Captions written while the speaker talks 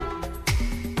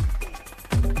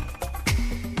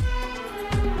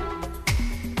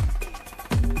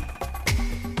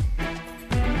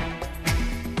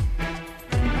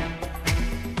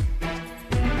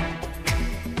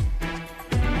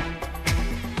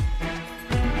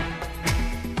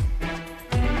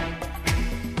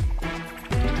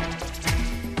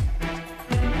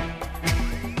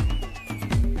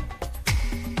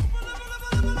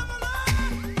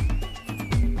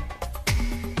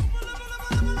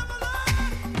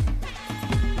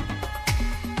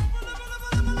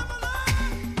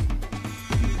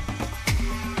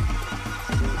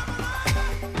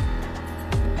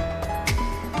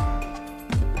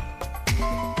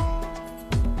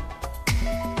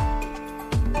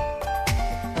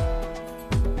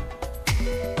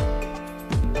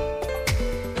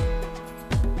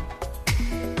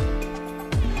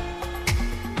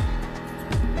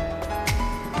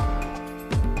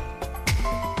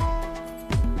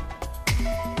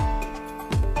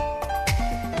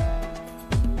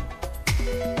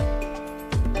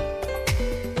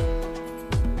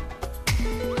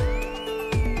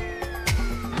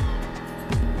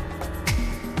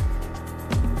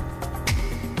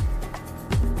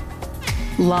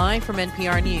Live from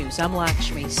NPR News, I'm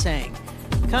Lakshmi Singh.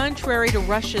 Contrary to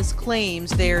Russia's claims,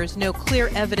 there's no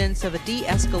clear evidence of a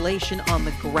de-escalation on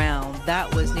the ground.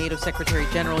 That was NATO Secretary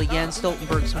General Jens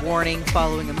Stoltenberg's warning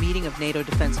following a meeting of NATO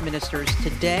defense ministers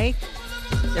today.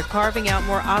 They're carving out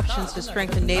more options to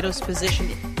strengthen NATO's position.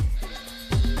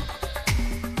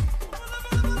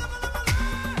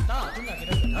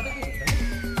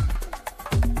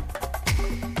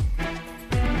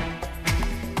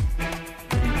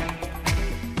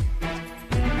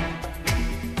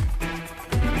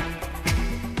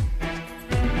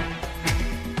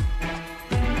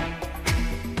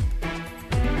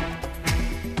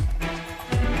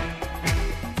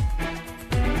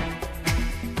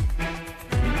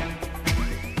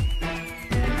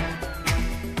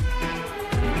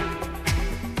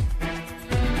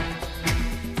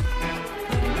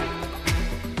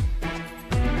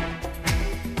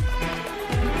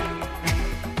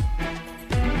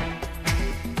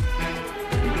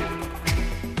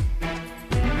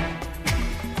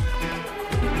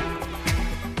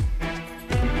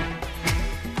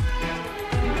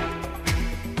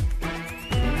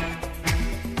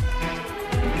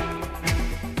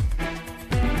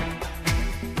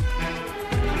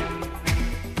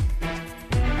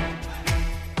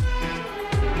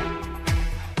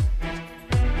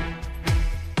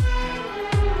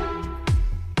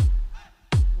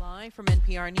 From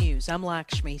NPR News, I'm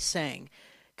Lakshmi Singh.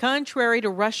 Contrary to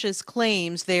Russia's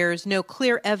claims, there's no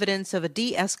clear evidence of a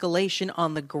de-escalation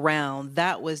on the ground.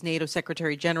 That was NATO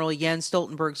Secretary General Jens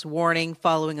Stoltenberg's warning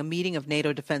following a meeting of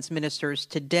NATO defense ministers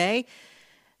today.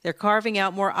 They're carving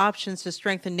out more options to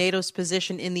strengthen NATO's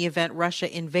position in the event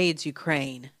Russia invades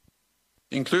Ukraine,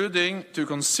 including to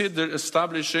consider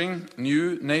establishing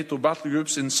new NATO battle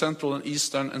groups in Central and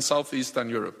Eastern and Southeastern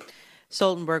Europe.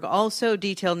 Stoltenberg also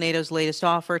detailed NATO's latest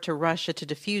offer to Russia to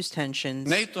defuse tensions.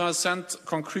 NATO has sent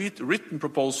concrete written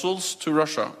proposals to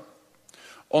Russia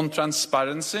on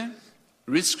transparency,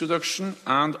 risk reduction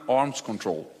and arms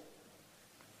control.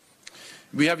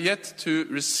 We have yet to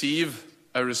receive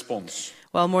a response.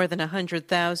 While more than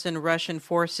 100,000 Russian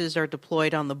forces are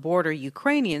deployed on the border,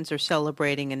 Ukrainians are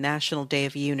celebrating a National Day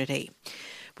of Unity.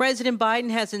 President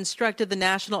Biden has instructed the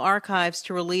National Archives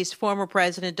to release former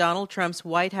President Donald Trump's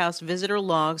White House visitor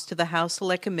logs to the House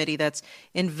Select Committee that's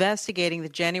investigating the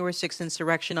January 6th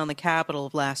insurrection on the Capitol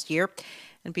of last year.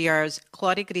 NPR's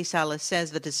Claudia Grisales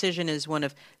says the decision is one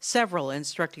of several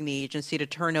instructing the agency to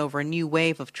turn over a new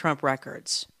wave of Trump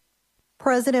records.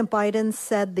 President Biden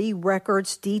said the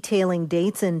records detailing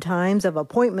dates and times of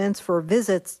appointments for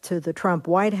visits to the Trump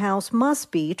White House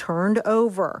must be turned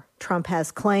over. Trump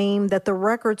has claimed that the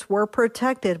records were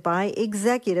protected by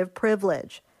executive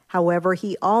privilege. However,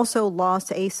 he also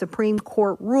lost a Supreme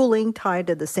Court ruling tied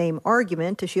to the same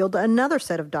argument to shield another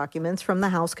set of documents from the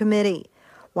House committee.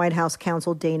 White House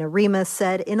counsel Dana Remus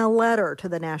said in a letter to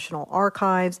the National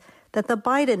Archives that the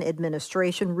Biden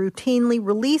administration routinely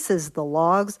releases the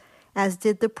logs, as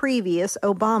did the previous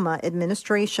Obama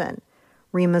administration.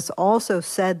 Remus also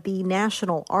said the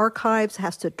National Archives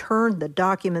has to turn the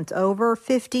documents over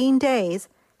 15 days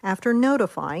after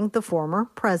notifying the former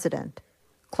president.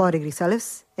 Claudia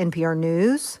Grisales, NPR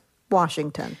News,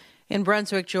 Washington. In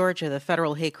Brunswick, Georgia, the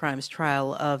federal hate crimes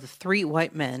trial of 3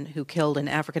 white men who killed an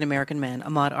African-American man,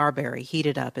 Ahmaud Arbery,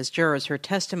 heated up as jurors heard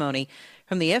testimony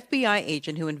from the FBI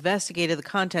agent who investigated the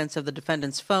contents of the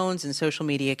defendant's phones and social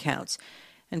media accounts.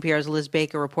 NPR's Liz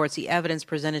Baker reports the evidence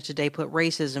presented today put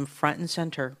racism front and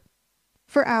center.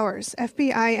 For hours,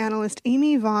 FBI analyst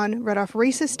Amy Vaughn read off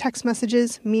racist text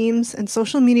messages, memes, and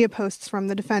social media posts from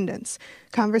the defendants.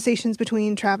 Conversations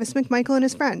between Travis McMichael and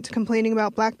his friend complaining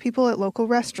about black people at local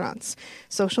restaurants.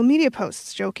 Social media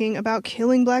posts joking about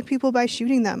killing black people by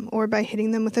shooting them or by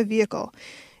hitting them with a vehicle.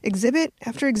 Exhibit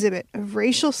after exhibit of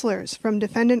racial slurs from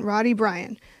defendant Roddy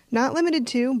Bryan, not limited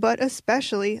to, but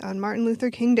especially on Martin Luther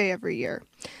King Day every year.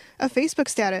 A Facebook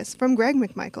status from Greg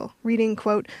McMichael reading,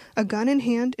 quote, "A gun in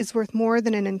hand is worth more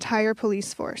than an entire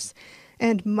police force,"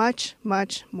 and much,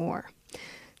 much more.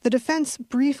 The defense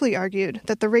briefly argued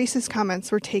that the racist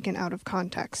comments were taken out of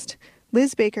context.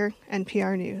 Liz Baker,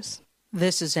 NPR News.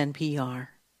 This is NPR.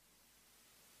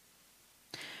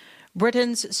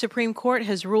 Britain's Supreme Court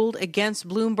has ruled against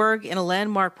Bloomberg in a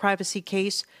landmark privacy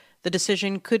case. The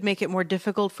decision could make it more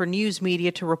difficult for news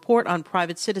media to report on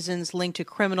private citizens linked to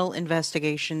criminal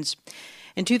investigations.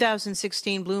 In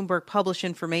 2016, Bloomberg published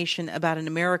information about an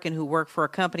American who worked for a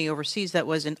company overseas that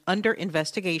was under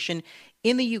investigation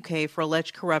in the UK for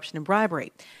alleged corruption and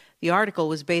bribery. The article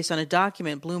was based on a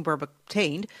document Bloomberg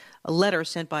obtained, a letter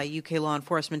sent by UK law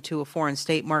enforcement to a foreign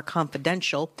state marked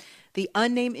confidential. The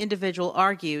unnamed individual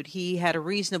argued he had a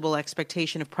reasonable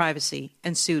expectation of privacy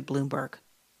and sued Bloomberg.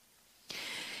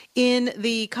 In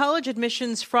the college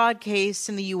admissions fraud case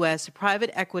in the U.S., a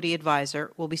private equity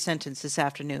advisor will be sentenced this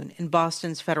afternoon in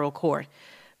Boston's federal court.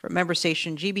 From member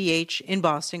station GBH in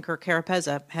Boston, Kirk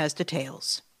Carapezza has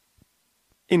details.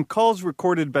 In calls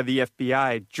recorded by the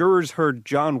FBI, jurors heard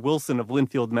John Wilson of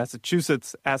Linfield,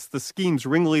 Massachusetts, ask the scheme's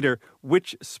ringleader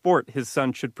which sport his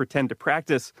son should pretend to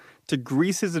practice to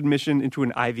grease his admission into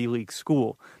an Ivy League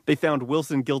school. They found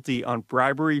Wilson guilty on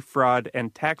bribery, fraud,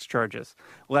 and tax charges.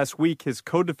 Last week, his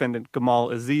co-defendant,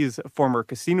 Gamal Aziz, a former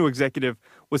casino executive,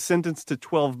 was sentenced to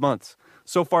 12 months.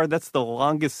 So far, that's the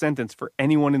longest sentence for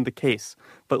anyone in the case.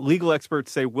 But legal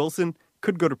experts say Wilson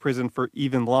could go to prison for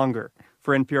even longer.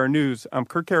 For NPR News, I'm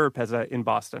Kirk Carapezza in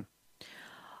Boston.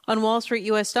 On Wall Street,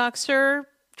 U.S. stocks are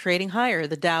trading higher.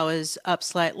 The Dow is up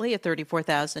slightly at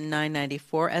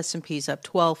 34,994. S&P's up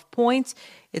 12 points.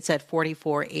 It's at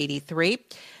 4483.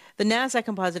 The Nasdaq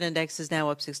Composite Index is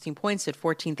now up 16 points at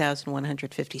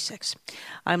 14,156.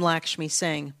 I'm Lakshmi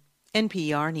Singh,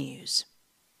 NPR News.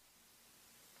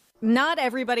 Not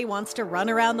everybody wants to run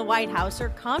around the White House or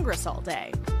Congress all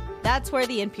day. That's where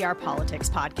the NPR Politics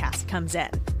podcast comes in.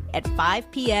 At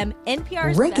 5 p.m.,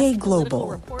 NPR's Reggae best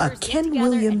Global, a Ken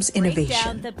Williams innovation. Break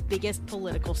down the biggest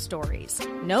political stories.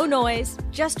 No noise,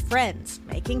 just friends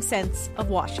making sense of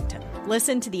Washington.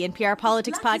 Listen to the NPR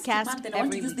Politics podcast every I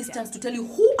want to use weekday. this chance to tell you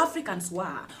who Africans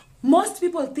were. Most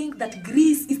people think that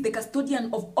Greece is the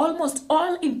custodian of almost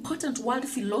all important world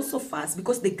philosophers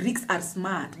because the Greeks are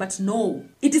smart. But no,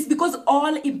 it is because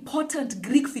all important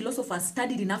Greek philosophers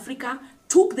studied in Africa,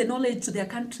 took the knowledge to their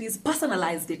countries,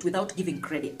 personalized it without giving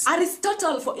credit.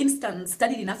 Aristotle, for instance,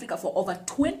 studied in Africa for over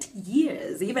 20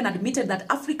 years. He even admitted that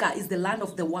Africa is the land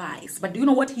of the wise. But do you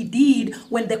know what he did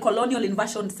when the colonial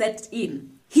invasion set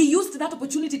in? He used that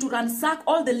opportunity to ransack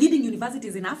all the leading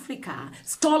universities in Africa,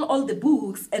 stole all the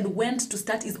books, and went to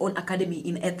start his own academy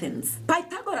in Athens.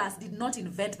 Pythagoras did not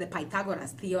invent the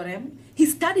Pythagoras theorem. He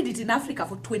studied it in Africa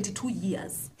for 22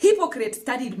 years. Hippocrates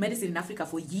studied medicine in Africa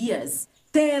for years.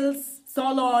 Thales,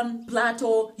 Solon,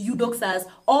 Plato, Eudoxus,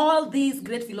 all these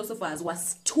great philosophers were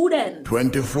students.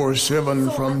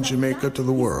 24/7 from Jamaica to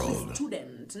the world.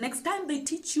 Next time they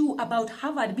teach you about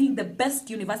Harvard being the best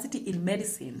university in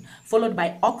medicine, followed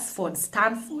by Oxford,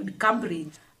 Stanford,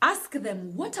 Cambridge, ask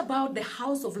them, what about the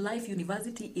House of Life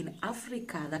University in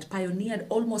Africa that pioneered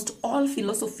almost all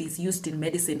philosophies used in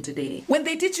medicine today? When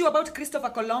they teach you about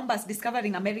Christopher Columbus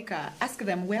discovering America, ask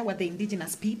them, where were the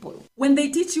indigenous people? When they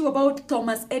teach you about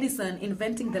Thomas Edison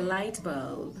inventing the light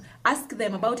bulb, ask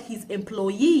them about his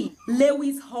employee,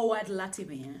 Lewis Howard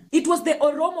Latimer. It was the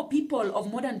Oromo people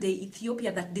of modern-day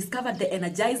Ethiopia that discovered the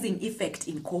energizing effect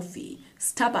in coffee.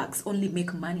 Starbucks only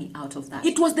make money out of that.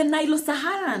 It was the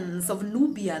Nilo-Saharans of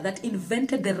Nubia that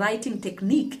invented the writing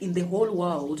technique in the whole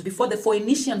world before the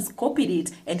Phoenicians copied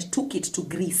it and took it to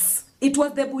Greece. It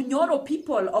was the Bunyoro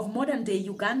people of modern-day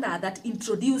Uganda that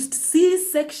introduced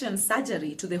C-section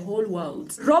surgery to the whole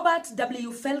world. Robert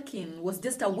W. Felkin was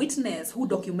just a witness who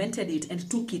documented it and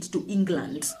took it to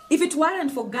England. If it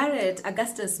weren't for Garrett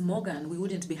Augustus Morgan, we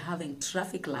wouldn't be having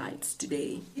traffic lights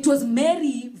today. It was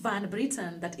Mary Van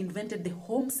Britten that invented the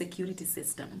home security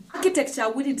system. Architecture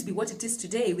wouldn't be what it is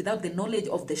today without the knowledge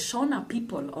of the Shona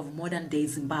people of modern-day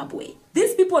Zimbabwe.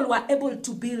 These people were able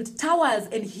to build towers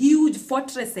and huge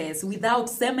fortresses without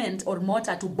cement or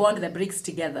mortar to bond the bricks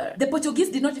together. The Portuguese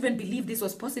did not even believe this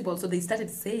was possible, so they started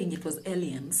saying it was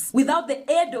aliens. Without the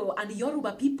Edo and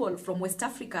Yoruba people from West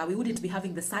Africa, we wouldn't be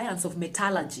having the science of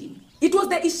metallurgy. It was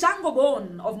the Ishango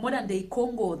bone of modern-day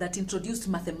Congo that introduced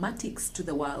mathematics to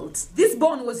the world. This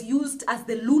bone was used as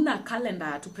the lunar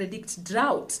calendar to predict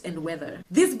drought and weather.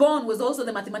 This bone was also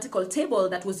the mathematical table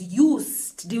that was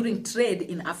used during trade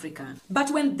in Africa.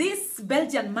 But when this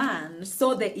Belgian man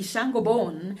saw the Ishango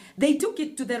bone, they took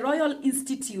it to the Royal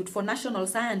Institute for National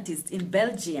Scientists in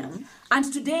Belgium, and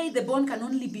today the bone can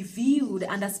only be viewed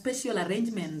under special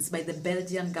arrangements by the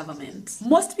Belgian government.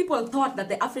 Most people thought that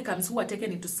the Africans who were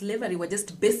taken into slavery were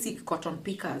just basic cotton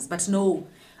pickers, but no.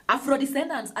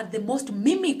 Afro-descendants are the most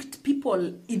mimicked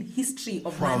people in history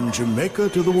of From man. Jamaica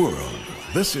to the world,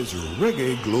 this is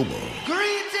Reggae Global.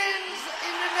 Greetings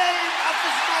in the name of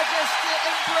His Majesty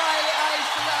Emperor Haile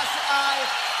Selassie I,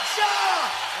 Jah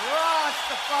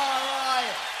Rastafari,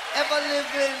 ever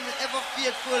living, ever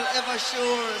faithful, ever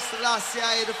sure, Selassie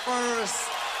I the first.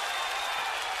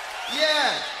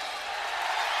 Yeah.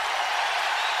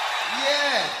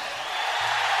 Yeah.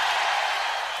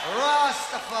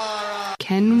 Rastafari.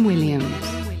 Ken Williams.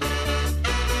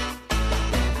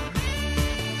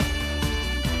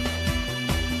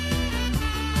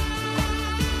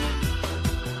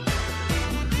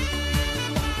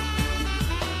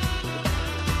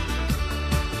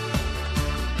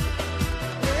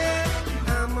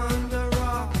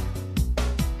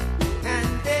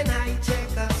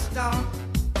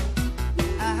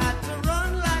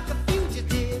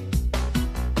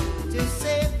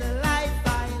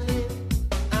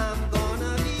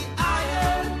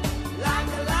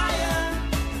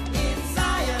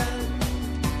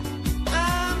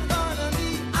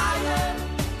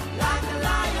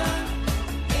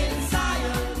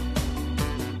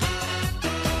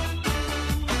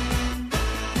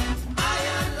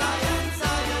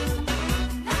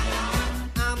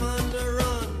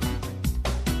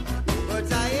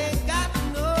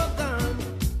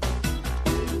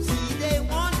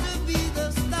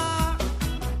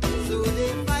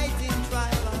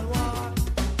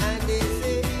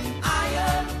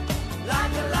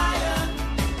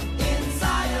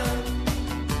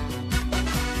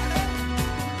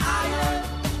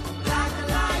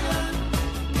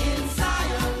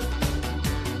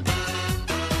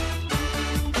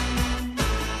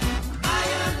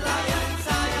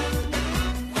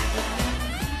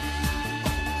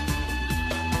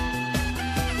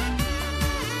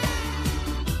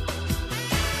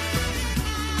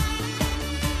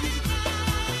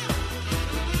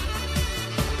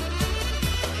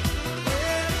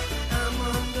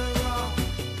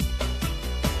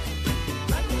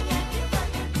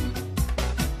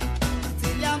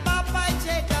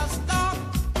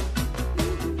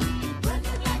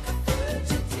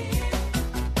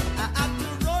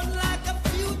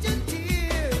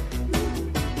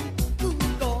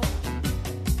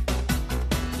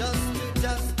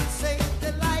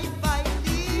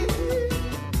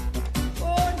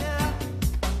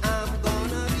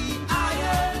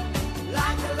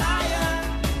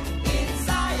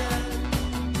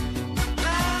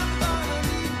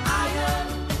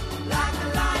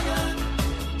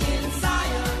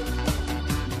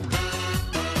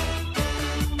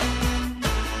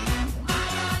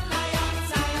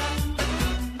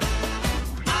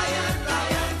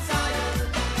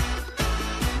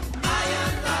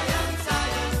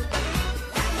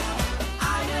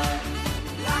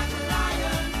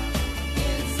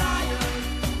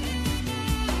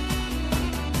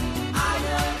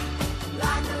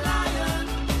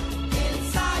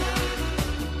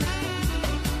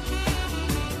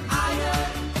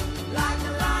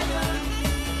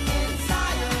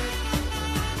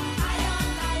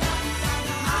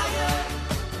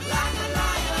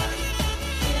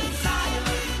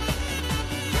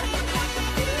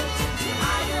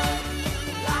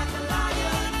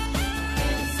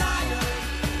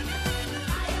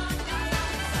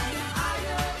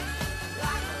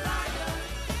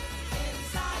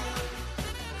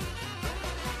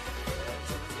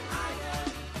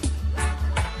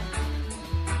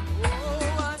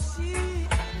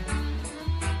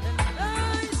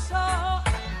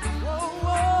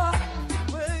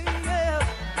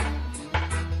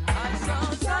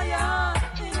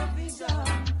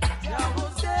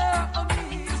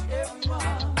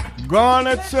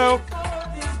 Garnet Silk,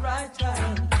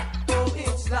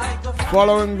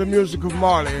 following the music of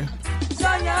Marley,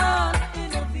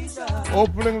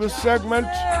 opening the segment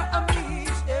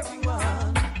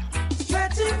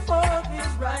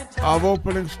of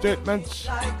opening statements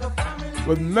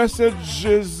with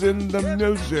messages in the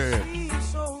music.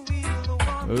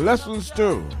 Lessons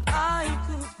 2.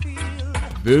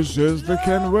 This is the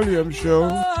Ken Williams Show.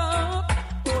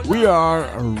 We are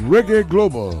Reggae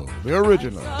Global, the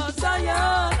original.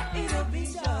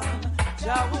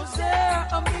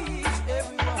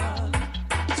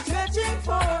 Stretching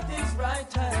forth his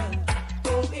right hand.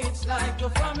 Oh, it's like a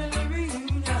family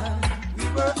reunion. We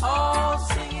were all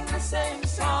singing the same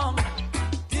song,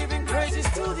 giving praises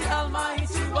to the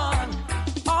Almighty One.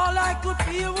 All I could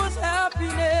feel was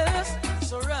happiness,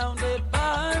 surrounded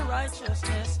by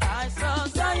righteousness. I saw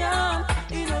Zion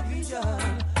in a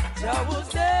vision. Jah was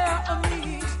there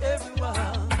amidst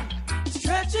everyone,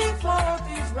 stretching forth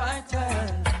his right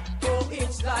hand. Oh,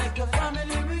 it's like a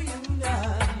family reunion.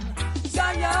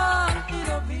 Zion in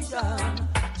a vision.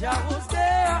 Jah was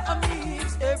there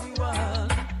amidst everyone,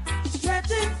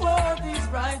 stretching forth his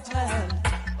right hand.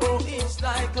 Oh, it's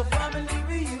like a family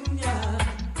reunion.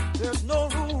 There's no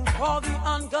room for the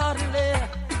ungodly,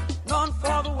 none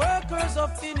for the workers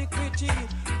of iniquity.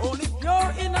 Only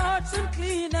pure in hearts and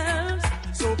clean hands.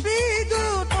 So be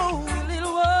good, oh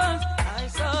little ones. I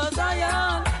saw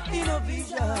Zion in a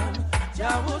vision.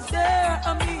 Jah was there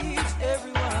amidst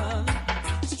everyone,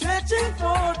 stretching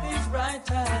forth his right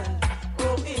hand.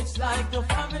 Oh, it's like a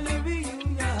family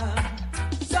reunion.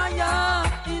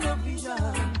 Zion in a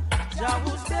vision. Jah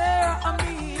was there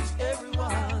amidst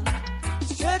everyone,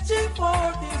 stretching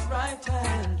forth his right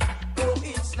hand. Oh,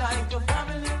 it's like a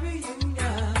family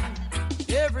reunion.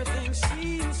 Everything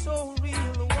seems so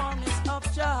real. The warmness of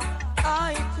Jah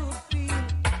I could feel.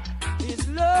 His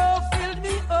love filled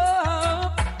me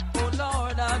up. Oh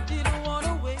Lord, I didn't want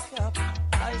to wake up.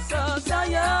 I saw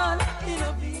Zion in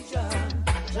a vision.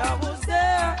 Jah was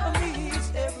there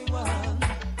amidst everyone,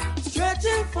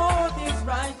 stretching forth his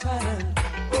right hand.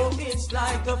 Oh, it's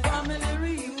like a family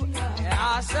reunion. Yeah,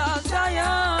 I saw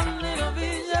Zion in a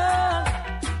vision.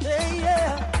 Hey,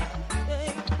 yeah,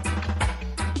 hey.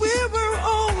 We were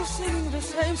all singing the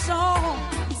same song,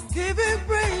 giving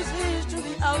praises to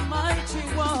the Almighty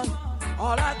One.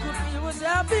 All I could feel was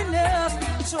happiness,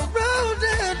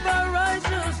 surrounded by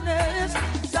righteousness.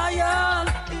 Zion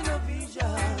in a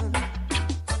vision.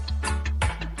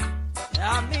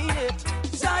 I mean it.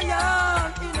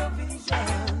 Zion in a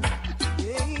vision.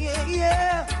 Yeah, yeah,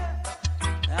 yeah.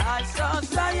 I saw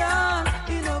Zion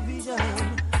in a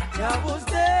vision. Jah was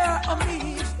there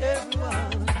amidst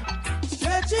everyone,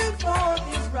 stretching forth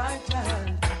his right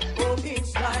hand. Oh,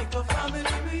 it's like a family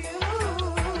reunion.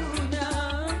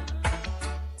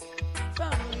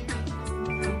 Family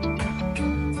reunion.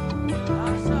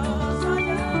 I saw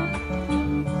Zion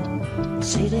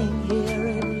sitting here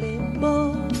in limbo,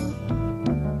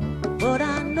 but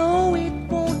I know it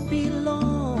won't be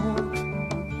long.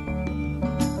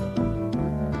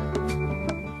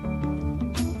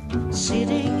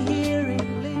 Sitting here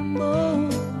in limbo,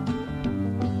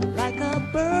 like a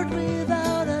bird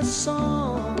without a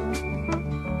song.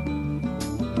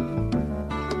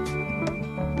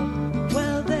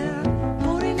 Well, they're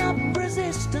putting up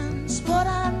resistance, but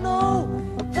I know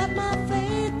that my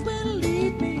faith will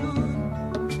lead me on.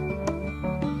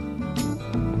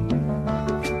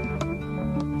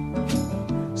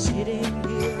 Sitting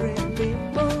here in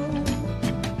limbo,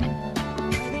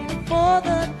 waiting for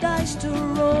the dice to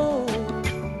roll.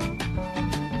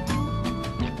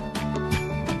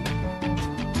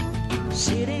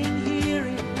 Sitting here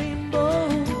in limbo,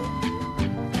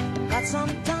 got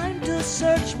some time to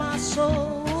search my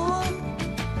soul.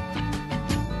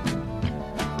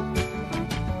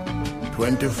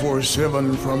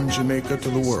 24/7 from Jamaica to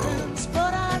the world.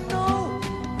 But I know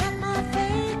that my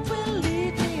faith will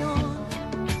lead me on.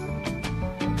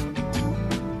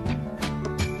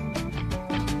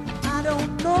 I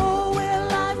don't know where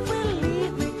life will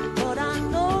lead me, but I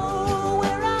know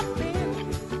where I've been.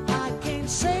 I can't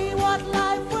say what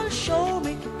life will show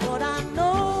me, but I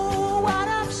know what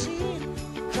I've seen.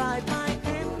 Tried my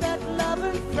end at love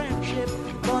and friendship,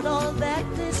 but all that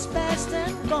is past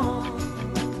and gone.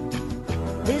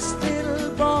 This little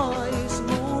boy is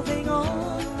moving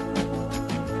on,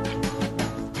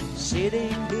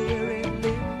 sitting here in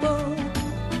limbo,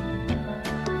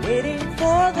 waiting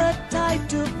for the tide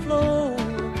to flow.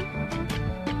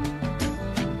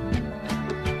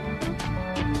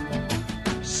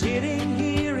 Sitting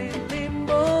here in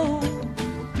limbo,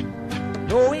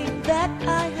 knowing that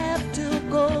I have to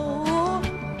go.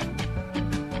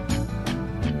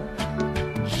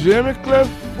 Jimmy Cliff.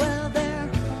 Well, they're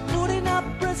putting up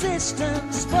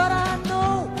resistance, but I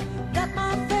know that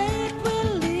my faith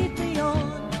will lead me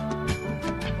on.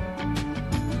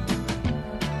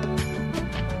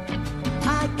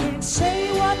 I can't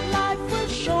say what life will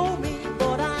show me,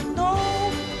 but I know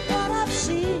what I've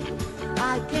seen.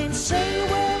 I can't say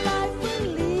where life will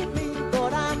lead me,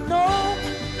 but I know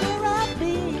where I've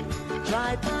been.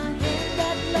 Tried my hand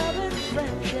at love and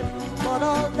friendship, but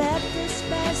all that is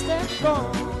past and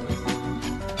gone.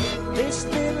 This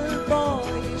little boy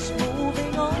is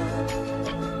moving on.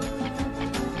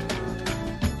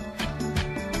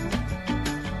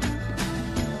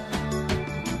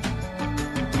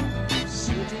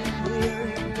 Sitting here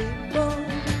in limbo,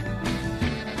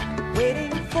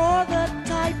 waiting for the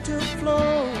tide to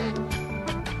flow.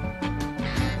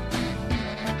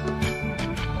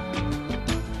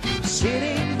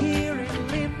 Sitting here in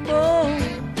limbo,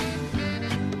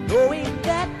 knowing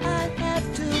that I have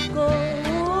to go.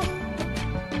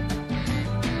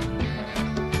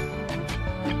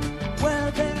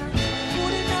 Well, they're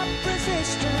putting up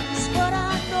resistance, but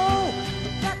I know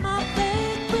that my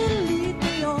faith will lead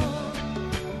me on.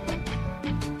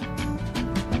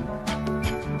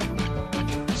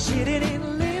 Sitting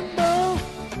in limbo,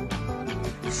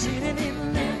 sitting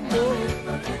in limbo,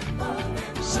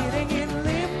 sitting in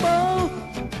limbo,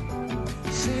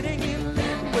 sitting in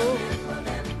limbo,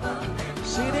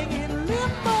 sitting in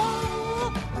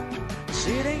limbo,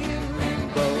 sitting in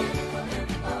limbo,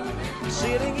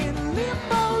 sitting in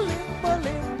limbo, limbo,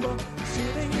 limbo,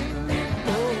 sitting in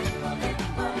limbo,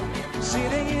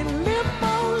 sitting in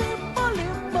limbo, limbo,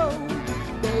 limbo,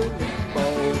 limbo,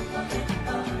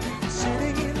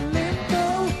 sitting in limbo,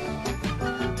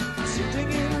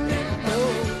 sitting in limbo,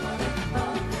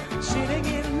 sitting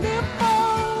in limbo,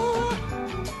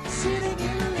 sitting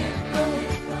in limbo.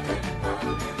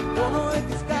 Don't know if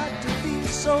it's got to be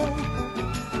so.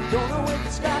 Don't know if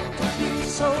it's got to be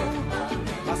so.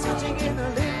 I'm sitting in a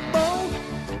limbo.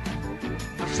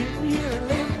 I'm sitting here in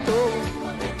limbo.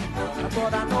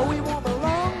 But I know we won't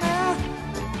belong now.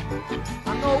 I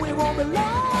know we won't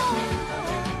belong.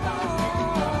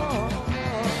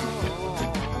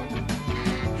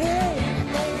 Hey,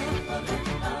 hey,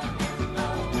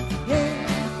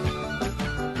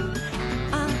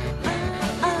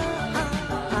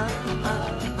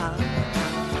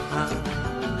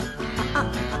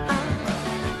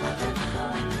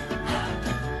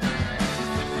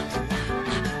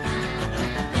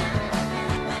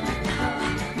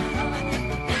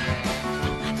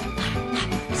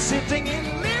 sitting in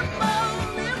limbo,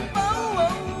 limbo,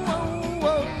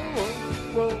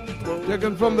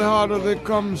 Taken from the Heart of the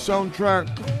Come soundtrack.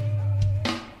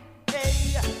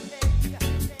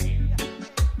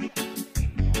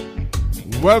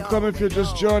 Welcome if you're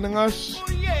just joining us.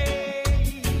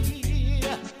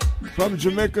 From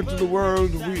Jamaica to the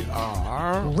world, we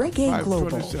are Reggae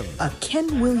Global, a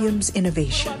Ken Williams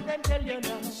innovation.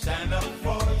 Stand up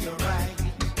for your right.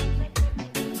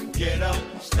 Get up,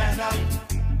 stand up.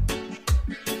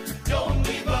 Don't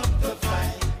give up the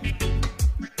fight.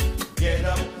 Get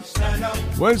up, stand up.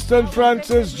 Winston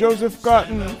Francis, Joseph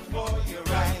Cotton.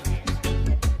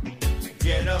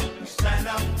 Get up, stand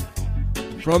up.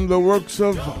 From the works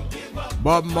of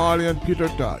Bob Marley and Peter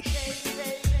Tosh.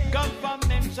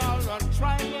 Governments are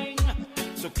trying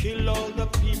to kill all the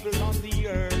people on the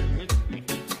earth.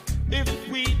 If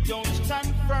we don't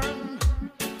stand firm,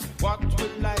 what will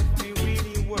life be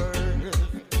really worth?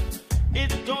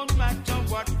 It don't matter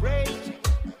what race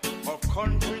or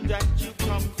country that you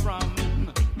come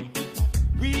from.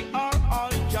 We are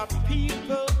all your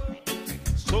people,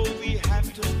 so we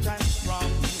have to stand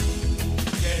strong.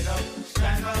 Get up,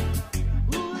 stand up.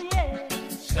 Ooh, yeah.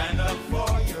 Stand up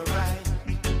for your right.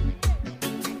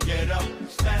 Get up,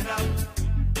 stand up.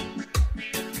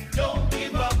 Don't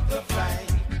give up the fight.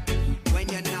 When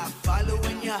you're not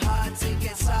following your heart, it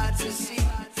gets hard to see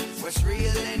what's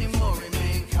real anymore.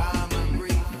 Remain calm and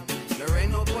breathe. There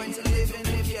ain't no point in living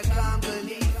if you can't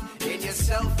believe in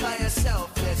yourself. By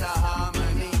yourself, there's a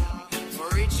harmony.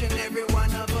 For each and every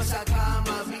one of us, a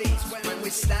karma bleeds. When we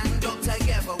stand up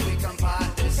together, we can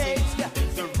part the seas.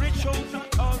 The rich own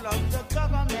all of the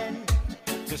government,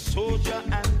 the soldier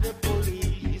and the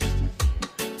police.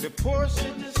 The poor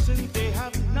citizens, they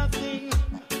have nothing.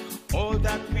 All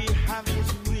that we have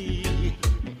is we.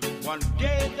 One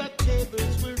day the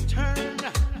tables will turn,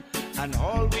 and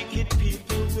all wicked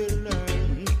people will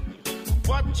learn.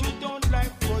 What you don't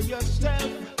like for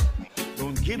yourself,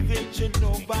 don't give it to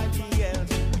nobody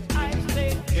else. I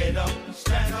say, get up,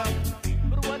 stand up.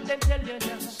 But what they tell you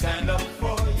now? Stand up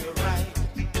for your right.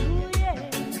 Ooh, yeah.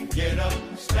 Get up,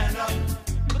 stand up.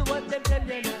 But what they tell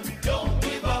you now? Don't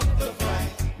give up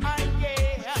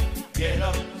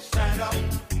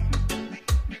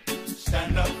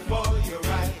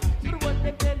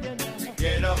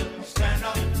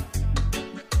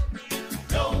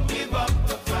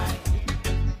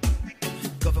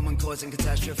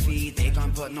apostrophe. They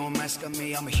can't put no mask on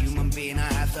me. I'm a human being,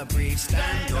 I have to breathe.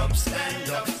 Stand up, stand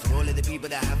up. For all of the people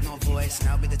that have no voice,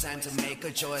 now be the time to make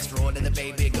a choice. For all of the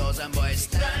baby girls and boys,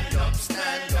 stand up,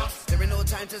 stand up. There ain't no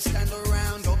time to stand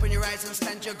around. Open your eyes and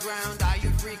stand your ground. Are you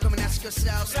free? Come and ask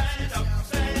yourself. Stand up,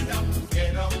 stand up.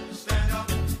 Get up, stand up.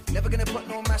 Never gonna put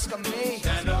no mask on me.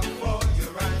 Stand up for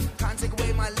your right. Can't take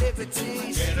away my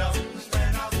liberties. Get up,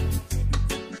 stand up.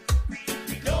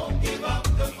 Don't give up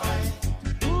the fight.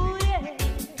 Ooh, yeah.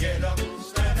 Get up,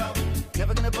 stand up.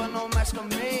 Never gonna put no mask on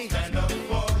me. Stand up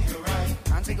for your right.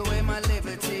 Can't take away my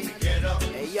liberty. Get up,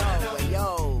 hey yo, hey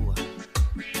yo.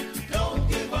 Don't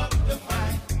give up the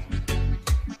fight.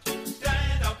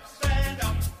 Stand up, stand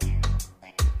up.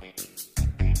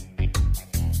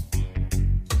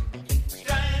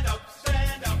 Stand up,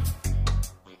 stand up.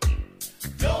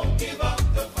 Don't give up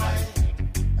the fight.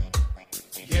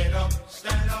 Get up,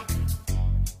 stand up.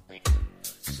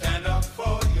 Stand up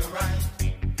for your right.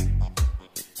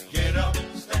 Get up,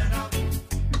 stand up.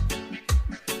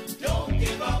 Don't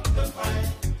give up the fight.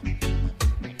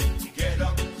 Get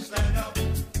up, stand up.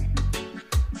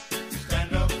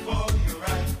 Stand up for your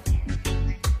right.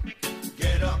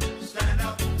 Get up, stand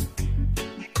up.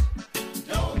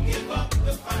 Don't give up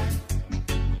the fight.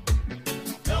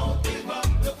 Don't give up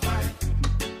the fight.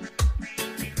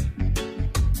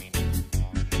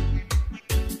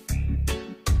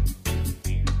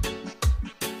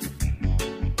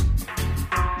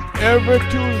 Every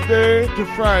Tuesday to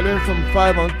Friday from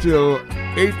 5 until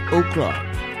 8 o'clock.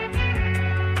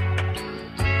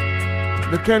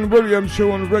 The Ken Williams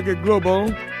Show on Reggae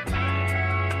Global.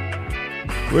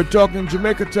 We're talking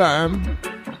Jamaica time.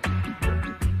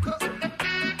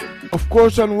 Of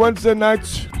course, on Wednesday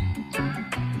nights,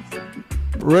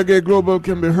 Reggae Global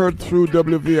can be heard through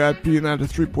WVIP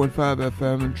 93.5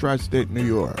 FM in Tri-State, New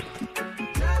York.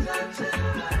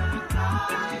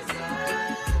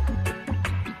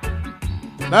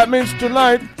 That means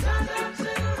tonight,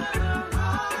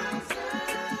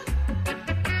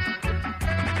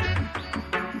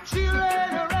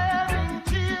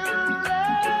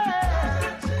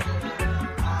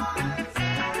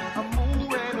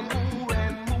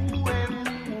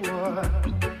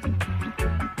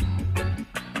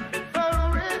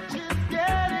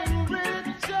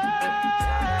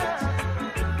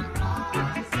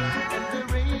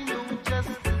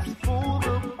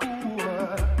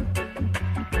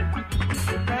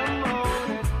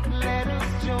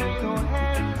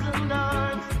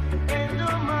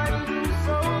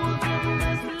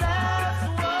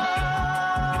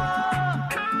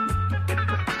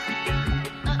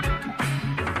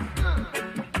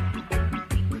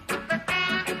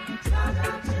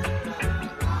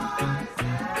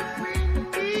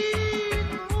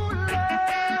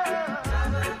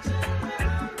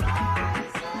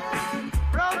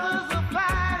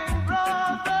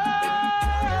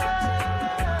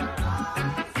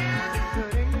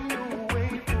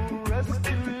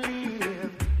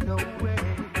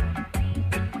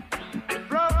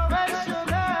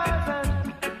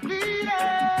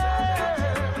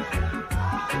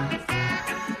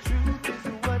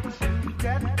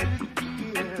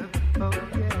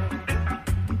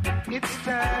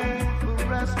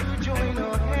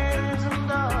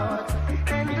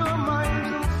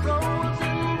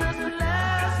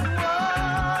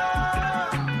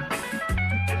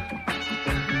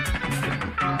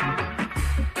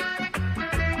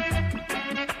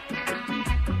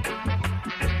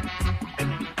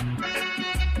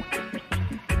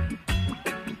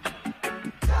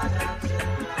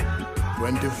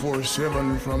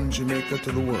 .7 from Jamaica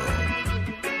to the world.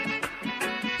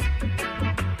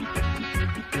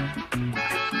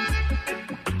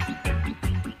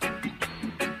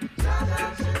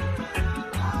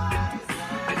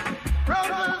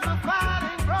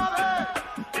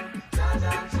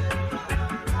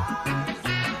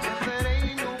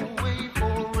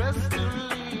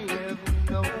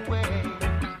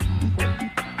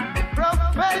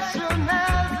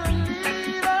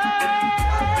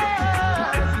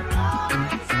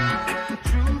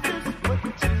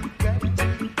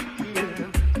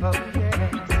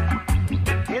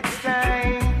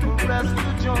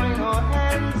 Join our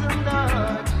hands and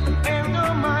hearts and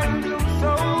our minds and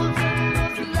souls in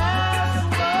this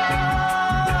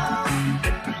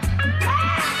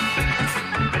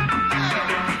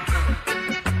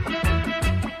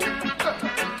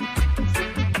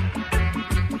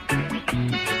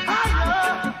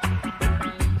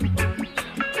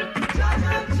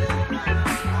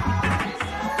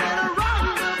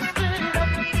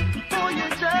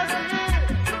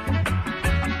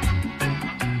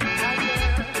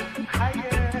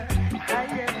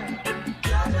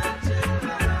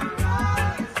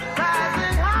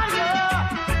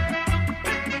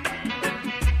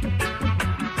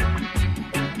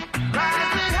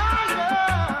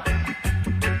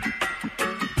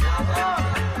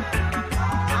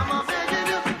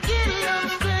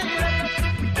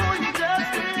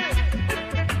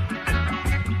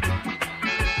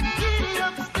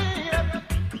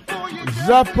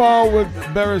Zappa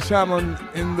with Barry Hammond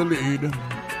in the lead.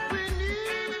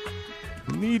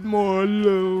 Need more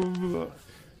love.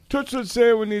 Touch would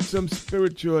say we need some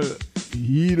spiritual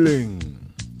healing,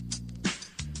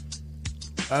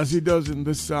 as he does in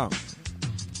this song.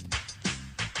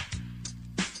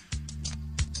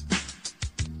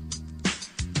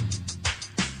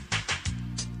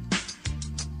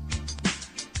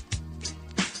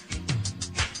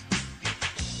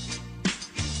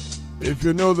 If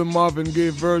you know the Marvin Gaye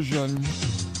version,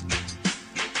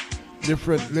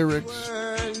 different lyrics.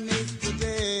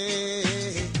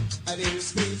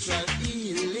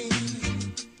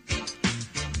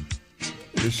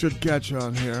 You should catch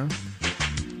on here.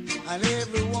 And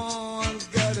everyone's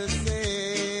gotta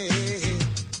say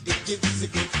it gives a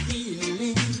good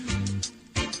feeling.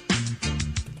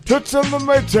 Toots on the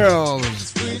Maytals.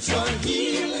 Spiritual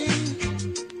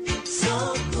healing,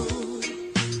 so good.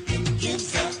 It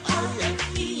gives a higher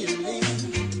feeling.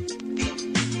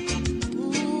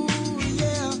 Ooh,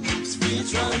 yeah.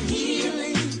 Spiritual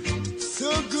healing, so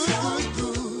good, good,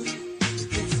 good.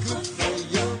 It's good for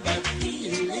your bad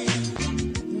feeling.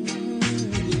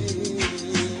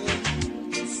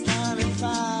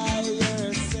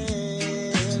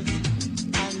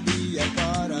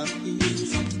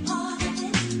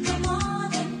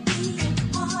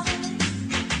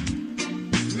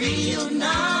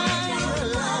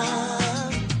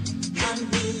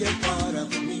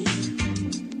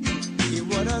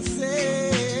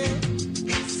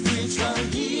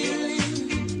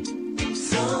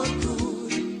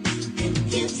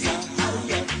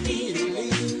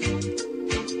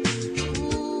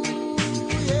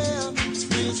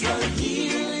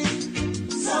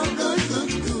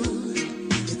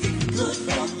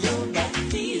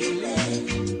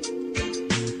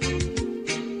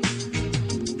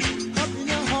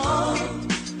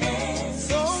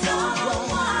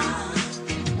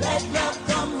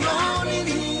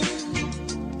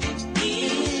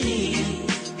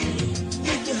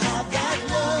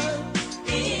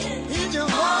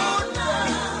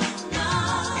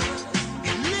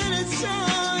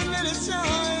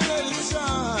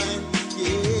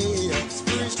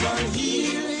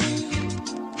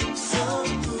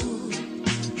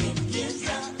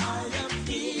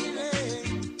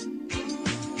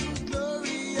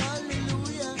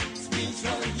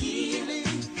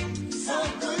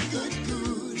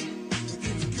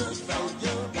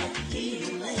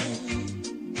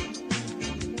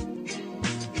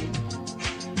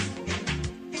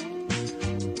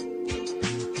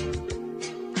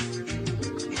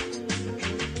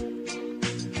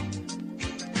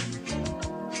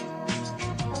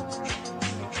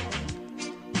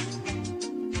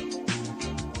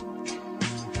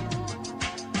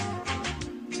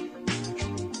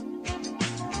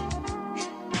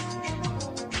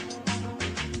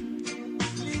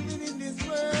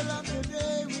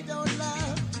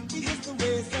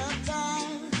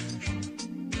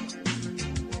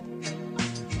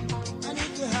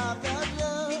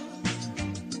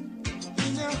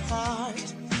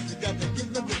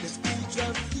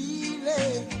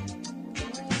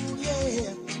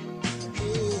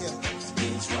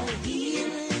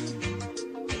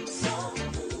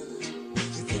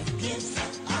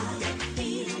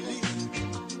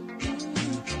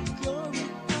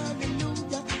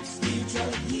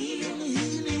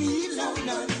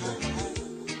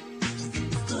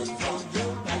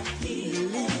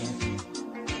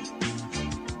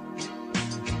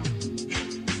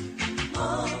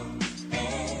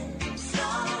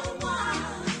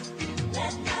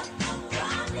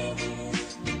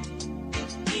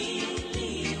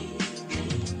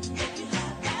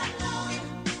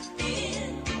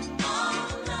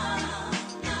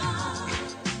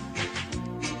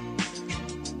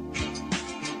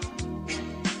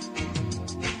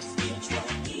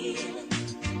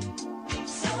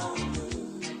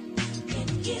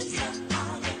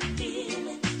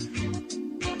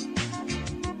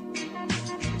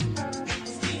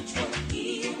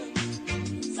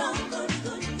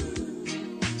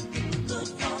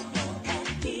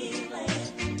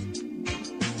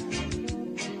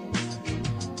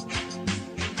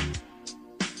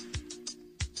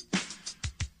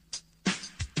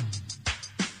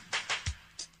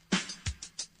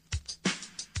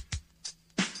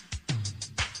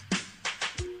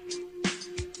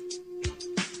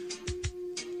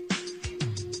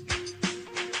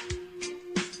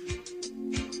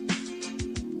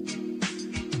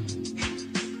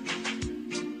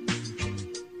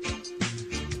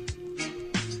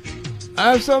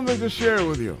 I have something to share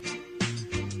with you.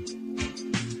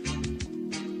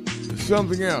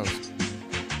 Something else.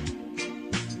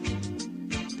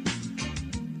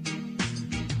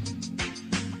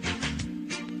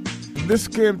 this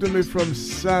came to me from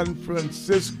San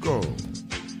Francisco.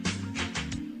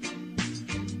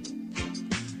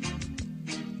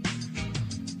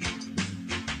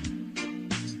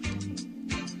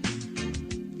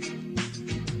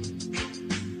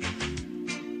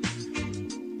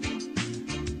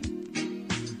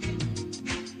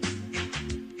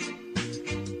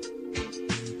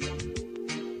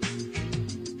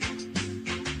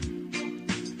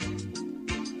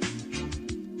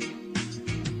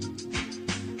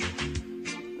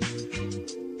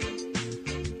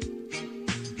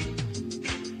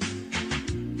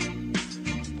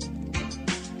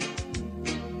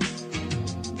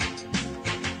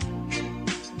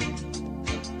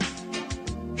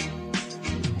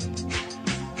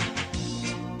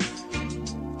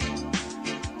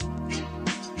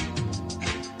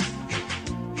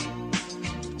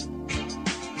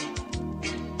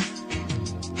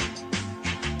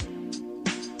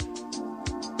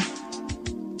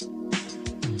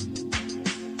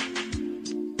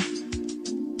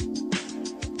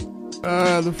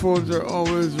 The phones are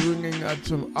always ringing at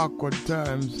some awkward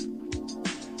times,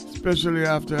 especially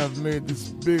after I've made this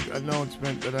big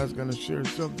announcement that I was going to share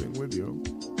something with you.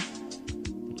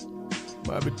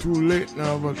 Might be too late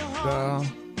now, but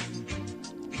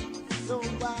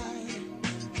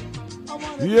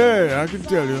yeah, I can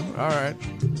tell you. All right.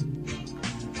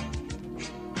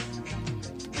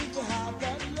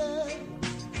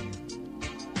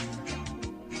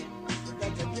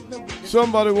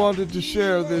 Somebody wanted to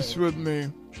share this with me,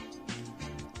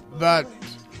 that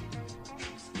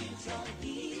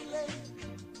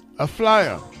a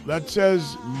flyer that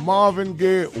says Marvin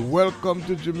Gaye, welcome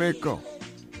to Jamaica,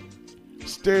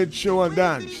 stage show and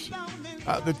dance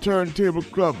at the Turntable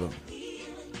Club,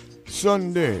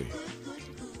 Sunday,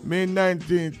 May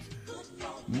 19th,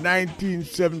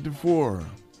 1974.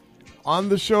 On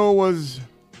the show was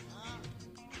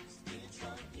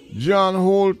John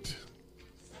Holt,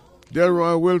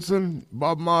 Delroy Wilson,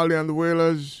 Bob Marley and the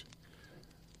Wailers,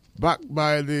 backed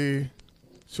by the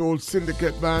Soul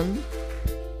Syndicate Band.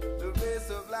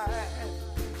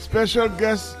 Special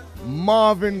guest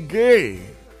Marvin Gaye.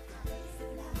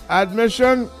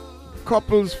 Admission,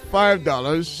 couples $5.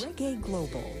 Reggae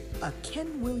Global, a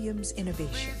Ken Williams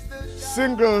innovation.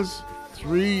 Singles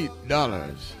 $3.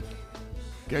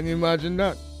 Can you imagine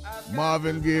that?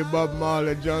 Marvin Gaye, Bob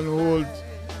Marley, John Holt,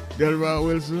 Delroy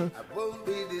Wilson.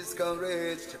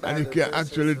 And you can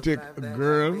actually take a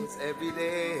girl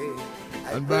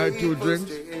and buy 2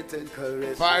 drinks.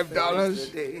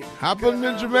 $5. Happened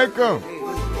in Jamaica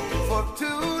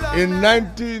in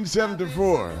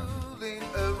 1974.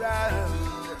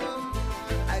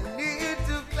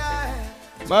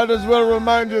 Might as well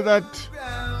remind you that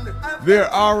there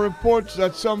are reports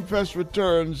that Sumfest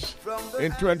returns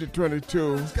in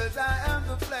 2022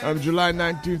 from July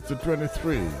 19th to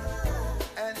 23.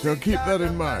 So keep that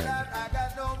in mind.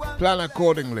 Plan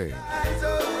accordingly.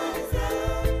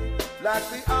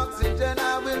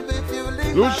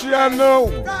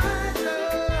 Luciano.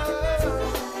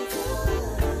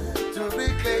 To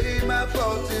reclaim my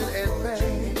fortune and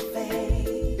fame.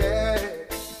 Yeah,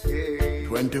 yeah.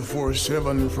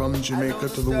 24/7 from Jamaica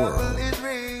to the world.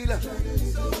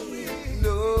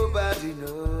 Nobody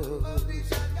knows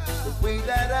the way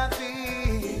that I feel.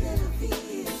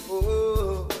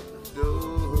 Oh,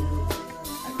 no.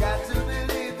 I got to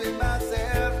believe in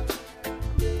myself.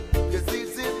 'Cause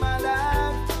this is my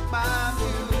life, my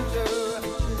future,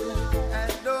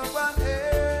 and no one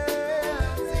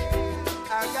else is.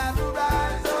 I got to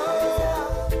rise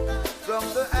up from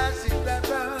the ashes that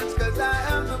burns, 'cause I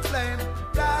am the flame.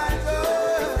 Rise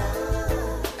up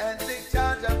and take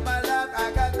charge of my life.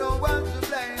 I got no one to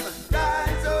blame.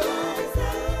 Rise up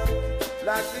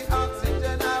like the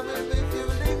oxygen, I will be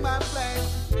fueling my flame.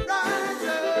 Rise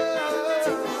up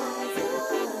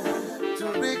to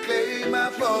reclaim my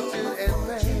fortune and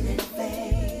fame.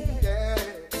 Yeah,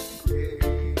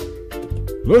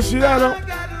 yeah. Luciano.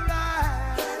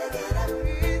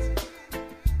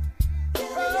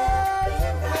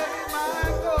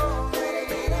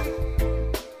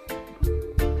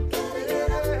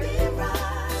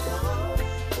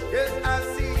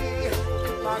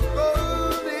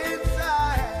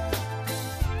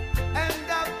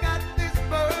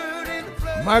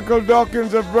 Michael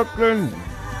Dawkins of Brooklyn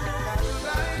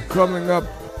coming up.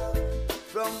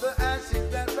 From the ashes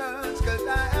that burns, 'cause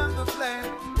I am the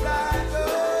flame. Rise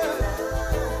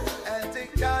up and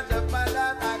take charge of my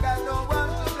life. I got no one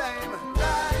to blame.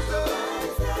 Rise up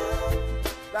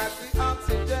like the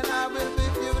oxygen, I will be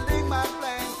fueling my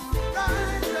flame.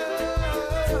 Rise up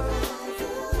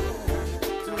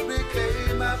to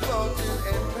reclaim my fortune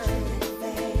and fame.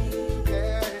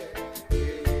 Yeah,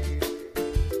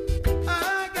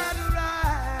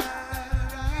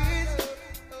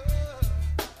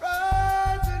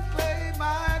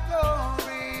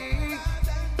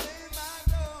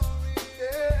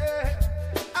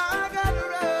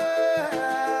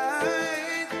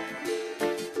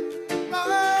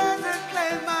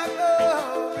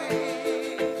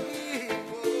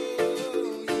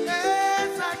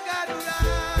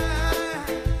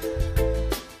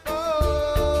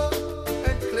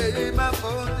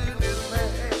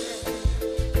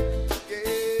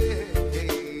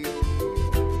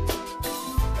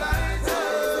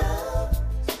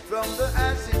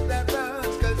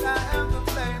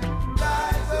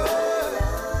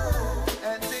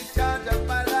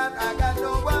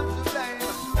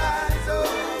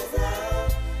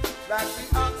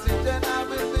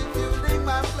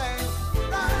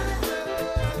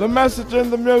 The message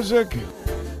in the music,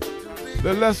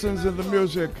 the lessons in the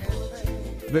music,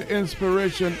 the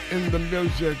inspiration in the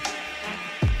music.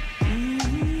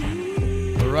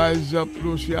 Rise up,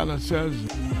 Luciana says,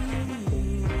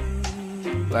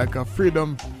 like a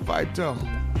freedom fighter.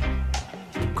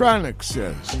 Chronic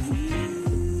says,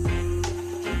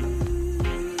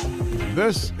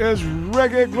 this is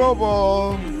Reggae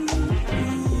Global,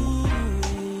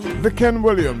 the Ken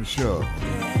Williams Show.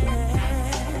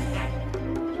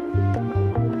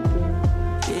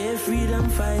 Yeah, freedom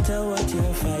fighter, what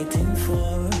you're fighting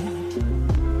for.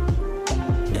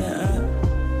 Yeah,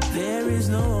 there is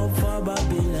no hope for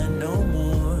Babylon no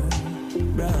more,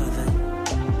 brother.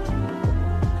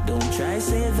 Don't try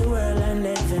save the world and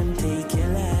let them take your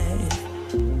life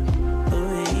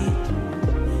away.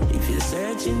 If you're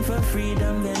searching for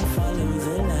freedom, then follow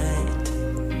the light,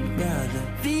 brother.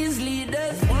 These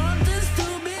leaders want us to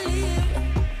believe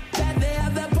that they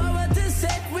have the power to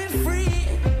set we free,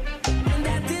 and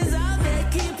that is how they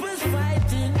keep us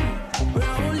fighting.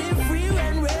 We're only free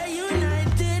when we're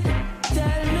united.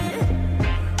 Tell me,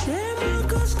 they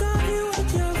make us call you what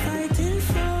you're fighting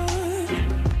for.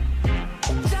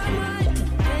 Jamaica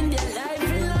and their life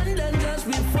in London just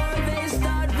before they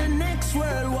start the next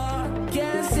world war.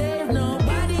 Can't save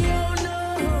nobody, oh no.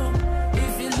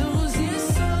 If you lose your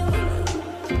soul,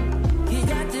 you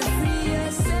got to free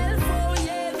yourself, oh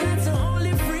yeah, that's the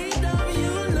only freedom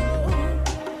you know.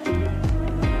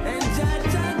 And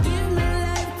Jah give me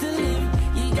life to live,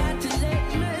 you got to let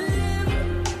me live.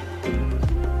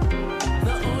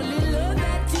 The only love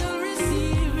that you'll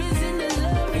receive is in the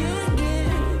love you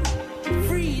give.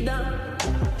 Freedom.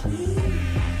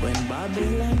 When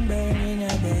Babylon burning, I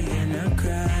beg and I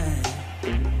cry.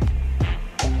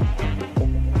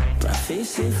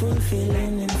 Prophecy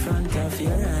fulfilling in front of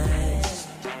your eyes,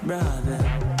 brother.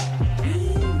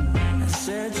 I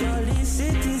search all these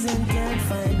cities and can't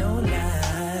find no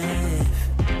life.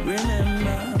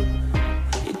 Remember,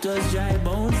 it was dry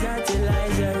bones that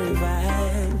Elijah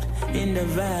revived in the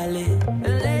valley.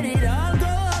 Let it all go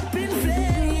up in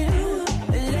flame,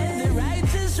 and let the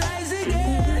righteous rise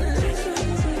again.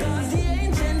 Cause the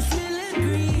ancients will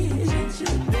agree,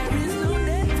 there is no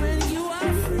death when you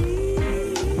are free.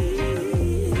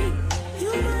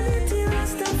 Humanity,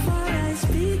 Rastafari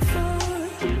speak for.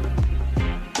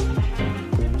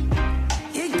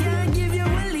 You can't give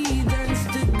your allegiance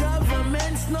to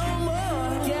governments no more.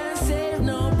 Can't save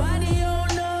nobody, oh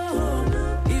no.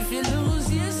 If you lose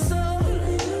your soul,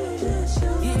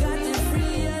 you got to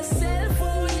free yourself,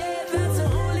 oh yeah, that's the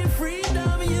only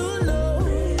freedom you know.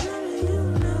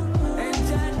 And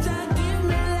Jah give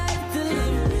me life to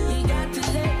live, you got to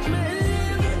let me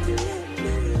live.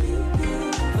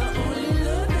 The only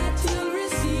love that you'll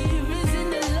receive is in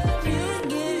the love you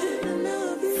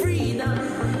give. Freedom.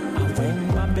 When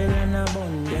Babylon a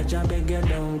bun, Jah beg you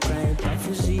don't cry.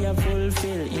 Prophecy a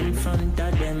fulfill in front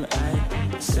of them eye.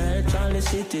 Search all the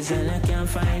cities and I can't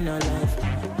find no life.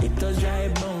 It was dry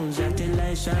bones that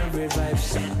Elisha revive.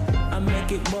 So I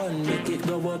make it burn, make it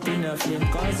go up in a flame.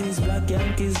 Cause these black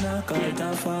Yankees knock out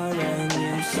a foreign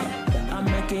name. So I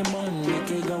make it burn,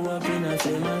 make it go up in a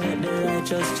flame. And let the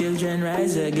righteous children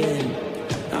rise again.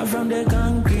 I'm from the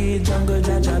concrete jungle,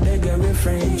 Jah beg a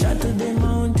refrain. Chat to the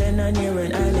mountain and hear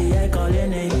an alley, I call your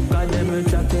name. God them will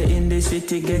trap you in the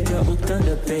city, get you hooked on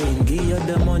the pain. Give you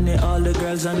the money, all the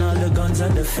girls and all the guns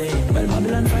and the fame. Well,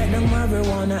 Babylon fight the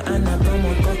marijuana and I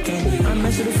promote cocaine. I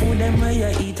mess with the food them where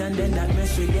you eat and then that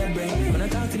mess with their brain. When I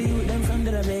talk to the youth them from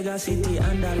the Vegas City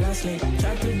and the last lane.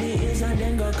 Chat to the ears and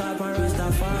then go cop and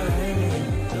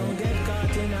Rastafari. Don't get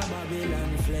caught in a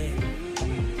Babylon flame.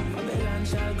 Babylon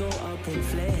shall go up in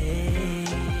flames.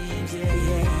 Yeah,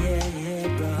 yeah, yeah, yeah,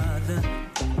 brother,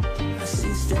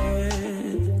 sister.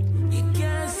 You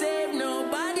can't save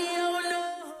nobody, oh no.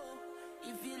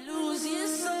 If you lose your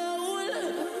soul,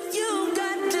 you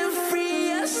got to free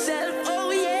yourself.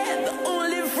 Oh yeah, the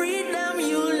only freedom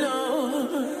you know.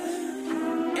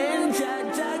 And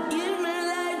Jah give me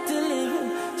life to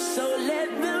live, so let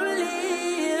them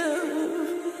live.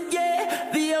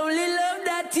 Yeah, the only love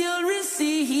that you'll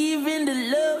receive in the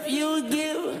love you give.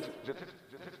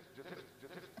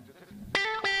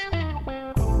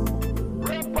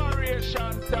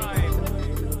 Reparation time.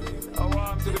 I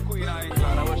want to the Queen of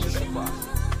England. I wish you the best.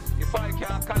 If I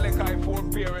can't collect my four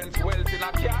parents' wealth in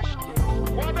a cash,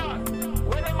 what on?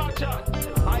 Where them at chat?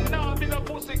 I now be the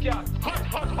pussycat. Hot,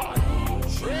 hot, hot.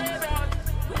 Red on.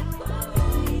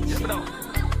 Yes, no.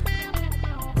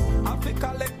 I fi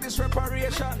collect this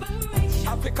reparation.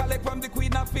 I fi collect from the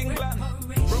Queen of England.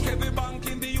 Broke every bank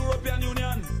in the European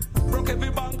Union. broke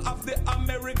every bank of the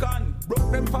American,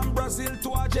 broke them from Brazil to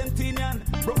Argentinian,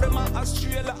 broke them from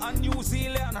Australia and New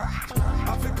Zealand.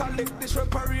 Africa collect this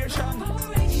reparation,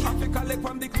 Africa collect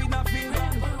from the Queen of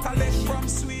England, collect from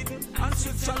Sweden and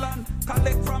Switzerland,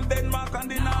 collect from Denmark and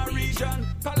the Norwegian,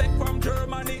 collect from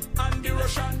Germany and the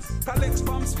Russians, collect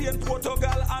from Spain,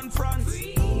 Portugal and France.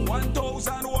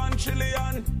 1,001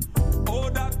 trillion. Oh,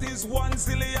 that is 1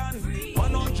 zillion.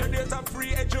 100 years of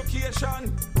free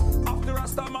education. After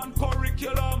Rastaman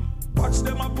curriculum. Watch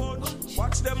them a punch,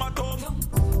 watch them a thumb.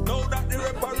 Now that the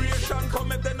reparation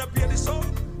come, if they not pay the sum,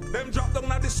 them drop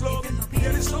them at the slum. Pay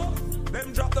the sum,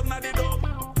 them drop them at the dump.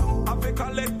 Africa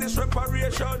collect this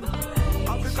reparation.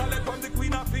 Africa collect from the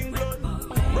Queen of England.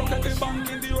 Broke every bank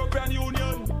in the European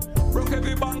Union. Broke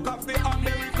every bank of the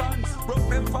Americans. Broke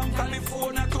them from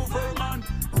California to Vermont.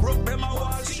 Broke them a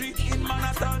Wall Street in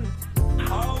Manhattan.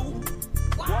 How?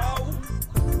 Wow.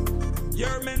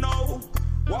 Hear me now.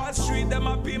 Wall Street, them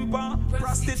a pimper,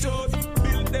 prostitute.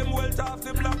 Build them wealth off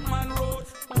the black man road.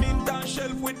 Mint and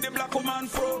shelf with the black woman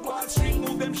throat. Wall Street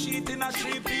move them sheet in a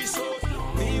 3-piece suit.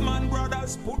 Lehman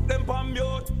Brothers put them on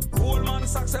mute. Goldman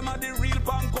Sachs them a the real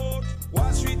bancoat.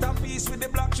 Wall Street a piece with the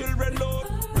black children load.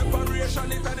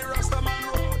 Reparation it a the Rastaman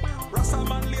road.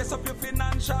 Rastaman lace up your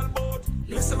financial boat.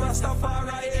 Listen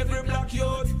Rastafari every black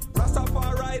youth.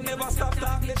 Rastafari never stop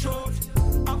talk the truth.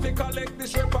 Africa collect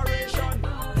this reparation.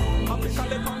 Africa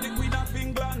left from the Queen of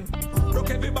England. Broke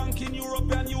every bank in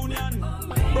European Union.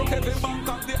 Broke every bank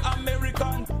of the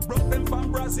American. Broke them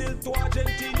from Brazil to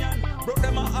Argentinian. Broke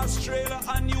them at Australia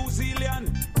and New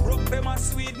Zealand. Broke them at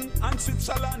Sweden and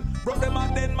Switzerland. Broke them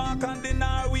at Denmark and the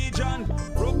Norwegian.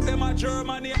 Broke them at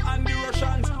Germany and the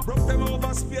Russians. Broke them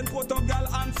over Spain, Portugal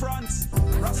and France.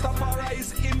 Rastafari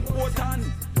is important.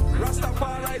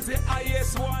 Rastafari is the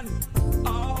highest one.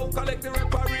 How collect the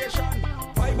reparation?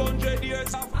 500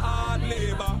 years of hard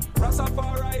labor.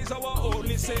 Rastafari is our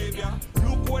only savior.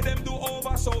 Look what them do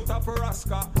over South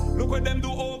Africa. Look what them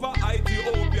do over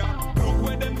Ethiopia. Look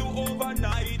what them do over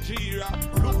Nigeria.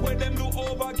 Look what them do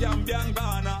over Gambia and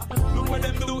Ghana. Look what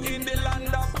them do in the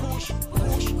land of push,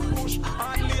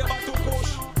 hard labor to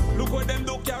push. Look what them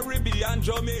do Caribbean,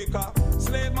 Jamaica.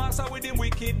 Slave master with him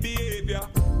wicked behavior.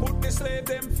 Put the slave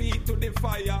them feet to the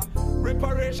fire.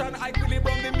 Reparation, I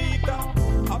equilibrium the meter.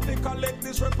 Africa collect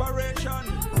this reparation.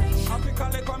 Africa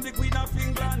collect from the Queen of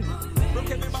England. Broke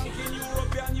every bank in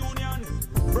European Union.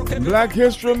 Broke every Black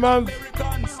History Month.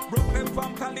 Americans. Broke them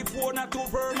from California to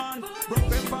Vermont. Broke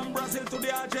them from Brazil to the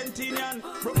Argentinian.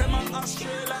 Broke them at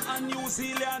Australia and New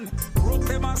Zealand. Broke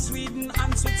them at Sweden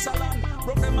and Switzerland.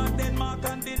 Broke them at Denmark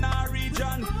and the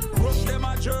Norwegian. Broke them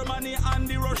at Germany and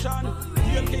the Russian.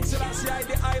 Hail King Selassie,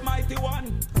 the Almighty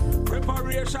One.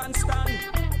 Reparation stand.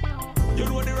 You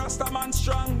know the Rastaman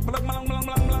strong. Blang, blang, blang,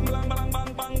 blang, blang, blang, blang,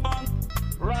 bang, bang, bang.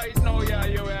 Right now, yeah,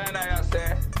 you and I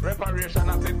say, reparation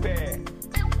of the pay.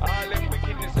 All them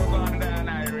wickedness of God and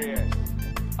I raise.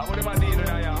 I would have deal with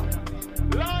that,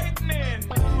 lightning!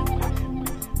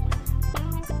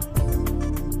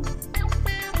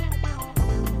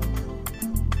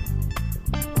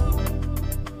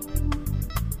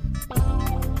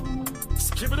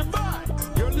 Skip it a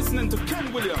vibe. You're listening to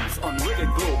Ken Williams on Reggae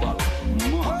Global.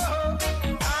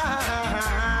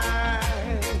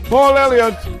 Paul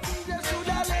Elliott.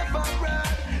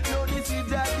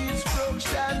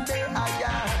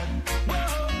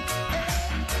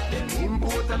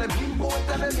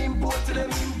 Them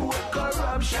import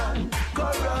corruption,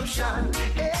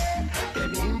 eh?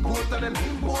 Them import and them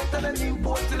import and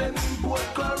them import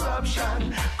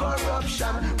corruption.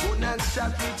 Good and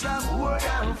shot with a word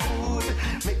and food.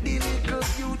 Make the little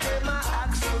few them a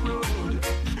axe road.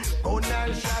 Good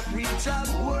and shot with a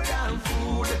word and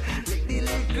food. Make the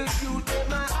little few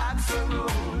them a axe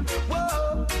road.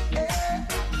 Whoa, eh?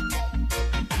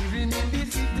 Even in the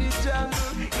city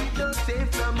jungle, it don't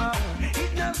safe no more.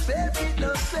 It not safe.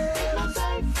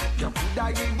 You could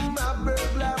have given a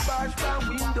burglar bash from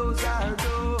windows or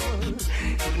doors.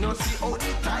 You know see all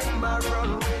the time I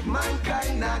run with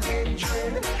mankind again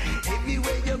trend.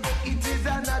 Everywhere you go it is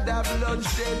another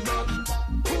bloodshed. But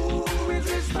who is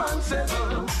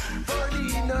responsible for the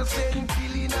innocent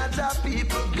killing of the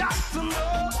people? Got to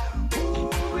know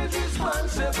who is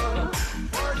responsible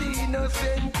for the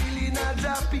innocent killing of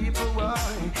the people.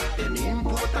 Why? Them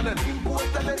import and them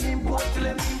import and them import till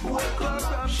them import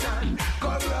corruption,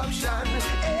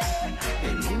 eh?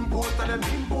 Them import and them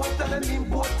import and them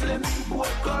import till them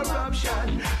import corruption,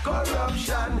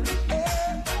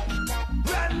 eh?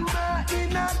 Grandma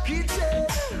in a kitchen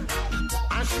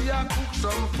and she a cook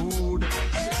some food, eh?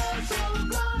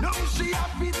 Now she a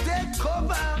fit take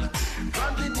cover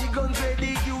from the guns where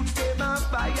the youth them a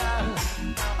fire.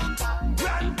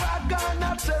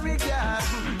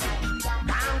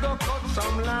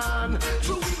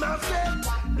 know say,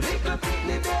 little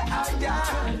picnic they are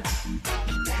young.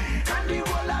 And the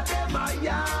whole of them are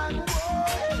young.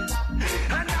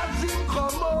 And as him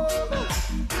come home,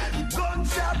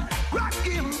 gunshot, crack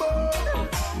him bone.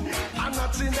 I'm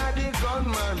not in the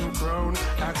gunman crown.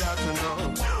 I got to know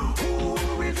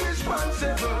who is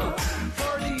responsible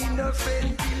for the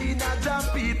innocent killing of the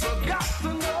people. Got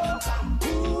to know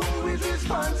who is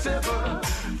responsible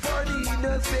for the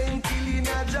innocent killing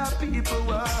of the people.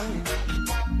 Why?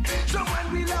 So when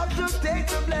we love to take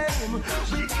the blame,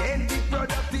 we can't be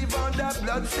productive on the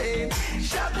blood stain.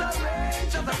 Shut the rain,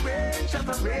 shut the rain, shut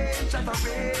the rain, shut the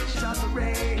rain, shut the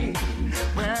rain.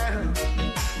 Well,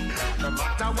 no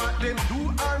matter what them do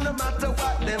or no matter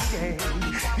what them gain,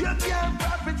 you can't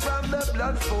profit from the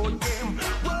blood sport game.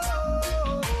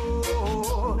 Whoa,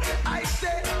 I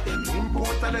say them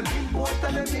import and them import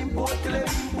and them import till them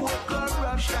import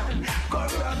corruption,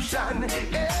 corruption.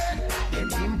 Yeah,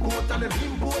 them import and them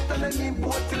import and them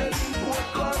import till them import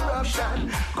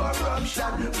corruption,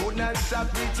 corruption. Food and shop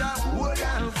with a wood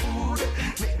and food.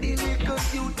 Make the little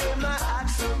youth them a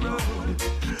axe the road.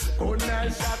 Food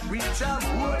and shop with a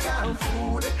wood and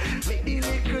food. Make the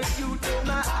little youth them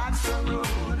a axe the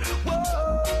road. Whoa.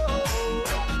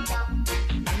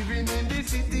 Living in the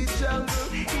city jungle,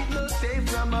 it no safe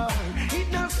no more. It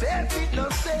no safe, it no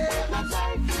safe.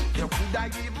 You coulda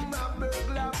given a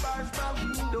burglar bars from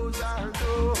windows or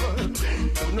doors.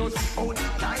 You know see how the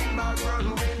time a run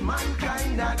when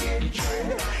mankind a get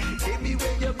trained.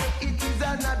 Everywhere you go, it is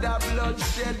another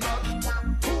bloodshed. But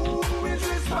who is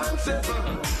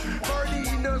responsible for the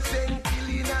innocent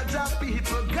killing of the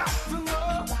people? Got to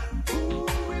know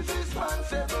who is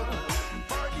responsible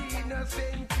for the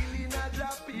innocent killing of the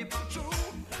people. True.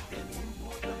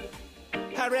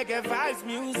 A reggae vibes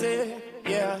music,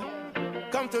 yeah.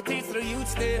 Come to teach the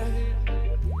youth there.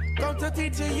 Come to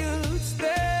teach the youth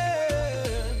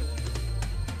there.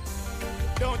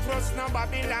 Don't trust no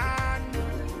Babylon,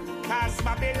 cause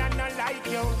Babylon not like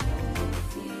you.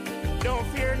 Don't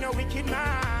fear no wicked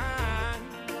man,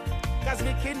 cause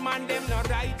wicked man them not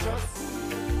righteous.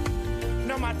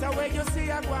 No matter where you see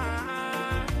a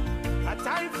one, a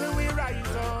time for we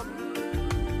rise up.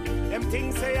 Them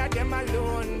things say I them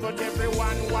alone, but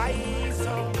everyone wise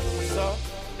up. So,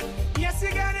 yes,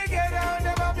 you gotta get out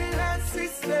the Babylon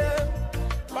system.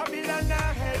 Babylon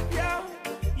not help you.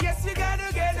 Yes, you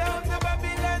gotta get out the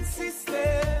Babylon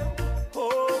system.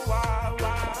 Oh, wow,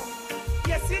 wow.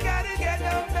 Yes, you gotta get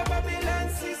out the Babylon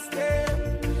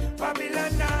system.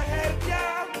 Babylon not help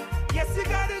you. Yes, you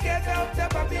gotta get out the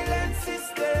Babylon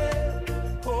system.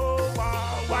 Oh,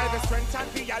 wow. While the strength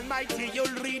of the Almighty,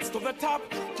 you'll reach to the top.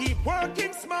 Keep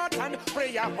working smart and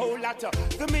pray a whole lot.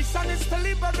 The mission is to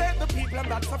liberate the people, and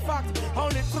that's a fact.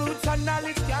 Only truth and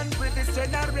knowledge can bridge this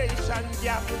generation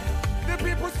gap. The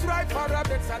people strive for a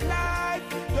better life.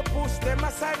 You push them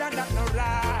aside and that's no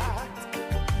right.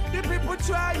 The people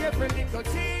try every little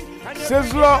thing and you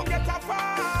get a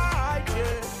fight.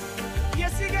 Yeah.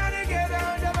 Yes, you gotta get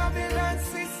out of the Babylon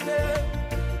system.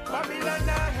 Babylon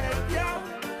not help you.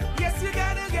 Yes, you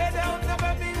gotta get out the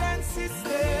Babylon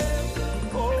system.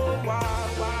 Oh, wow,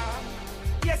 wow.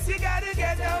 Yes, you gotta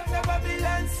get out the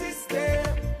Babylon system.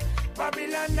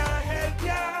 Babylon not help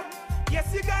ya.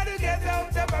 Yes, you gotta get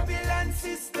out the Babylon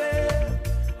system.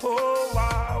 Oh,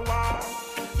 wow, wow.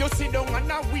 You sit down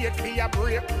and wait for your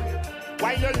break,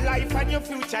 while your life and your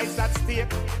future is at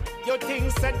stake. You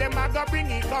think said them a go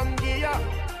bring it come here.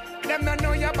 Them no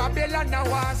know your Babylon now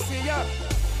want see ya.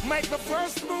 Make the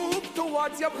first move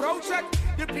towards your project.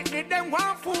 The people them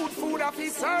want food off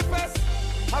his surface.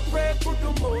 I pray for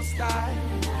the Most High,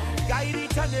 guide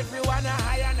each and everyone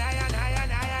higher and higher and higher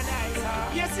and higher and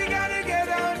higher. Yes, you gotta get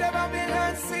out the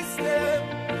Babylon system.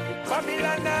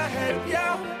 Babylon not help you.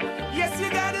 Yes, you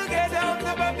gotta get out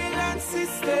the Babylon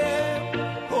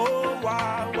system. Oh,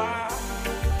 wow, wow.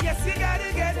 Yes, you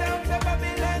gotta get out the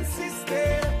Babylon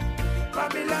system.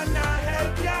 Babylon not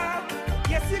help you.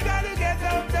 Yes, you gotta get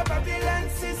out the Babylon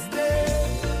system.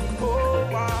 Oh,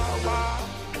 wow, wow.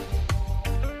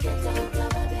 Get out the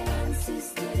Babylon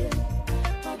system.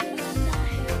 Babylon not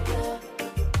help you.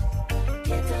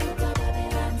 Get out the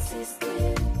Babylon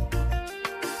system.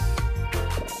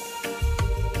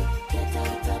 Get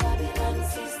out the Babylon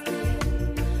system.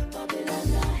 Babylon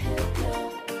not help you.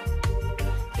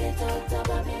 Get out the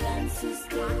Babylon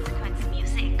system. Consequence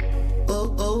music.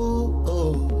 Oh, oh,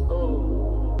 oh.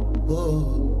 Whoa.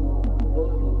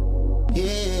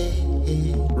 Yeah,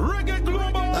 Reggae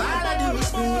Global. All I do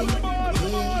is need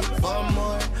for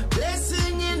more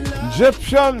blessing in life.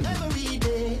 Egyptian. Every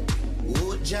day,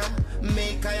 oh Jah,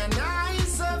 make I and I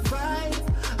survive.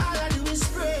 All I do is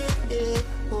pray,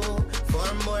 oh,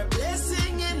 for more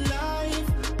blessing in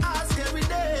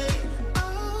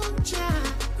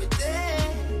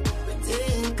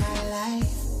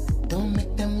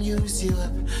use you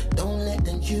up. Don't let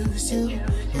them use you.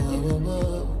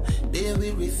 They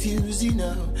will refuse you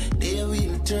now. They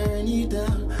will turn you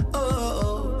down.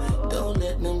 Don't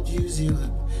let them use you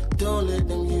up. Don't let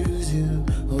them use you.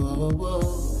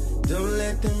 Don't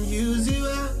let them use you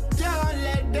up. Don't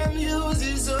let them use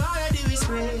you. So all I do is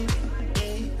pray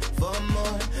for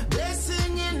more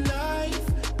blessing in life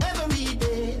every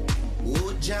day.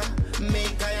 Oh, Jah,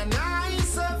 make I and I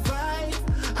survive.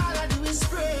 All I do is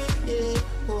pray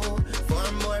for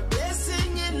more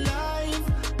blessing in life.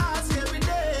 Ask every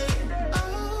day.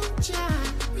 Oh, Jah,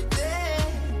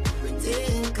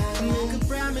 pretend. I make a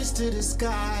promise to the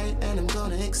sky, and I'm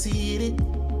gonna exceed it.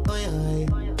 Oh, yeah.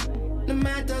 No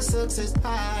matter success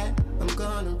high, I'm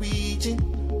gonna reach it.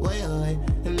 Oh, yeah.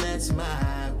 And that's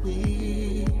my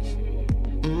wish.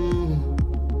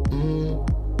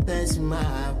 That's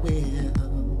my will.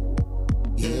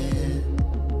 Yeah.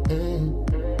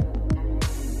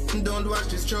 Don't watch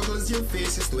the struggles you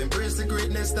face, is to embrace the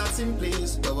greatness that's in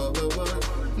place. Don't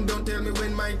tell me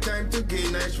when my time to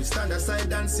gain. I should stand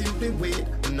aside and simply wait.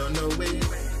 No way.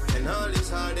 And all these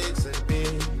heartaches and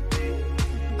pain,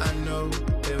 I know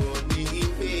they won't be in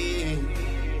vain.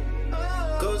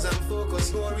 Cause I'm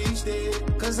focused for each day.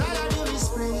 Cause all I do is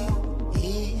pray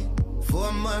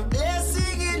for my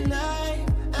blessing in life.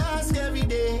 Ask every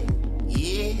day.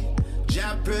 Yeah.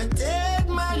 Jah protect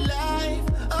my life.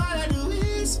 All I do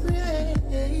is pray.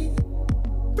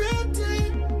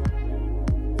 Protect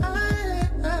my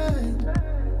life.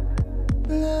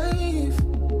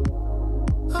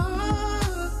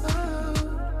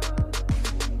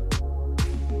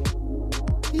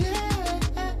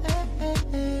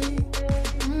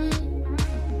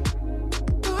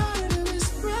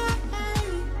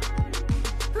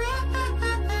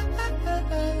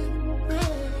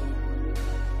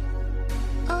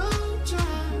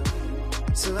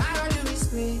 So I do is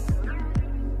pray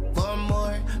for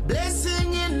more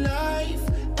blessing in life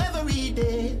every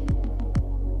day.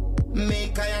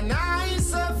 Make I and I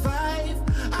survive.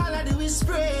 All I do is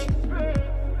pray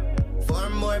for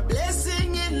more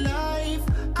blessing in life.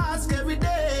 Ask every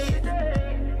day.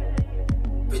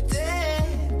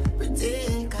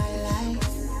 Pretend I life.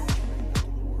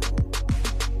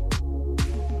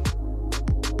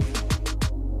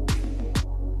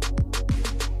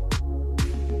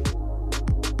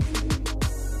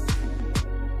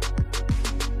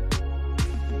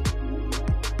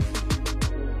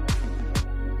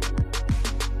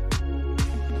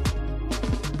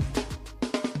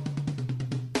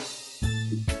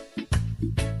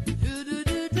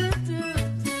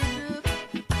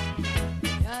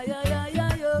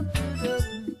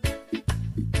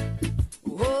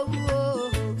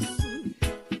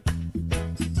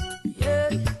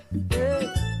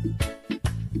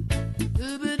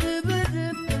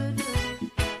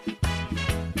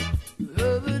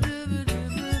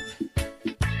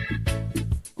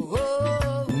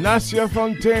 Nassia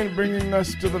Fontaine bringing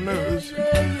us to the news.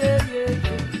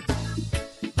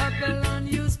 Babylon,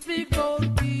 you speak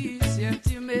about peace, yet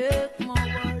you make more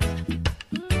words.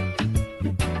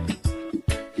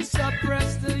 You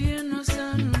suppress the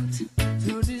innocent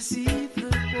to deceive the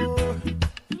poor.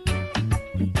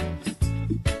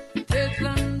 Death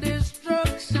and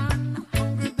destruction,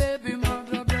 hungry baby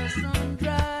mother breast run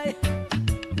dry.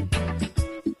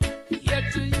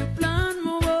 Yet do you plan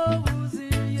more woes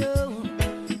in you.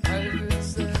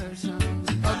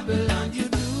 Babylon, you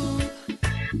do.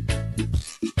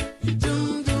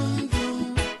 You do.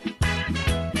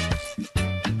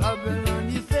 Babylon,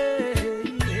 you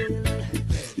fail.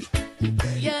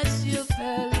 Yes, you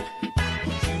fell.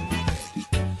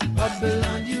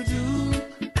 Babylon, you do.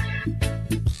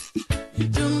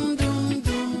 You do.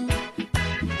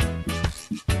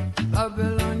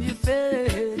 Babylon, you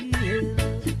fail.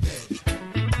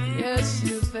 Yes,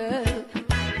 you fell.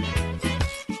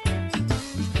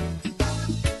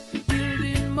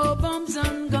 More bombs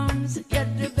and guns, yet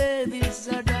the babies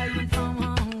are dying from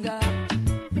hunger.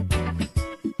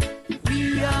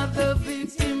 We are the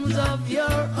victims of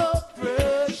your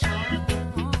oppression.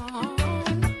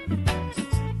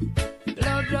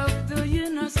 Blood of the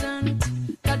innocent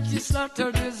that you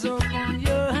slaughtered is upon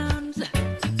your hands.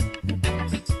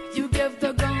 You gave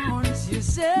the guns, you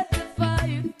set the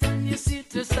fight, and you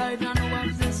sit aside and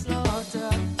watch the slaughter.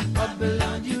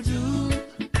 Babylon, you do.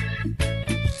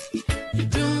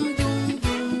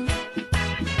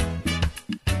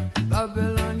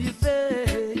 Babylon, you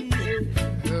fail.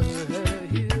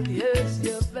 Yes,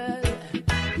 you fail.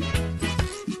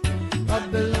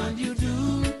 Babylon, you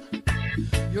do.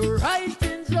 Your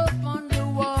writings up on the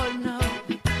wall now.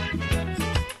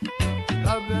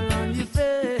 Babylon, you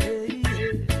fail.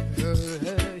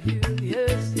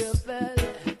 Yes, you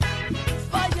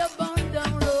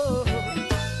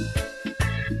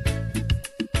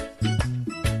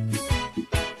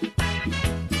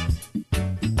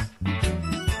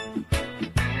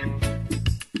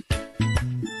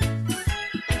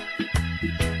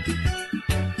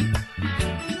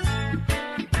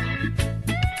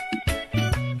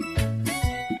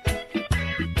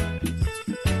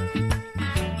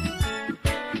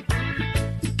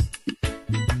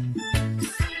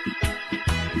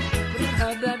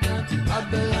da da.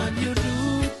 Babylon, you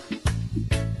doom.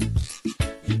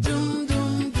 You doom,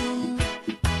 doom, doom.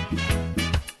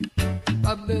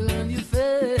 Babylon, you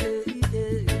fail.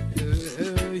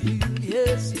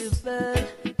 Yes, you fail.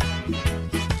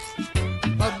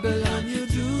 Babylon, you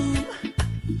doom.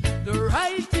 The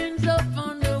writings up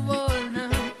on the wall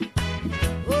now.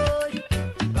 Oh,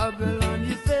 Babylon,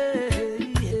 you fail.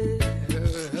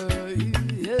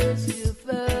 Yes, you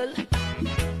fail.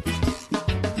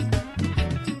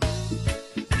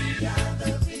 We are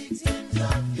the victims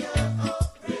of your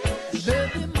oppression.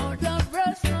 Baby, mother,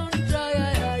 breast on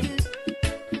dry.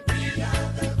 We are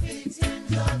the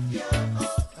victims of your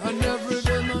oppression. And every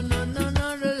day, no,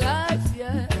 the life,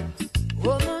 yeah.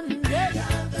 Woman, yes. We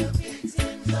are the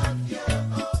victims of your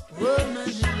oppression. Woman,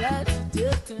 your life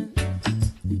taken.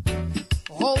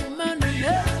 Oh, man, the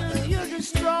nations you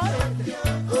destroyed.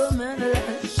 Oh, man, the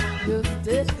life you've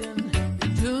taken.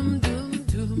 Doom, doom,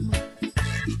 doom.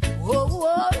 Oh,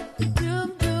 oh, doom,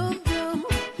 doom, doom.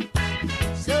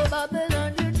 So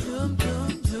Babylon, you doom,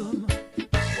 doom, doom.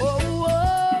 Oh,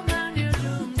 oh, man, you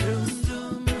doom, doom,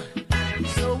 doom.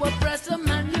 So oppressor,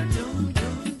 man, you doom,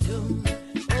 doom, doom.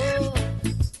 Oh,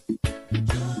 doom,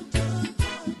 doom,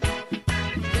 doom.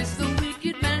 It's the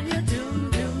wicked man, you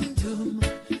doom, doom, doom.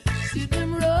 See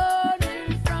them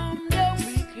running from the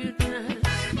wickedness.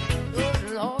 Oh,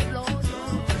 Lord, Lord,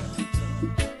 Lord.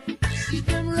 See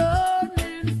them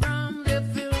running from the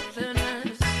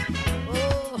filthiness.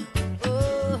 Oh,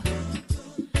 oh.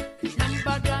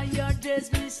 Number down your days,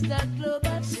 Mr.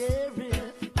 Global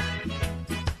Sheriff.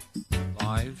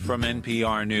 Live from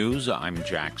NPR News, I'm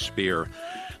Jack Speer.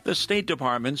 The State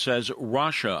Department says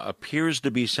Russia appears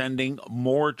to be sending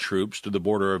more troops to the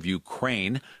border of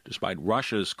Ukraine, despite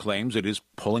Russia's claims it is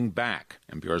pulling back.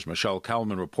 NPR's Michelle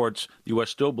Kelman reports the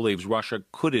U.S. still believes Russia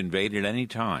could invade at any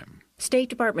time. State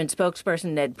Department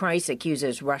spokesperson Ned Price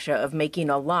accuses Russia of making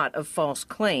a lot of false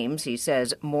claims. He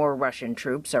says more Russian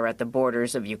troops are at the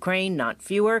borders of Ukraine, not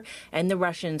fewer, and the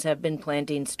Russians have been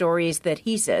planting stories that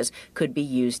he says could be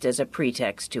used as a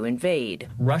pretext to invade.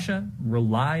 Russia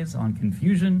relies on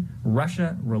confusion.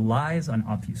 Russia relies on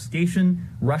obfuscation.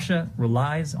 Russia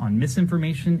relies on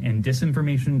misinformation and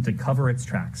disinformation to cover its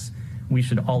tracks. We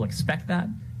should all expect that,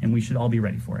 and we should all be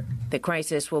ready for it. The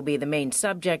crisis will be the main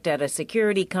subject at a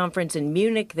security conference in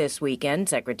Munich this weekend.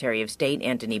 Secretary of State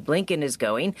Antony Blinken is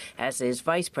going, as is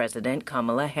Vice President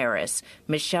Kamala Harris.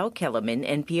 Michelle Kellerman,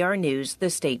 NPR News, the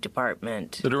State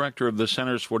Department. The director of the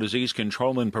Centers for Disease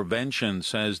Control and Prevention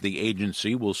says the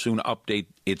agency will soon update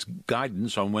its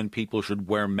guidance on when people should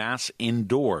wear masks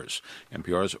indoors.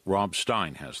 NPR's Rob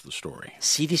Stein has the story.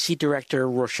 CDC Director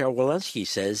Rochelle Walensky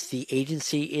says the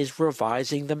agency is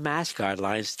revising the mask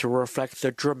guidelines to reflect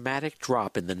the dramatic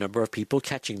drop in the number of people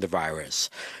catching the virus.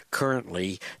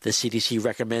 Currently, the CDC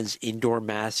recommends indoor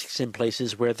masks in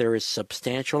places where there is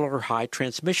substantial or high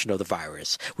transmission of the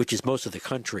virus, which is most of the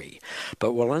country.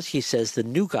 But Walensky says the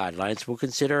new guidelines will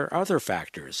consider other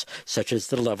factors, such as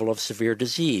the level of severe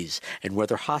disease and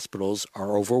whether hospitals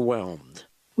are overwhelmed.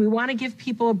 We want to give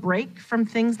people a break from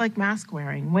things like mask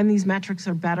wearing when these metrics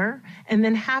are better, and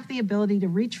then have the ability to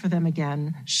reach for them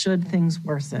again should things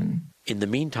worsen. In the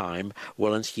meantime,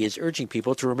 Walensky is urging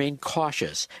people to remain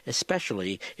cautious,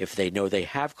 especially if they know they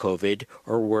have COVID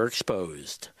or were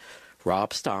exposed.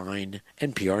 Rob Stein,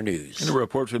 NPR News. And a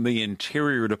report from the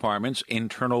Interior Department's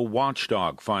internal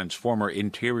watchdog finds former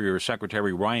Interior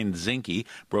Secretary Ryan Zinke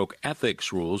broke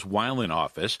ethics rules while in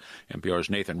office. NPR's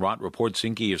Nathan Rott reports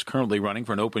Zinke is currently running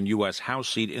for an open U.S. House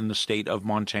seat in the state of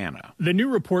Montana. The new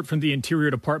report from the Interior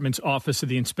Department's Office of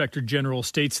the Inspector General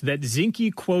states that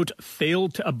Zinke, quote,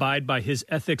 failed to abide by his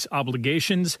ethics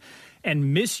obligations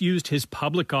and misused his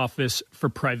public office for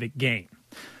private gain.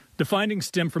 The findings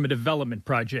stem from a development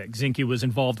project Zinke was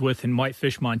involved with in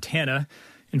Whitefish, Montana.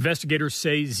 Investigators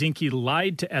say Zinke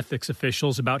lied to ethics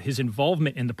officials about his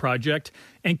involvement in the project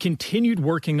and continued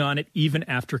working on it even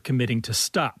after committing to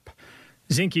stop.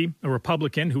 Zinke, a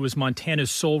Republican who was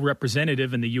Montana's sole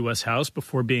representative in the U.S. House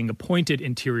before being appointed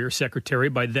Interior Secretary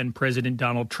by then-President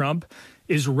Donald Trump,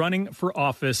 is running for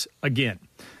office again.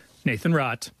 Nathan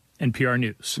Rott, NPR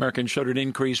News. Americans showed an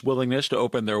increased willingness to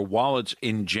open their wallets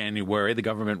in January. The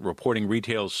government reporting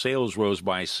retail sales rose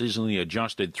by seasonally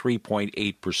adjusted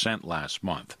 3.8% last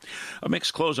month. A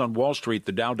mixed close on Wall Street.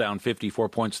 The Dow down 54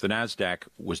 points. The Nasdaq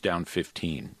was down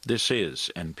 15. This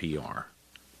is NPR.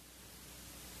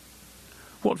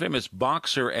 World-famous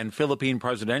boxer and Philippine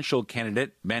presidential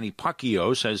candidate Manny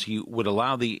Pacquiao says he would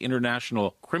allow the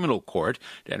International Criminal Court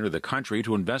to enter the country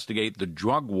to investigate the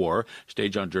drug war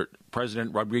staged under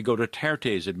President Rodrigo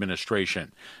Duterte's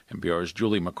administration. NPR's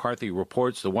Julie McCarthy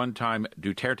reports the one-time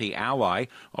Duterte ally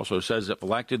also says if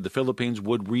elected, the Philippines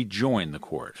would rejoin the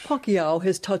court. Pacquiao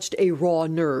has touched a raw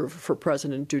nerve for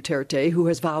President Duterte, who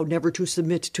has vowed never to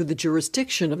submit to the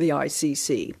jurisdiction of the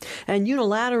ICC, and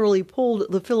unilaterally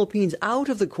pulled the Philippines out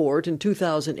of the court in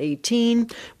 2018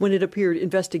 when it appeared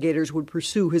investigators would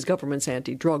pursue his government's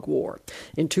anti-drug war.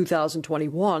 In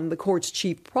 2021, the court's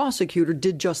chief prosecutor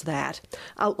did just that,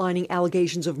 outlining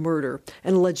allegations of murder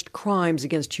and alleged crimes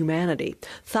against humanity.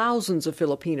 Thousands of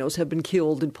Filipinos have been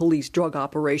killed in police drug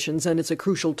operations, and it's a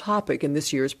crucial topic in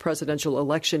this year's presidential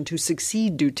election to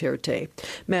succeed Duterte.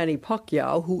 Manny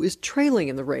Pacquiao, who is trailing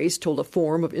in the race, told a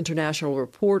forum of international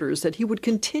reporters that he would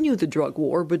continue the drug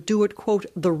war but do it, quote,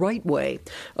 the right way,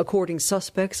 according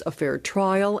suspects a fair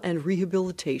trial and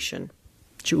rehabilitation.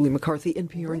 Julie McCarthy,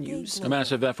 NPR News. A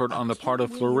massive effort on the part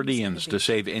of Floridians to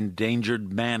save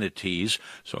endangered manatees.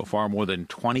 So far, more than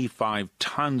 25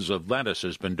 tons of lettuce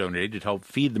has been donated to help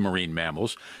feed the marine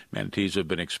mammals. Manatees have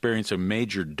been experiencing a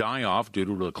major die-off due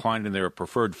to a decline in their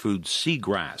preferred food,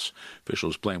 seagrass.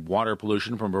 Officials blame water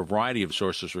pollution from a variety of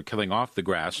sources for killing off the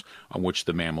grass on which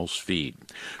the mammals feed.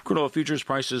 Crude oil futures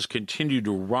prices continue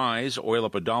to rise. Oil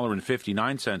up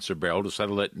 $1.59 a barrel to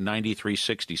settle at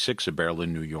 $93.66 a barrel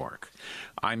in New York.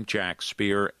 I'm Jack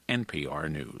Spear,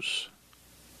 NPR News.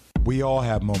 We all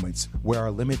have moments where our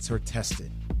limits are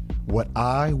tested. What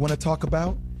I want to talk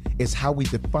about is how we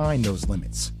define those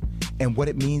limits and what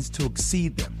it means to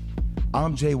exceed them.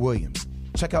 I'm Jay Williams.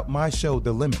 Check out my show,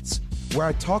 The Limits, where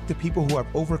I talk to people who have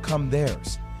overcome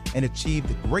theirs and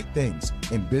achieved great things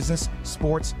in business,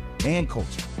 sports, and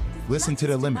culture. Listen to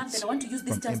The Limits. I want to use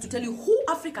this chance to tell you who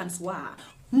Africans were.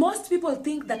 Most people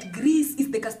think that Greece is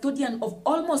the custodian of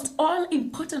almost all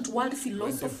important world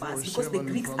philosophers because the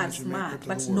Greeks are smart.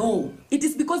 But no, it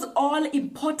is because all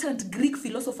important Greek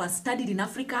philosophers studied in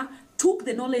Africa, took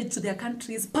the knowledge to their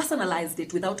countries, personalized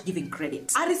it without giving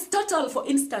credit. Aristotle, for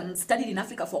instance, studied in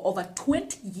Africa for over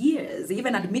 20 years. He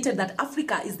even admitted that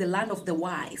Africa is the land of the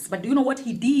wise. But do you know what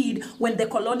he did when the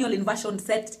colonial invasion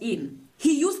set in?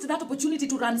 He used that opportunity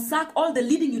to ransack all the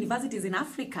leading universities in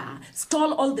Africa,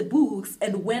 stole all the books,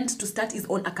 and went to start his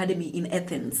own academy in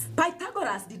Athens.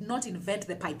 Pythagoras did not invent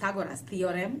the Pythagoras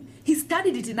theorem. He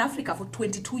studied it in Africa for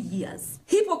 22 years.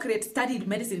 Hippocrates studied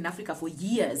medicine in Africa for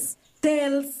years.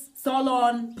 Thales,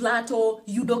 Solon, Plato,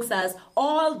 Eudoxus,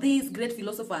 all these great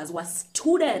philosophers were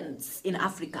students in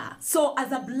Africa. So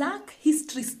as a Black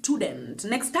history student,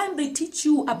 next time they teach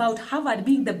you about Harvard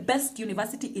being the best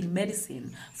university in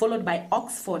medicine, followed by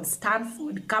Oxford,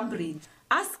 Stanford, Cambridge,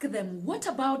 ask them, what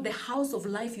about the House of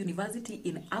Life University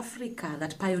in Africa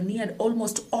that pioneered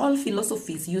almost all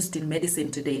philosophies used in medicine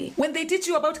today? When they teach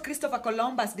you about Christopher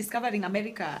Columbus discovering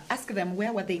America, ask them,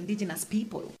 where were the indigenous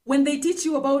people? When they teach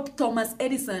you about Thomas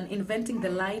Edison inventing the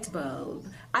light bulb,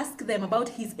 ask them about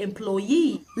his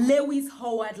employee, Lewis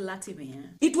Howard Latimer.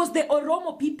 It was the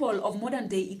Oromo people of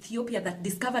modern-day Ethiopia that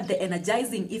discovered the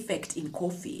energizing effect in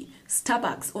coffee.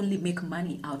 Starbucks only make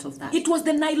money out of that. It was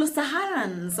the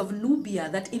Nilo-Saharans of Nubia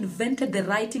that invented the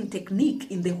writing technique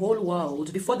in the whole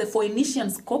world before the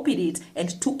Phoenicians copied it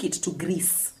and took it to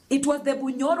Greece. It was the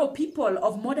Bunyoro people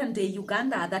of modern-day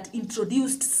Uganda that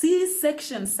introduced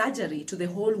C-section surgery to the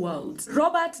whole world.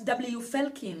 Robert W.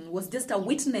 Felkin was just a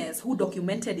witness who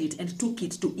documented it and took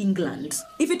it to England.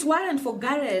 If it weren't for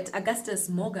Garrett Augustus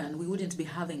Morgan, we wouldn't be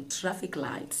having traffic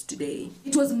lights today.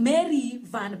 It was Mary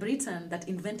Van Britten that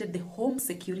invented the home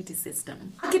security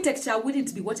system. Architecture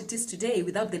wouldn't be what it is today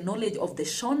without the knowledge of the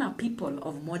Shona people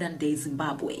of modern-day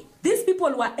Zimbabwe. These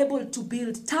people were able to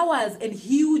build towers and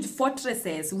huge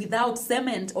fortresses without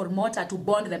cement or mortar to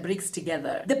bond the bricks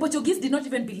together. The Portuguese did not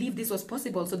even believe this was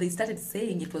possible, so they started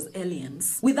saying it was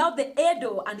aliens. Without the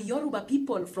Edo and Yoruba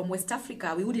people from West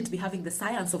Africa, we wouldn't be having the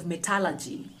science of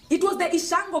metallurgy. It was the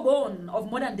Ishango bone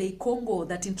of modern-day Congo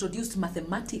that introduced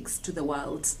mathematics to the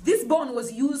world. This bone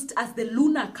was used as the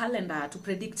lunar calendar to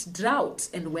predict drought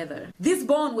and weather. This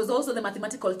bone was also the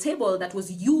mathematical table that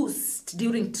was used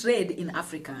during trade in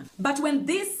Africa. But when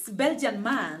this Belgian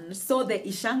man saw the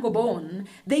Ishango bone,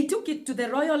 they took it to the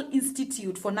Royal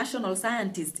Institute for National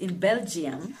Scientists in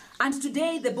Belgium, and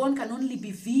today the bone can only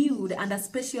be viewed under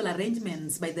special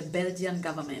arrangements by the Belgian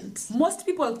government. Most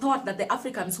people thought that the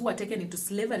Africans who were taken into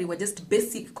slavery were just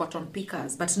basic cotton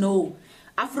pickers, but no.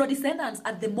 Afro-descendants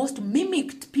are the most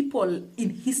mimicked people in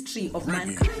history of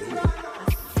mankind.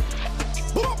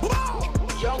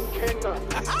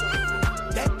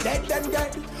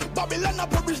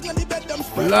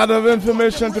 A lot of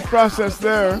information to process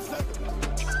there.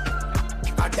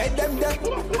 dead them dead.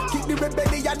 Keep the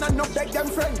rebellion and not beg them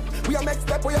friend. We are next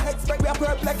step, we are expect, we are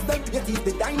perplex them. Yet is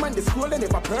the diamond, the scroll, they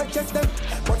never purchase them.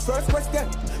 But first question,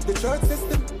 the church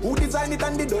system. Who designed it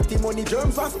and the dirty money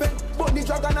germs are spent? But the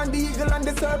dragon and the eagle and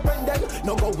the serpent then.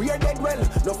 No go weird dead well,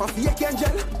 no for fake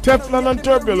angel. Teflon and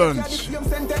turbulence.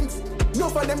 No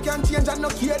for them can change and no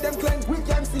care them cleanse. We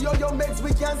can see all your mates,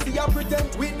 we can see your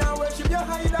pretend. We now worship your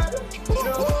hideout.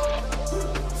 No.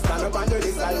 Stand up under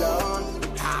this alone.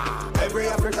 Every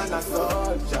African a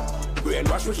soldier.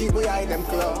 Brainwash we keep we hide them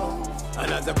close.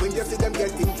 And as the wind you see them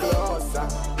getting closer.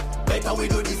 Better we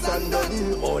do this and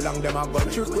done. How long them a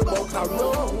gun shoot we bout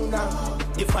corona.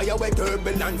 The fire where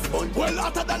turbulence burn. Well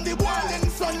hotter than the boiling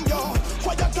sun, yo.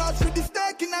 Fire touch with the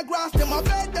stake in the grass. Them a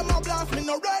bed, them a blast. Me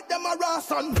no red, them a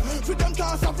ration. For them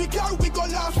toss off we car, we go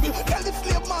last. We tell the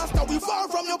slave master we far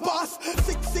from your past.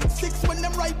 666 when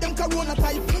them write them corona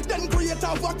type. Then create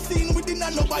a vaccine with the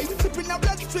nanobite. Sipping a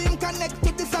bloodstream connect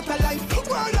to the satellite.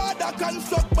 World order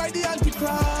construct by the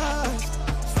Antichrist.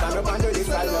 Stand up under this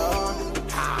alone.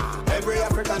 Every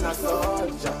African a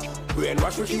soldier.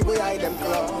 Brainwash we keep we hide them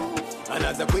close. And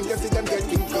as the wind you see them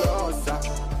getting closer.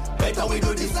 Better we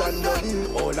do this and done.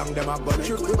 How long them a gun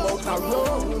shoot we bout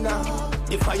corona.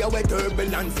 The fire where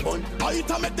turbulence burn. I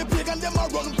to make the pagan them a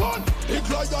run gun. Big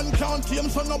lion can't tame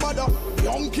so no bother.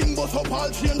 Young king bust up all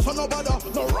chains so no bother.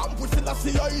 No ramp with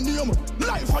Selassie I name.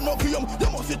 Life and no game.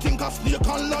 They must think a snake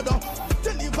and ladder.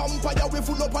 Tell the vampire we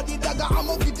full up of the dagger. I'm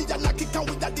a giddy and a kick and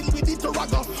we a deal with it to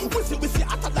ragga. We see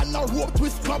hotter than a rope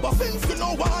twist grabber. Since we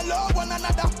know one love one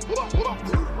another.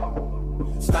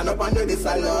 Stand up under this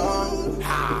alone.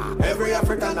 Every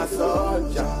African a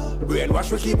soldier.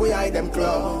 Brainwash we keep we hide them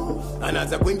close. And as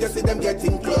the wind you see them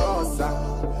getting closer.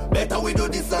 Better we do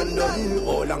this and done.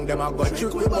 How long them a gun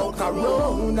shoot we bout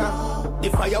corona. The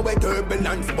fire where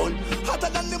turbulence burn. Hotter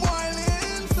than the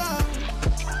boiling sun.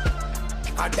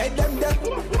 I dead them dead.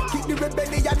 Keep the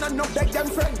rebellion and not beg them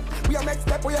friend. We are next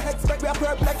step, we are expect, we are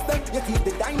perplex them. Yet is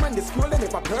the diamond, the scroll, they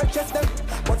never purchase them.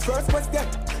 But first question,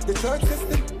 the church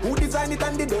system. Who designed it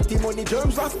and the dirty money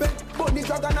germs are spent? But the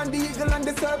dragon and the eagle and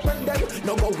the serpent then.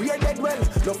 No go weird dead well,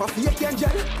 no for fake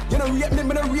angel. You know rape me,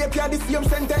 no rape you the same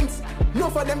sentence. No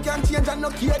for them can change and no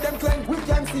care them cleanse. We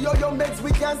can see all your mates,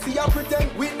 we can see your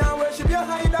pretend. We now worship your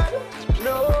hideout.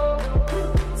 No.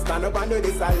 Stand up under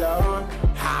this alone.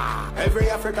 Every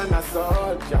African a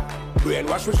soldier.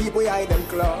 Brainwash we keep we hide them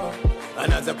close.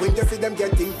 And as the wind you see them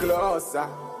getting closer.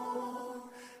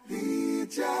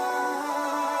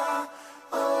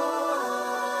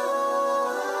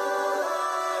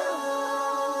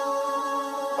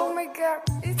 Oh my God,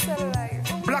 it's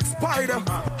alive. Black Spider.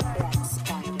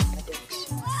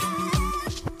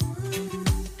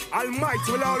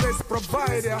 Almighty will always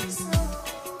provide ya.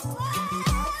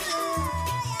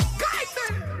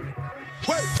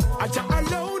 Wait, I Jah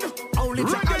alone, only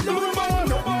Jah alone.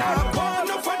 No,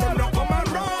 no for them, no come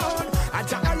around. I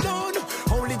Jah alone,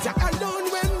 only Jah alone.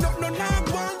 When no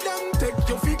want them, take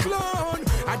your feet clone.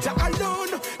 I Jah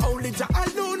alone, only Jah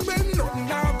alone. When no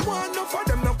want for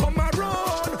them, no come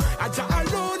around. I Jah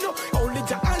alone, only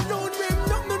Jah alone. When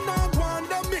no want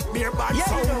them, make me a bad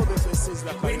sound. You know this is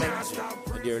Sizzla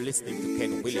and you're listening to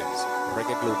Ken Williams,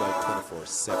 Reggae Global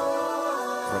 24/7,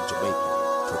 from Jamaica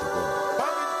to the world.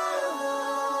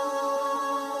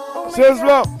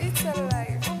 Sizzla,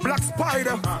 Black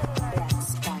Spider.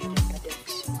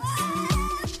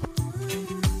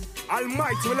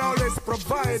 Almighty will always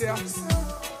provide ya.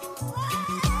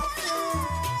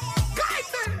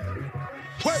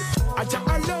 Wait, I Jah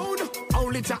alone,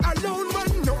 only Jah alone.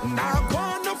 When no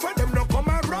want for them, no come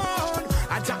around.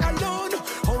 I Jah alone,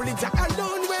 only Jah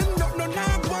alone. When no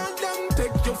want them,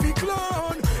 take your feet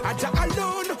clone. I Jah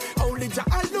alone, only Jah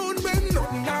alone. When no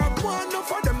want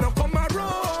for them, no come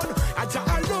around. I Jah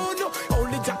alone,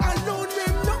 only Jah alone.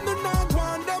 When no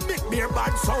want them, make me a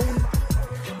bad sound.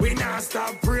 We not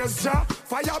stop praise Jah,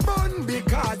 fire burn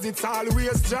because it's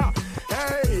always Jah.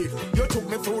 Hey, you took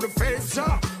me through the face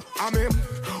Jah. I mean,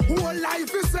 whole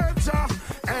life is Jah.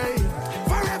 Hey,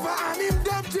 forever I'm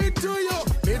indebted to you.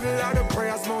 Middle of the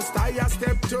prayers, most I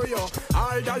step to you.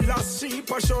 All the lost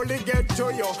sheep I surely get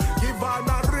to you. Give all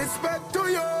my respect to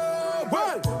you.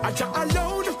 Well, I Jah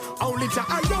alone, only Jah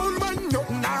alone. When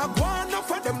nothing I want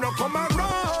for them, no come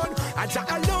around. I Jah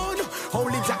alone,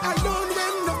 only Jah alone.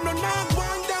 When nothing I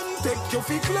want them, take your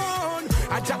feet clone.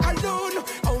 I Jah alone,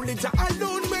 only Jah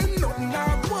alone. When nothing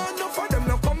I want for them,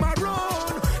 no come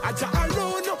around. I Jah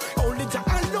alone, only Jah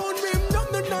alone. When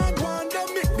nothing I want them,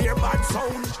 make me a bad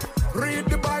sound. Read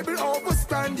the Bible,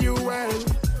 overstand you well.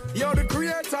 You're the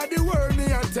creator, the world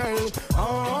me I tell.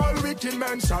 All wicked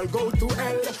men shall go to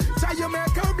hell. Jah you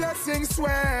make a blessing swell.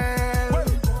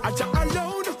 I Jah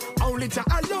alone, Only Jah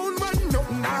alone, man,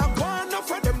 nothing I want.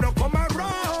 Enough of them no come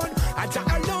around. A Jah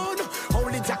alone,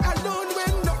 only Jah alone.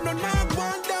 When nothing I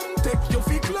want them take you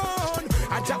fi clown.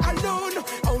 A Jah alone,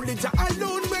 only Jah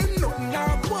alone. When nothing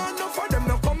I want, enough of them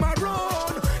no come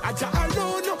around. A Jah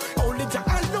alone, only Jah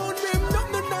alone. When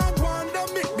nothing I want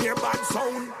them make me a bad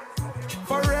sound.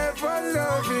 Forever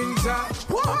loving Jah.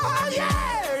 Whoa,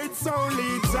 yeah, it's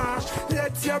only Jah.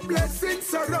 Let your blessings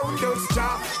surround us,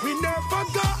 Jah. We never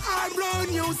go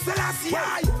around you, Selassie.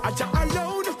 A Jah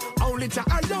alone, only Jah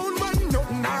alone. Man,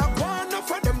 nothing I want,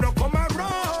 enough of them no come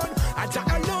around. A Jah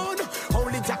alone,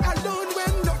 only Jah alone.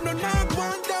 When nothing I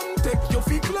want them take you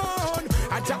fi clown.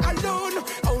 A Jah alone,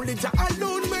 only Jah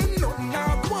alone. When nothing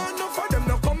I want, enough of them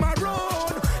no come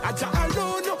around. A Jah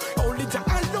alone, only Jah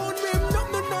alone. When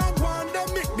nothing I want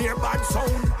them make me a bad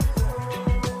sound.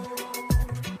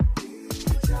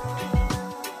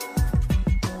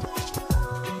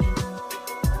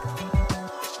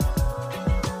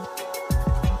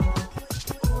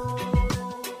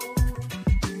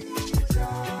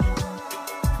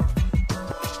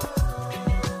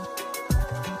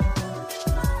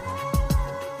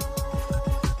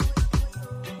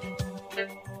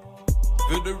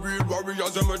 The real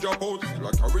warriors, them a drop out.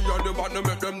 Like carry on the bottom,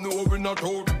 make them know we not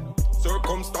out.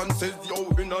 Circumstances, yo,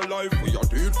 in our life. We are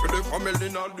do it for the family,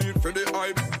 not do it for the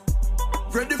hype.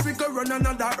 Ready fi go run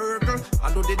another hurdle.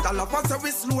 I know the dollar for so we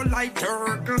slow like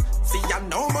turtle. See I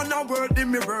know man a word the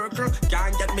miracle.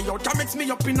 Can't get me out, mix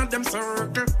me up in a them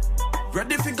circle.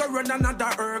 Ready fi go run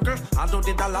another hurdle. I know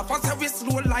the dollar for so we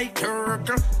slow like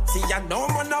turtle. See I know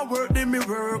man a word the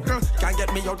miracle. Can't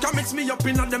get me out, mix me up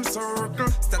in a them circle.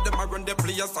 Instead them a run the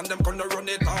place and them gonna run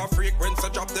it off. Frequency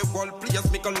drop the whole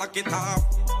place, me go lock it off.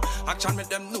 Action make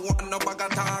them know and no bag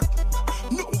attack.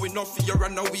 No, we no fear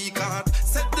and no weak heart.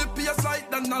 Set the pace like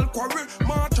Donald Quarry.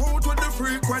 March out with the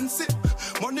frequency.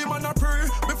 Money man a pray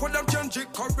before them change the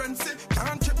currency.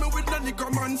 Can't check me with the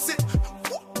necromancy.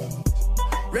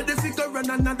 Ready fi go run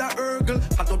another hurdle.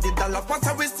 I know the dollar pass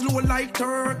away slow like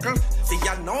turtle. See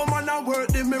I know man a work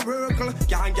the miracle.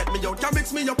 Can't get me out, can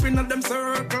mix me up in a them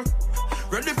circle.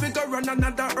 Ready fi go run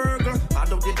another hurdle. I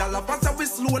know the dollar pass away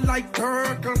slow like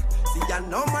turtle. See I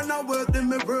know man a work the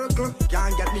miracle.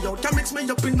 Can't get me out, can mix me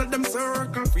up in a them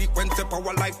circle. Frequency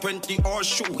power like 20 or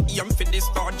shoe. Aim for the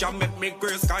star, jam make me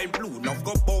grey sky blue. Now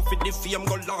go bow for the fame,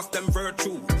 go lost them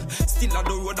virtue. Still on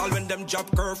the road all when them job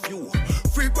curfew.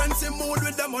 Frequency mode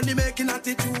with the money making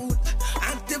attitude.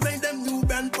 Activate them new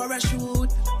brand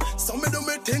parachute. Some of them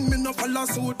may think me no follow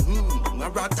suit. A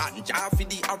rat and jar for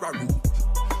the arrow.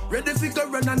 Ready fi go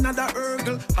run another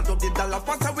hurdle. I know the dollar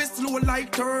pass away slow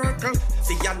like turtle.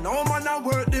 See I know man a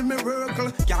work the miracle.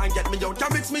 Can't get me out,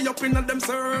 can mix me up in a them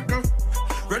circle.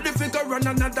 Ready fi go run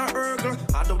another hurdle.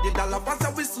 I know the dollar pass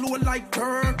away slow like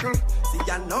turtle. See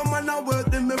I know man a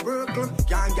work the miracle.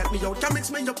 Can't get me out, can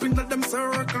mix me up in a them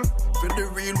circle. For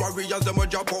the real warriors, them a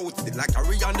drop out. Still like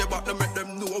carry on the bottom, make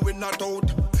them know we not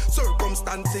out.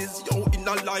 Circumstances, yo, in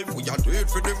our life. We are do it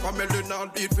for the family,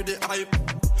 not do it for the hype.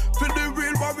 For the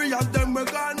real warriors, them we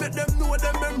gone. Make them know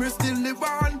them memories still live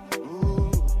on.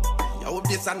 Yo,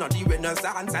 this are not the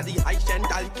renaissance, are the ancient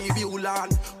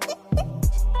Alkebulan.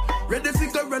 Ready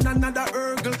fi go run another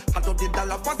hurdle. I know the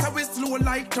dollar pass away slow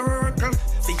like turtle.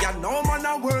 See I know man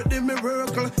a work the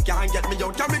miracle. Can't get me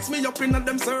out, can mix me up in a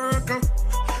them circle.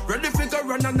 Ready fi go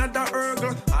run another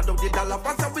hurdle. I know the dollar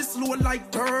pass away slow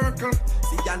like turtle.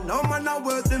 See I know man a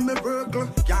work the miracle.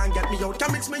 Can't get me out,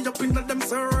 can mix me up in a them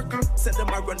circle. Say them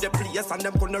a run the place and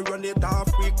them gonna run it off.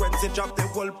 Frequency drop the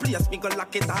whole place, me go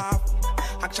lock it off.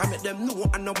 Action make them know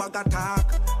and no bag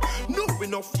attack. No, we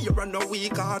no fear and no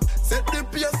weak heart. Set the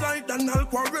pace like Donald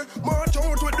Quarry. March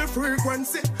out with the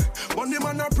frequency. Money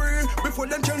man a pray before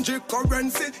them change the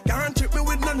currency. Can't trick me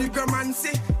with no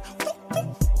necromancy.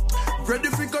 Ready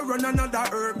fi go run another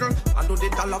hurdle. I know the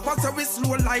dollar pass away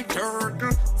slow like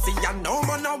turtle. See I know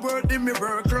man a work the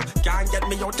miracle. Can't get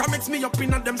me out, can mix me up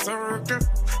in a them circle.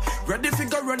 Ready fi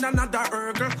go run another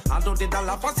hurdle. I know the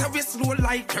dollar pass away slow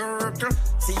like turtle.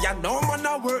 See I know man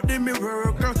a work the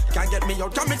miracle. Can't get me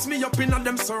out, can mix me up in a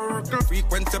them circle.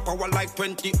 Frequency power like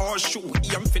 20 or shoe.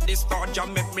 Aim for the star,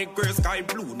 jam make me grey sky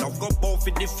blue. Now go bow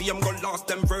for the fame, go lost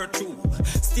them virtue.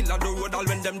 Still on the road all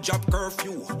when them job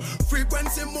curfew.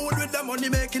 Frequency mode with the money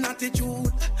making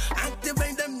attitude.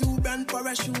 Activate them new brand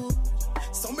parachute.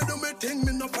 Some of them may think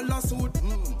me no follow suit.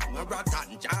 A rat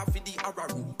and jar for the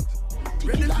arrow.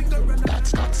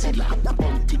 That's Godzilla,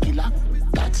 bounty killer.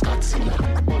 That's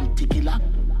Godzilla, bounty killer.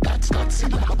 That's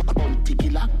Godzilla, bounty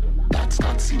killer. That's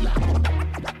Godzilla,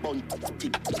 bounty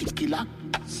killer.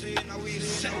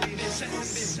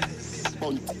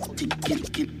 Bounty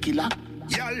killer.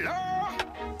 Yellow.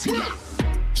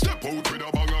 Step out with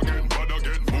a bang again, bad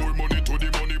again. More money to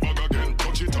the money bag again.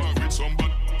 Touch it on with some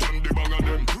bad, turn the bang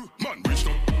again. Man, rich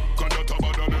no, can that a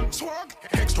bad again. Swag,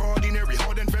 extraordinary,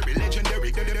 hard and very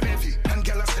legendary. Get them heavy, and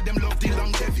gala said them love the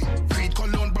longevity. Creed,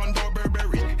 Cologne, Brand,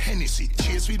 Burberry, Hennessy,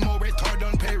 chase with more retard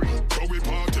than Perry. So we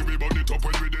party, we burn it up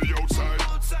when we the outside.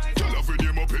 Gala for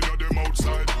them up in them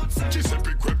outside.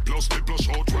 Giuseppe Crep plus the plus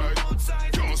outright.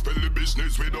 Can't spell the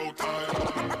business without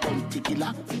time. Bounty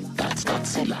killer, that's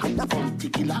Godzilla. Bounty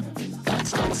killer,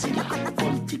 that's Godzilla.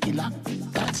 Bounty killer,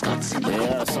 that's Godzilla.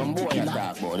 Yeah, some boy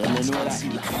attack, but them don't know that.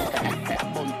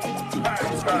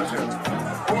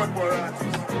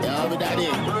 Yeah, with that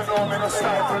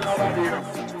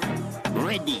in.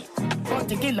 Ready.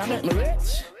 Bounty killer make me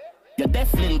rich. You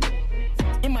deaf little.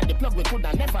 Him and the plug we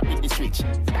coulda never beat the switch.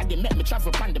 That they make me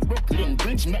travel on the Brooklyn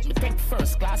Bridge. Make me take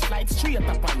first class flight straight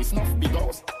to Paris. Enough big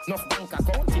house, enough bank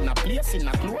account in a place, in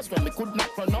a clothes when me could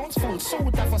not pronounce. Full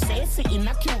suit of a say in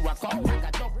a queue account. I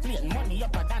got up plane money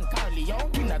upper than Carleon.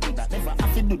 Killer do that, never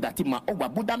have to do that in my hour.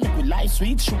 Buddha make me life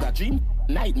sweet, sugar dream.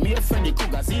 Nightmare, Freddy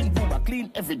Krueger's in. Booba clean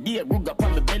every day. Ruga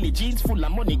on my belly jeans full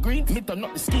of money green. Me turn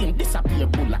up the scheme, disappear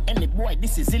bulla. Any boy,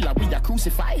 this is Zilla, we a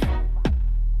crucify.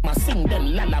 Ma sing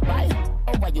them lullaby.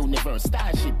 Our universe,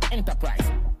 Starship,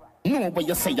 Enterprise. Know what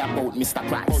you say about Mr.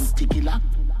 Price. Bounty killer,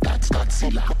 that's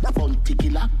Godzilla. Bounty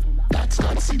killer, that's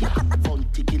Godzilla.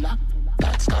 Bounty killer,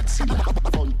 that's Godzilla.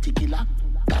 Bounty killer,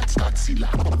 that's Godzilla.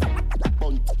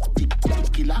 Bounty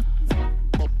killer.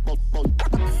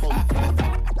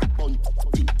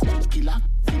 Bounty killer.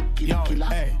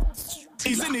 Hey.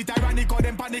 Isn't it ironic how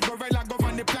them panic gorilla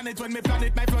govern the planet? When me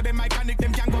planet my flow them iconic,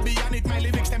 them can go beyond it. My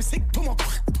lyrics them sick too much.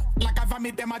 Like a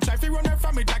vomit, them a try to run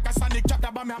from it like a sonic chat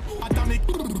about me atomic.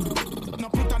 No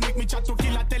plutonic, me chat to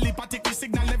kill a telepathic. Me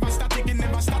signal never static, it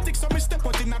never static. So me step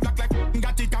out in a black like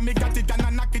got it and me got it and I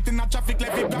knock it in a traffic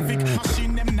like graphic.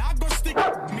 Machine them not go stick.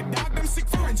 Me dog them sick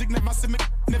forensic, never see me,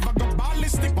 never go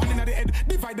ballistic. One in the head,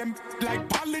 divide them like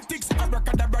politics.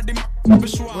 Abracadabra them.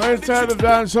 We're inside the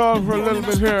dance hall for a little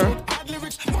bit here.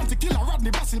 Monte killer, Rodney,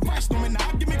 Basil, Price, no men,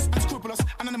 gimmicks, unscrupulous,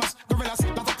 anonymous, gorillas,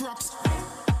 lot of crocs.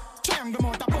 Triangle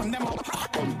mount upon them up.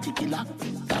 Bounty killer,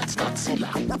 that's Godzilla.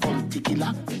 Bounty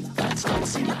killer, that's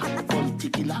Godzilla. Bounty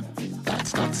killer,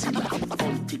 that's Godzilla.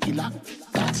 Bounty killer,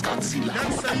 that's Godzilla.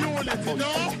 Them say unity,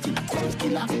 no?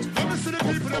 Killer. Let me see the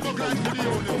people that go grind for the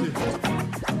unity.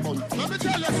 Let me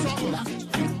tell you something.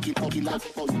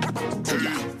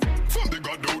 From the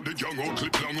god out, the young out,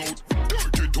 clip long out.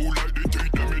 32 like the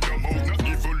teeth, them in the mouth. Not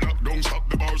evil lockdown, stop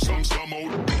the bar, some slam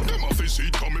out. Them off his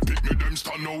seat, come and pick me, them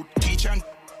stand out. Teach and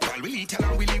while we tell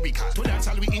and we lyrical. To dance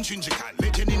all we intrinsical.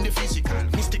 Legend in the physical.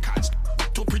 Mystical.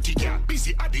 To pretty girl.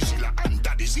 Busy at the Zilla. And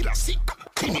that is Zilla sick.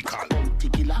 Clinical. Bounty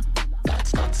killer,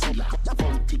 that's Godzilla.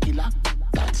 Bounty killer,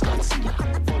 that's Godzilla.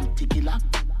 Bounty killer,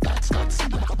 that's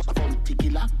Godzilla. Bounty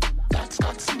killer, that's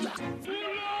Godzilla.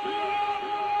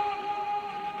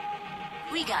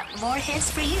 We got more hits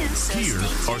for you, so Here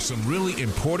are some really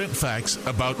important facts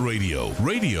about radio.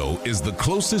 Radio is the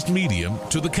closest medium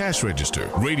to the cash register.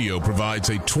 Radio provides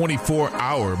a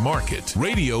 24-hour market.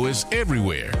 Radio is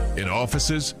everywhere, in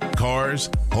offices, cars,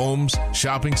 homes,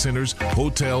 shopping centers,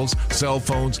 hotels, cell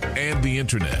phones, and the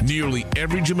internet. Nearly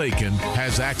every Jamaican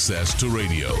has access to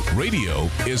radio. Radio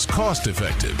is cost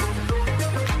effective.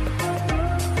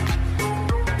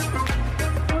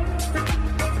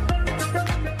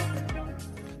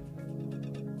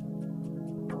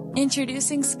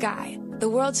 Introducing Sky, the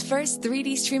world's first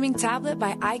 3D streaming tablet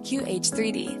by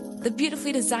IQH3D. The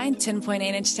beautifully designed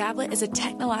 10.8-inch tablet is a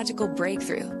technological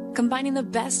breakthrough, combining the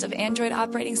best of Android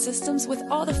operating systems with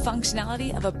all the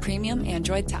functionality of a premium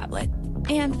Android tablet,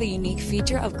 and the unique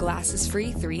feature of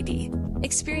glasses-free 3D.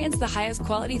 Experience the highest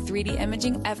quality 3D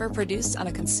imaging ever produced on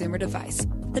a consumer device.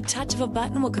 The touch of a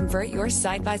button will convert your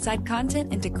side-by-side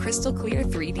content into crystal clear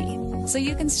 3D, so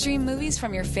you can stream movies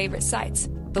from your favorite sites.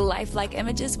 The lifelike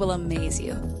images will amaze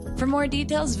you. For more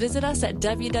details, visit us at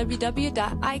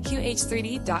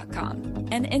www.iqh3d.com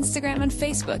and Instagram and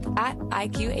Facebook at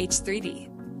IQH3D.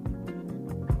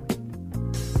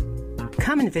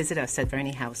 Come and visit us at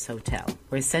Verney House Hotel.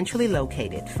 We're centrally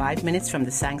located 5 minutes from the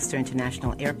Sangster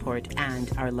International Airport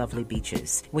and our lovely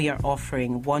beaches. We are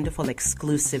offering wonderful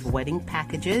exclusive wedding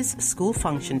packages, school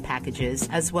function packages,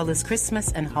 as well as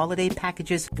Christmas and holiday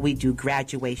packages. We do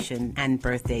graduation and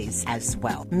birthdays as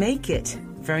well. Make it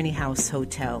Verney House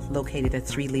Hotel, located at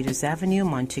 3 Leaders Avenue,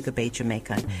 Montego Bay,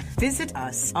 Jamaica. Visit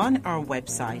us on our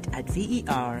website at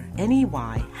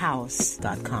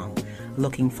verneyhouse.com.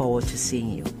 Looking forward to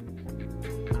seeing you.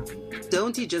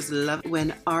 Don't you just love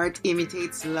when art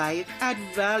imitates life? Add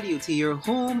value to your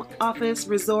home, office,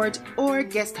 resort, or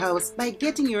guest house by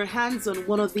getting your hands on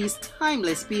one of these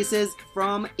timeless pieces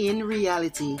from In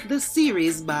Reality, the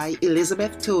series by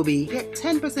Elizabeth Toby. Get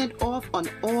 10% off on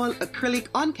all acrylic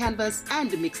on canvas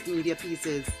and mixed media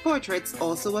pieces. Portraits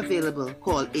also available.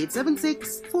 Call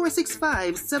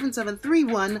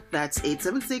 876-465-7731. That's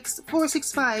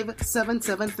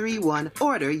 876-465-7731.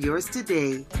 Order yours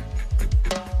today.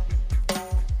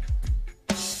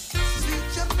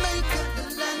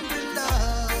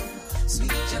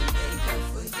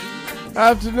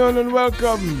 Afternoon and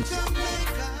welcome.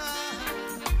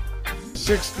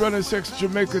 6:26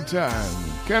 Jamaica time.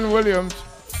 Ken Williams.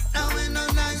 Now we no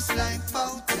nice like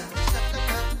Bouter.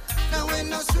 Now we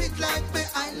no sweet like the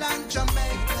island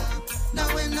Jamaica. Now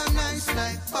we no nice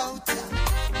like Bouter.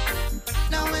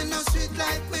 Now we no sweet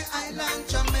like the island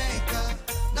Jamaica.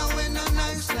 Now we no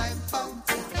nice like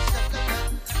Bouter.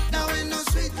 Now we no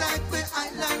sweet like the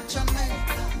island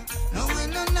Jamaica. Now we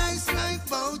no nice like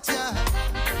Bouter.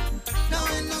 Now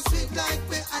we no sweet like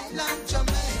the island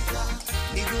Jamaica.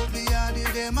 The group the yard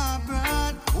them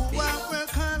abroad. Who want work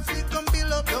hard fi come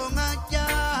build up down a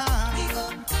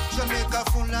yard. Jamaica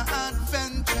full of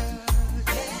adventure.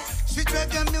 Sweet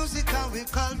reggae music and we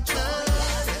culture.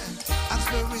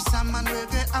 Auxiliary Sam and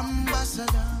reggae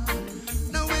ambassador.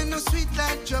 Now we no sweet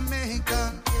like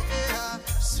Jamaica. Yeah.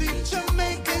 Sweet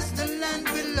Jamaica is the land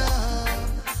we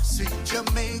love. Sweet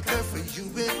Jamaica for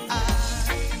you and I.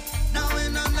 Now we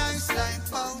no nice like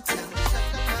Bouter.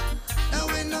 Now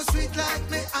we no sweet like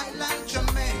the island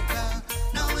Jamaica.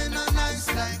 Now we no nice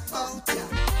like Bouter.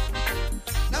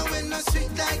 Now we no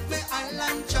sweet like the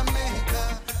island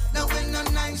Jamaica. Now we no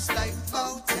nice like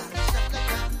Bouter.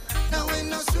 Now we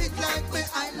no sweet like the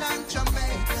island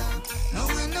Jamaica. Now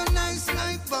we no nice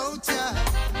like Bouter.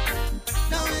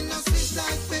 Now we no sweet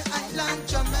like the island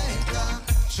Jamaica.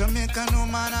 Jamaica no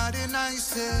man are the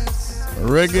nicest.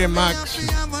 Reggae Max.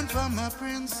 I want from a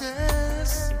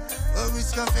princess. Or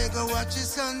it's cafe go watch the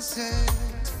sunset.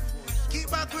 Keep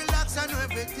back, relax and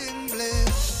everything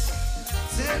bliss.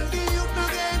 Tell the youth no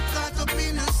get caught up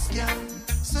in a scam.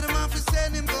 So the man for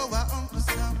send him go a Uncle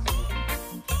Sam.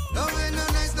 No way no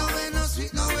nice, no way no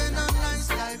sweet, no way no nice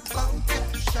like Bouter,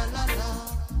 shalala.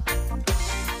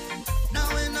 No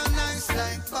way no nice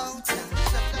like Bouter,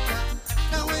 shalala.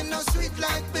 No way no sweet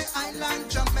like the island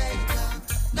Jamaica.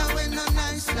 No way no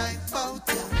nice like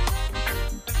Bouter.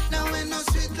 No way no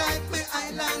sweet like the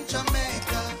island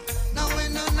Jamaica. No way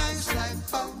no nice like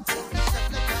Bouter.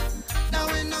 No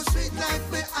way no sweet like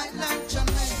the island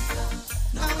Jamaica.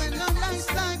 No way no nice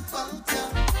like Bouter.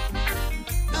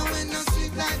 No way no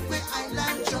sweet like the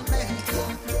island Jamaica.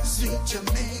 Sweet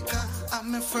Jamaica,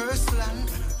 I'm my first land.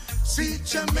 Sweet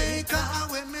Jamaica,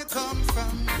 where me come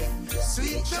from.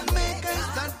 Sweet Jamaica is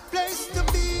that place to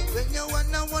be. When you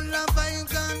wanna one love, I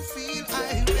can feel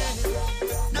irate.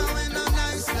 Now we no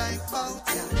nice like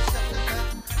Bouter.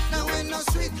 Now we no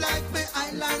sweet like the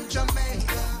island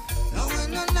Jamaica. Now we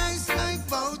no nice like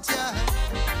Bouter.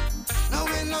 Now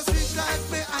we no sweet like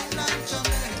the island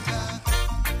Jamaica.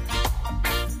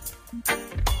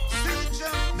 Sweet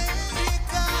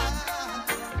Jamaica,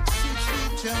 sweet,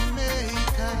 sweet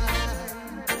Jamaica.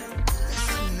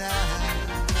 Listen now.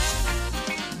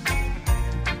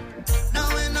 Now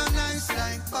we no nice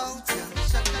like Bouter.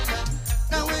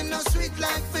 Now we no sweet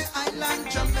like the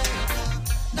island Jamaica.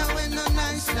 Now we no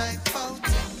nice like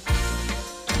Bouter.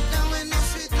 Now we no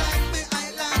sweet like the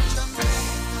island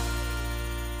Jamaica.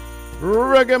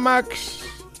 Reggae Max.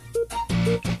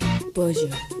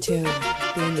 Buzzure, terror,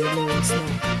 bring your lyrics now.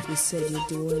 You said you'd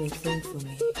do anything for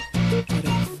me. But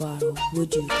how far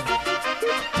would you go?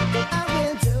 I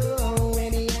will do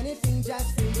anything just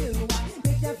for you.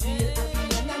 Make you feel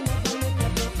happy and I never make you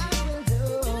blue. I will do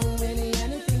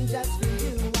anything just for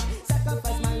you.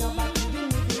 Sacrifice my love and giving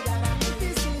me the that.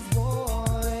 This is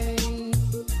boy.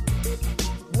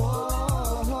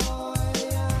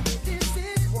 This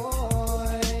is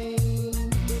boy.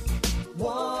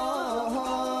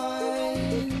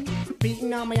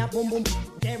 Beating on my boom boom.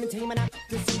 Guarantee me not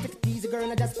to see the tease a girl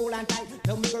and just hold on tight.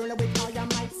 Love me girl with all your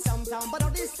might. Sometime, but all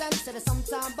this sense that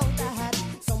sometime about the head.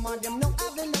 Some of them know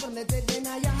I've never met it in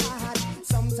your heart.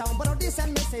 Sometime, but all this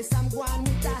and me say some go on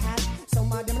with the hat.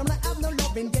 Some of them know I have no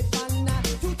love in get one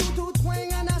night. Two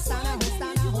twang and a sana,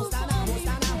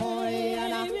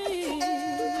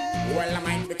 Well, I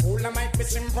might be cool, I might be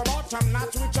simple, but I'm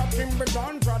not rich up in the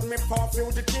gun. Drop me for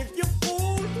fugitive, you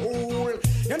fool.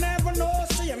 You never know,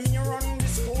 see me run the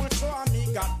school, so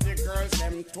me got the girls,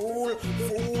 them tool,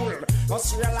 fool.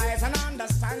 Must realize and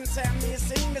understand, say me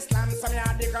sing the slam, so me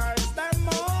had the girls, them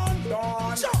on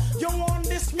done. You want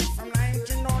this me from line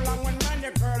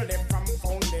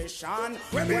nation.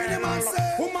 When man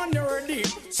say, woman you ready?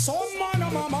 Some man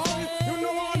of mama, you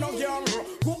know I no girl.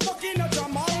 Go back in a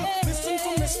Jamal, listen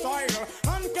to me style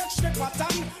and catch the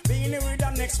pattern. Being with the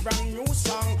next brand new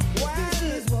song. Well, this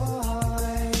is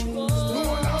why. No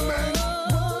one amen.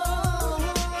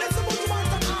 Let's put him on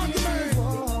the argument.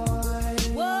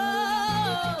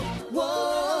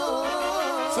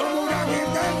 So would I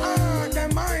give them heart,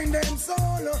 them mind, them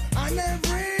soul, and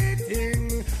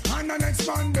everything, and then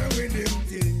expand them with him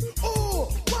thing. Oh,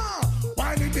 wow!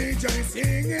 Why the DJ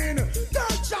singing?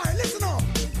 That child, listen up.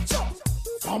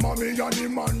 Some of me and the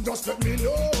man just let me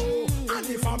know. And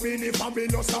if I be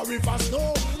no sorry for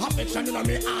snow. Affection in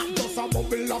me heart just a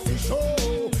bubble of fish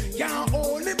show. Can't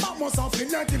hold it but must have to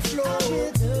let it flow. I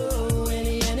will do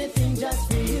anything just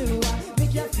for you.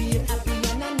 Make you feel happy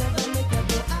and I never make you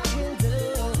go. I will do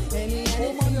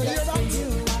anything just for you.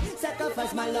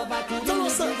 Sacrifice my love, I could do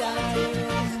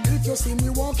die. If you see me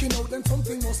walking out, then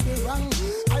something must be wrong.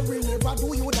 I will never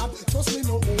do you that, trust me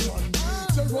no woman.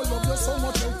 Tell you love you so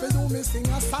much, help for you, me sing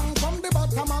a song from the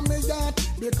bottom of my heart.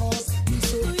 Because me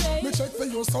say, me check for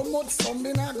you so much, so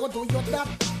me nah go do you that.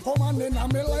 Come on in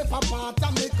and me life apart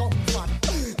and me comfort.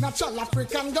 Natural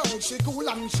African girl, she cool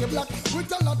and she black.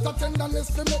 With a lot of tenderness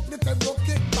to make the table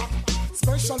kick back.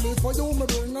 Especially for you, me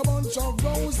bring a bunch of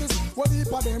roses. What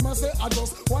heap of them I say, I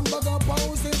just one bag of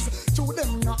poses. To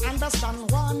them not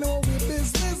understand why no we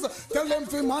business. Tell them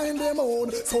to mind them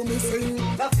own, so me sing.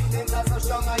 The feelings are so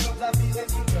strong, I use the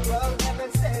feelings in the world.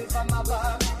 Heaven sent from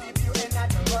above, the beauty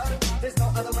natural. There's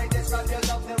no other way to describe your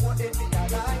love than what it be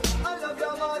alive. I love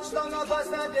you much, long of us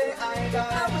the day I die.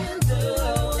 I will do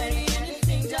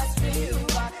anything just for you.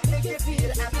 Make you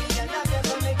feel happy and I'll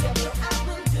never make you blue. I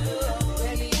will do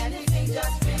anything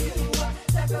just for you.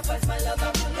 Sacrifice my love, I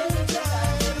will never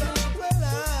die. Well,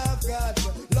 I've got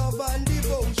love and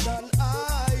devotion. I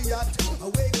got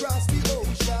away across the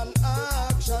ocean.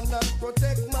 Action and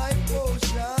protect my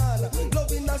potion.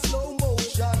 Love in a slow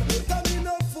motion. Come in a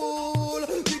fool.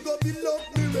 We go be love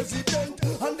me resident.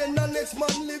 And then the next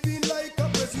man living like a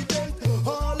president.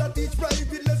 All I teach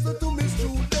private lesson to me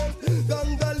student.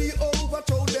 Gangali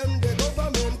overthrow them the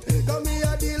government. Come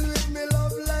here deal with me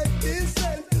love like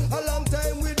decent. A long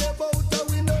time we about a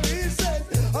we no recent.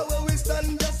 And when we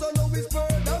stand there so now we spur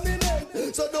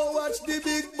dominant. So don't watch the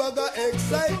big bag of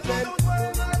excitement.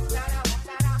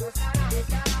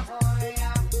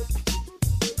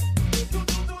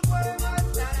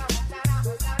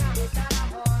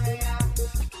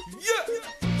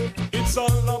 It's all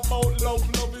about love,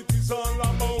 love it is all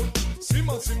about.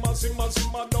 Simmer, simmer, simmer,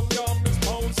 simmer, down your miss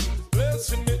pounds.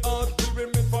 Place in me heart,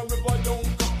 living me forever young.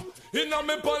 In a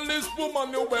me palace,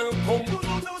 woman, you welcome.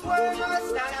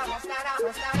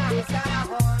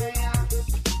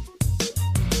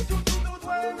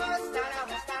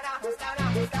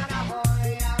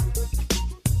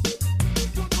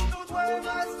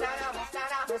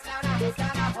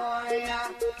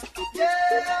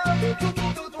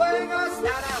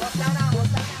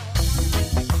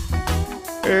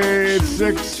 It's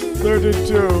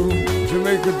 6:32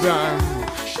 Jamaica time.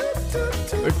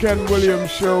 The Ken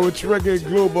Williams Show. It's Reggae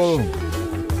Global.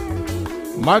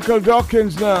 Michael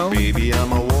Dawkins now. Baby,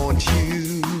 I'ma want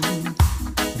you.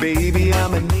 Baby,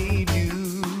 I'ma need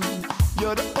you.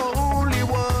 You're the only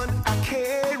one I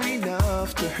care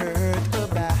enough to hurt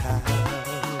about.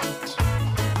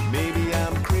 Maybe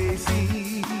I'm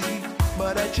crazy,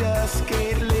 but I just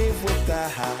can't live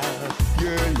without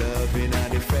your loving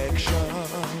and affection,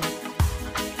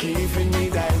 giving me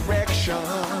direction.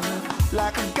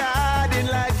 Like a guiding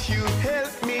light, you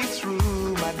help me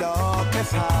through my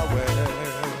darkest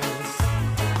hours.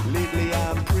 Lately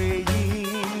I'm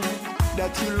praying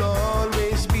that you'll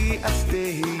always be a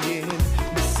staying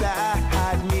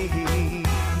beside me.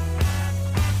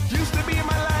 Used to be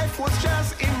my life was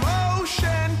just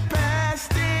emotion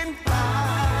passing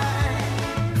by,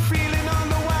 feeling on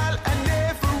the wild and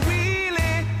never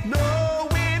really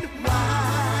knowing why.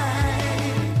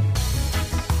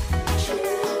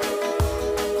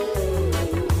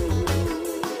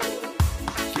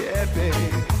 Yeah,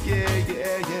 babe,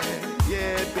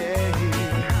 yeah, babe.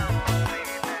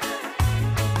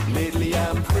 Lately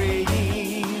I'm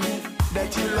praying that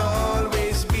you'll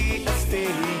always be a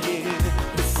staying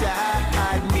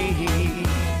beside me.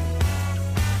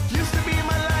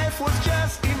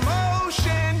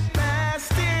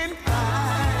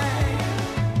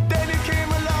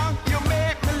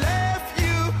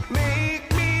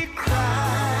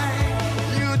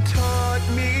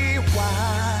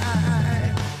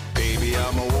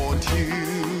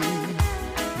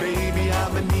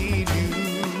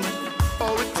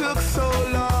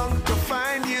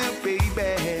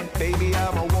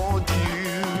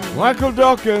 Michael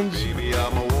Dawkins. Baby,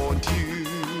 I'ma want you.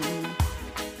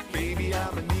 Baby,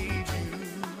 I'ma need you.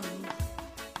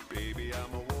 Baby,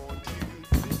 I'ma want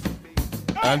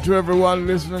you. And to everyone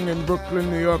listening in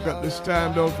Brooklyn, New York at this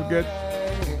time, don't forget,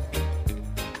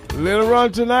 later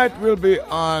on tonight we'll be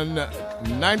on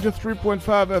 93.5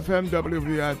 FM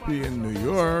WVIP in New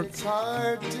York. It's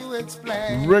hard to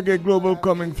explain. Reggae Global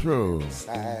coming through.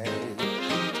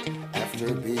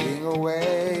 After being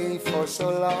away for so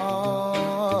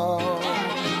long,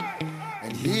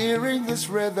 and hearing this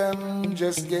rhythm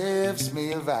just gives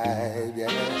me a vibe,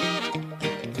 yeah.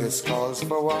 This calls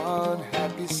for one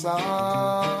happy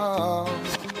song.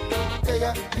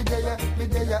 Yeah, me there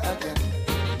again.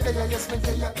 Yeah, yes, me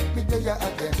there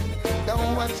again.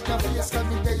 Don't watch no face, cause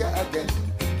me there again.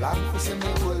 Long for see me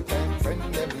old time friend,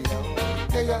 let me know.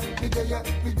 Yeah, me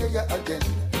there again.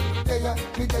 Yeah,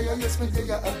 me there, yes, me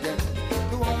there again.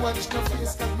 Don't watch no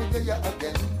face, cause me there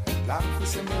again. Long for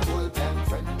see me old time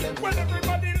friend, let me know. Well,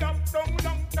 everybody locked down,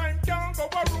 long time can't go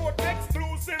a road.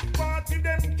 Exclusive party,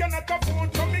 them cannot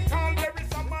afford. So me call there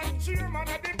is a man, chairman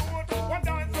of the board. One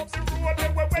dance up the road, they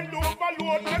were well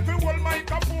overload. Every whole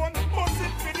microphone, must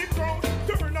it for the crowd.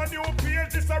 Turn a new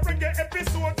page, this a reggae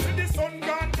episode. See the sun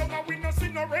gone down and we no see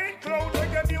no rain cloud.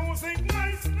 Reggae music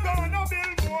nice, gonna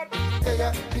billboard.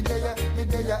 Yeah, me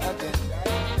there again.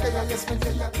 Yeah, yes, me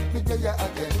there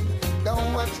again.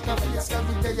 Don't watch no face, cause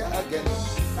me there again.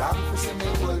 Long for see me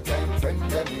old time friend,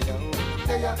 let me know.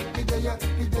 Yeah, me there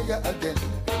again.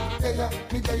 Yeah,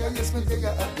 me there, yes, me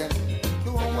there again.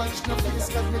 Don't watch no face,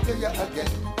 cause me there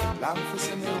again. Long for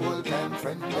see me old time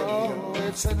friend, let me know.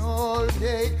 It's an all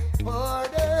day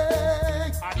party.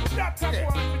 And that's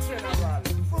one general.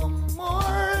 From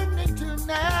morning to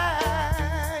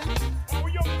night. Oh,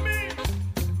 you mean?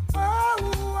 Oh,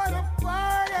 what a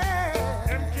party.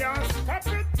 Them can't stop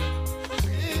it.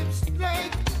 Seems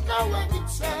like no one can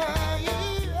say.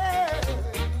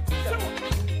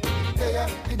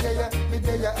 Me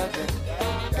there again.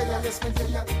 Yeah, yes, me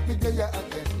there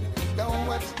again. Don't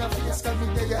watch no face, cause me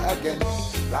there again.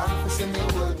 Long for see me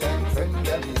old time friend,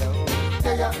 let me know.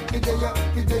 Yeah, me there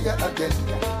again.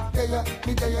 Yeah,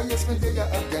 me there, yes, me there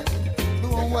again.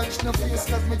 Don't watch no face,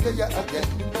 cause me there again.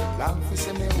 Long for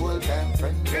see me old time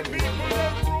friend, let me know. People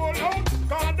them roll out,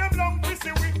 call them long to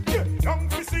see we. Yeah, long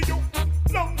to see you,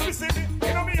 long to see me.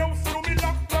 You know me house, through me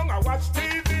lockdown, I watch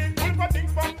TV. All the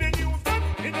things from the news,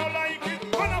 me no like it.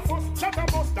 When I first chat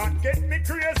about that get me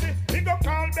crazy. He go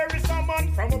call Barry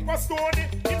Salmon from Upper Stony.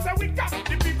 It's a we got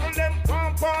the people them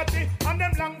palm party. And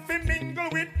them long fi mingle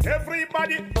with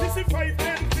everybody. This is 5,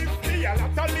 10, 50, a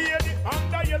lot of lady.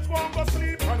 And the age won't go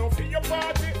sleep, and no for your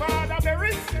party. Father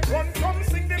Barry, run come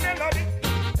sing the melody.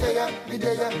 Me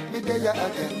there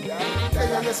again.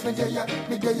 Yeah, yes, me there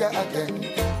again.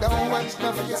 Don't watch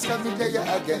no face, cause me there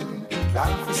again.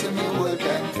 Long for see me old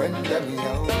time friend, let me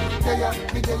know. Yeah,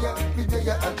 me there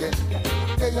again.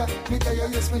 Yeah, me there,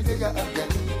 yes, me there again.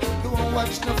 Don't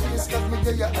watch no face, cause me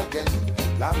there again.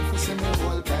 Long for see me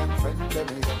old time friend, let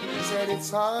me know. He said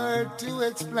it's hard to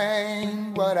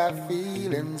explain what I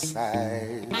feel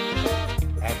inside.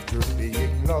 After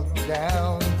being locked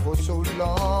down for so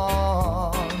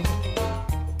long,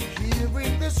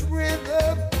 hearing this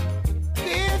rhythm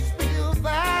gives me a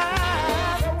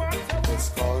vibe. This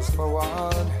calls for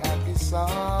one happy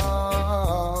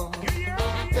song.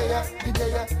 Yeah, me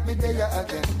there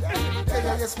again.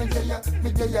 Yeah, yes, me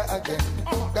there again.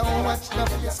 Don't watch no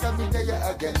face, cause me there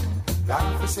again.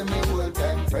 Long for see me old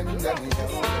time friend, let me know.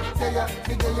 Yeah,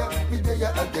 me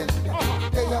there again.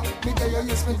 Yeah, me there,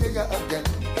 yes, me there again.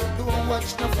 Don't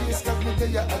watch no face, cause me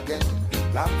there again.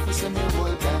 Long for see me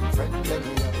old time friend, let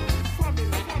me know.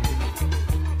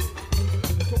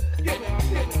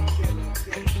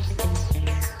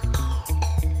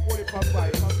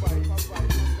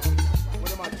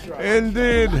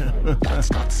 Indeed.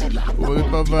 With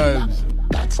my vibes.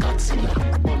 That's Godzilla.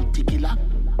 Bounty killer.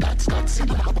 That's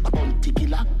Godzilla. Bounty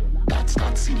killer. That's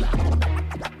Godzilla.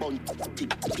 Bounty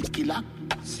killer.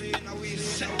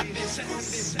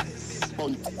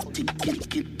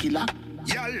 Bounty killer.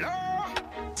 Yalla.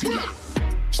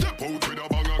 Step out with a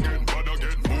bang again, bad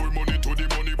again. More money to the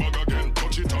money bag again.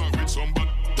 Touch it off with some bad,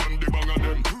 turn the bang of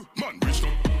them. Man, rich up,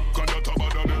 can that a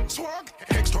bad of them. Swag,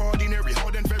 extraordinary,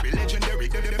 hard and very legendary.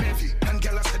 Them heavy, and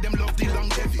gala said them love the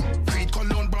longevity. Creed,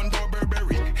 Cologne, Brand,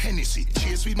 Burberry, Hennessy,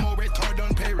 chase with more red card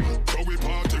on Perry. So we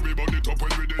party, we burn it up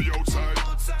when we the outside.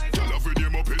 Gala with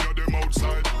them up in them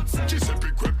outside.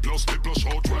 Giuseppe Crep plus, they plus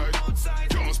outright.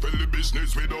 Can't spell the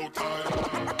business without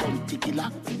time. Bounty killer.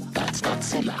 That's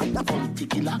Godzilla. Bounty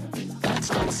killer. That's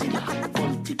Godzilla.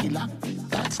 Bounty killer.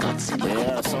 That's Godzilla.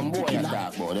 Yeah, some boy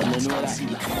attack, boy. Them know that.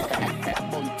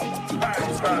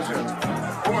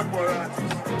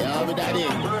 Yeah, we daddy.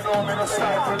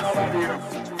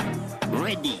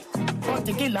 Ready.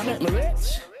 Bounty killer make me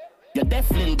rich. You're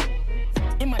definitely.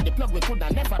 Him and the plug we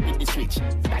coulda never be the switch.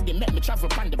 Daddy make me travel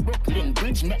on the Brooklyn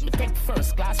Bridge. Make me take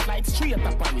first class flight straight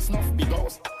to Paris. Enough big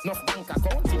house, enough bank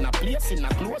account in a place in a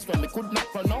close when me could not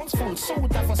pronounce. Full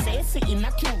suit of a say in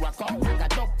a Curacao. Like a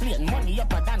dog plane, money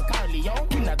upper than Carleon.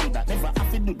 Killer do that, never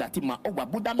have to do that in my over.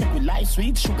 Buddha make me life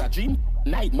sweet, sugar dream.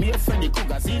 Nightmare, Freddy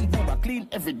Krueger's in. Booba clean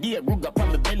every day. Rug up on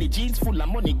my belly jeans full of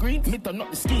money green. Me turn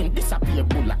up the scheme, disappear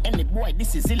bulla. Any boy,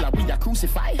 this is illa, we a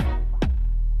crucify.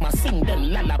 Ma sing them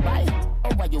lullaby.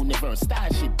 Our universe,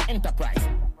 Starship, Enterprise.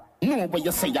 Know what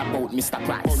you say about Mr.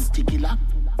 Price. Bounty killer,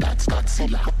 that's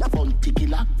Godzilla. Bounty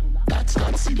killer, that's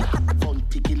Godzilla.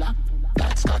 Bounty killer,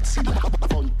 that's Godzilla.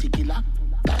 Bounty killer,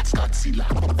 that's Godzilla.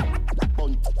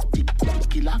 Bounty killer. Bounty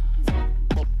killer.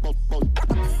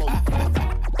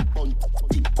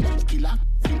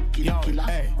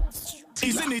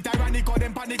 Isn't it ironic how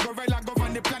them panic gorilla go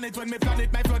on the planet when me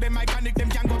planet my flow them iconic them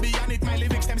can go beyond it my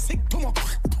lyrics them sick too much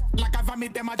like a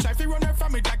vomit them a try fi run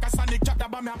from it like a sonic chapter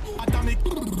by me atomic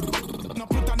no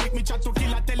plutonic me chat to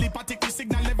kill a telepathic me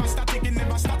signal never static it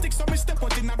never static so me step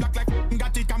out in a black like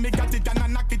got it and me got it and I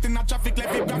knock it in a traffic like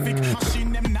a graphic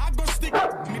machine them not go stick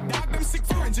me dog them sick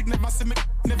forensic never see me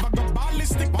never go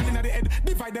ballistic one in the head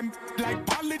divide them like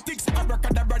politics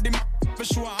abracadabra them for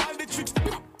sure all the tricks.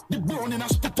 The brown in a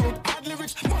spit out hard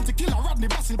lyrics. Want to kill a Rodney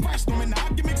Basil Price. No men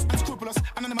hard gimmicks. Unscrupulous,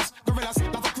 anonymous, gorillas,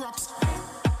 love of crocs.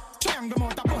 Triangle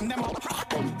out, burn them up.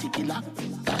 Bounty killer,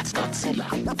 that's Godzilla.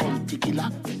 Bounty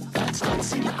killer, that's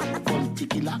Godzilla. Bounty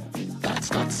killer, that's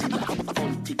Godzilla.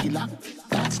 Bounty killer,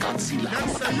 that's Godzilla. Them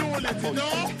say unity, no?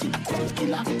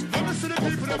 Killer. Let me see the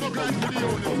people that go grind for the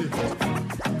unity.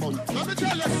 Let me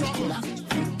tell you something.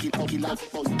 Killer, killer.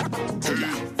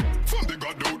 From the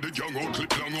god out, the young out,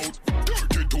 clip long out.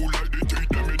 32 like the teeth,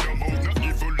 them in the mouth. Not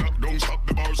even lockdown, stop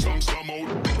the bar, some slam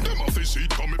out. Them off the seat,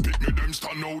 come and pick me, them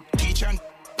stand out. Teach and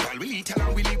while we little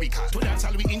and we lyrical. To dance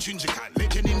all we intrinsical.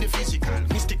 Legend in the physical,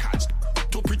 mysticals.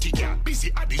 Too pretty girl,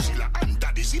 busy at the Zilla. And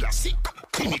daddy Zilla sick,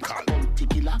 clinical. Bounty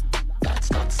killer, that's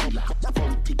Godzilla.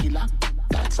 Bounty killer,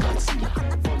 that's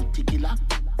Godzilla. Bounty killer,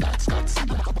 that's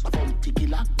Godzilla. Bounty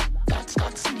killer, that's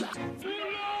Godzilla.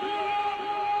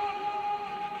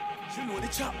 You know the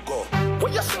chop go.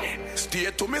 What you say?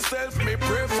 Stay to myself, me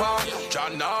prefer. Jah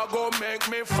nah go make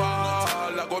me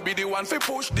fall. I go be the one fi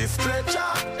push this stretcher.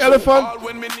 Elephant. All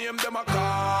when me name them a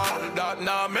call. That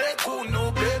nah make who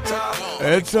know better.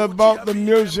 It's about the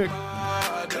music.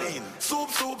 Clean. Soup,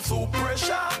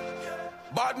 pressure.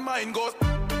 Bad mind goes.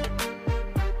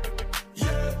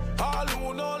 Yeah. All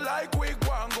who know like we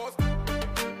go and goes.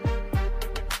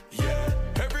 Yeah.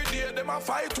 Every day them a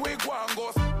fight we go and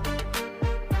goes.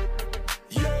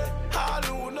 All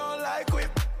who no like we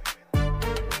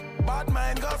bad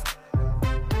mind goes.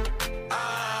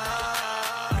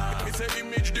 Me say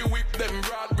image the whip them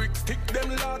broad brick stick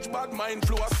them large bad mind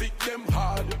flow sick them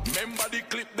hard. Remember the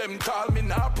clip them tall me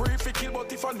nah pray fi kill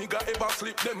but if a nigga ever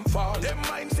slip them fall. Them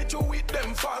mind sit you with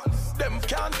them false. Them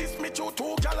can't diss me to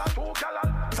two gala.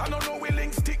 So no we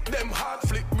link stick them hard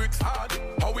flip bricks hard.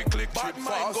 How we click bad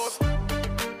mind goes.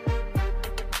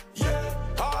 Yeah,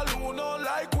 all who no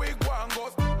like we go and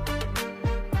goes.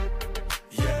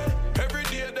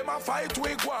 Them a fight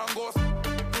we go and goes.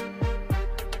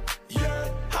 Yeah,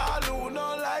 all who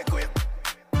no like we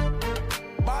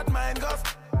bad mind goes.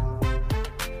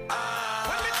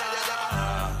 When me tell you them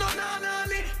no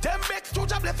them vex to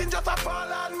the blessing just a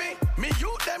fall on me. Me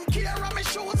youth them care on me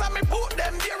shoes and me put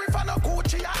them there if I no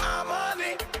Gucci or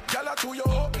Armani. Gyal to you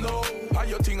up now, how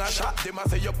you think I shot? Them a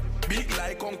say you big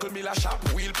like Uncle Miller shop.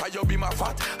 Wheel pa you be my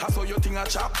fat. I saw you think I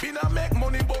chop. Been a make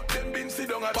money but them been sit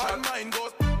down a chat. Bad mind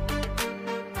goes.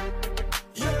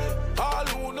 All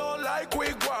who no like we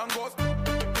go and goes.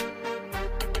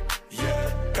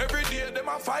 Yeah, every day them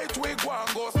a fight we go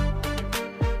and goes.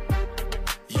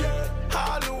 Yeah,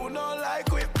 all who no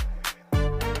like we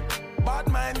bad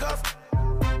mind goes.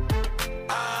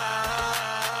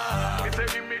 Me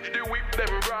say image the whip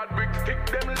them broad brick stick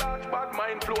them large bad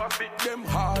mind flow stick them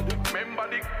hard. Remember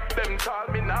the them tall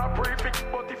me nah prefix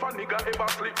but if a nigga ever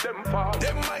slip them fall.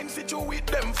 Them mind sit you with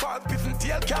them fast piss and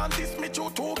tail can't diss me to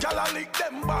two gala lick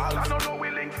them balls. I don't know we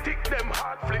link stick them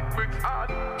hard flick bricks hard.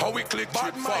 How we click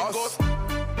bad mind goes.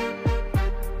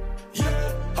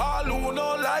 Yeah, all who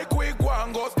no like we go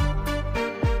and goes.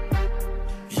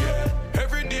 Yeah,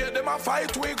 every day them a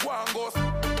fight we go and goes.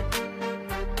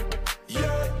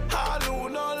 Yeah, all who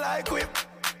no like we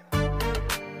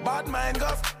bad mind go.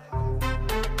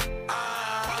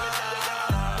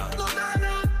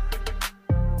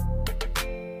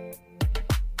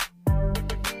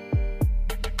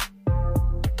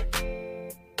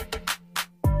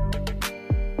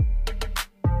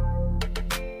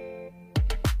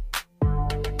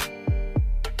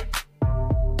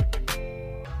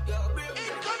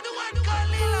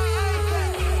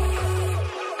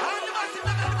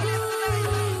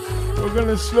 We're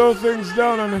gonna slow things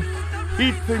down and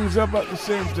heat things up at the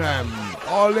same time.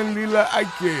 All in Lila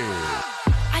Ike.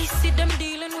 I see them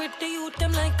dealing with the youth,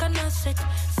 them like an asset.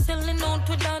 Selling out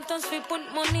with daughters, we put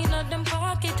money in them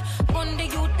pocket. On the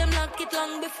youth, them lock it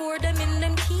long before them in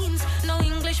them teens. No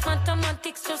English,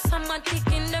 mathematics, just somatic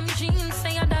in them genes.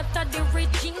 Say that the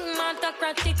regime,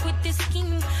 autocratic with the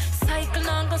scheme. Cycle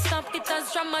now go stop it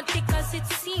as dramatic as it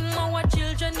seems. Our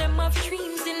children, them have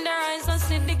dreams in their eyes, I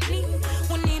see the gleam.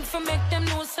 We need to make them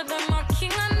know, so them are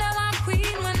king and them are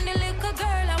queen. When the little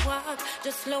girl I walk,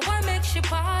 just slow and make she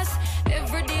pass.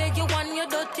 Every day you want your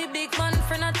dirty big man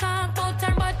friend a talk about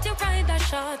her, but you ride a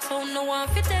shot, so no one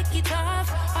fi take it off.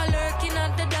 I lurking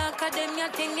at the dark of them, you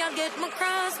think you get my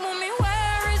cross. Mommy,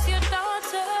 where is your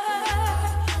daughter?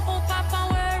 Oh, Papa,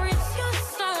 where is your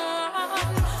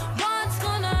son? What's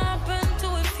gonna happen to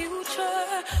a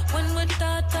future when we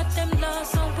thought that them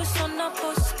lost and we son of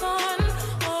us gone?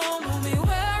 Oh, mommy,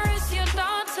 where is your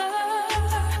daughter?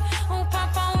 Oh,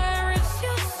 Papa, where is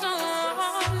your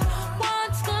son?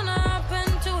 What's gonna happen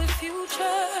to a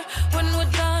future when we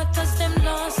thought that them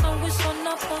lost and we son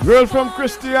of us? Girl from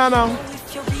Christiana.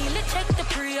 If you really check the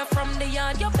prayer from the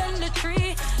yard, you bend the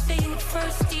tree. The youth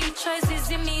first teachers is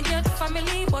immediate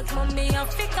family, but mommy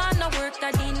Africa no work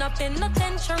that in a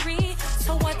penitentiary.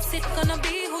 So what's it gonna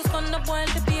be? Who's gonna boil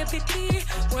the baby pea?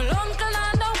 Well, uncle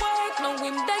on the work, no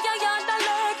him there you yard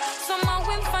alert. Somehow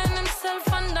him find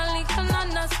himself under little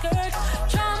under skirt.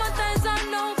 Traumatized and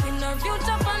no in a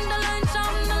future on the line,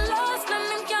 jam the lost, and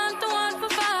him can't do what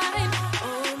for fine.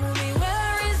 Oh, mommy,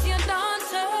 where is your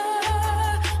daughter?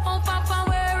 Oh, Papa,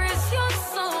 where is your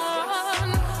son?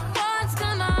 What's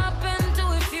gonna happen to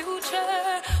a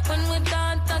future when we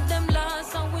thought that them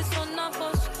lost and we son of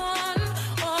us gone?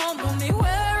 Oh, mommy,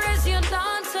 where is your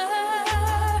daughter?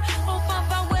 Oh,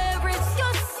 Papa, where is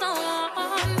your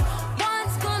son?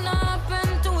 What's gonna happen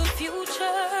to a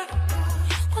future?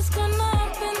 What's gonna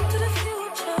happen to the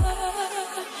future?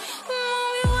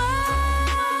 Mommy,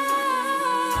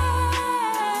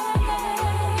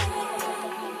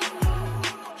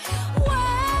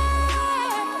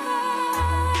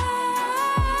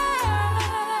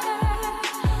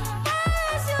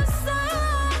 where's your son?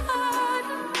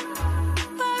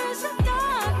 Where's your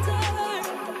daughter?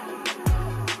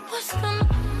 What's gonna,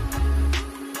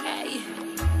 hey,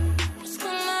 what's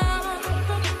gonna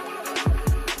happen?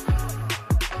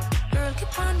 Girl,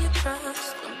 keep on your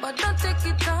trust, but don't take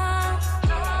it off.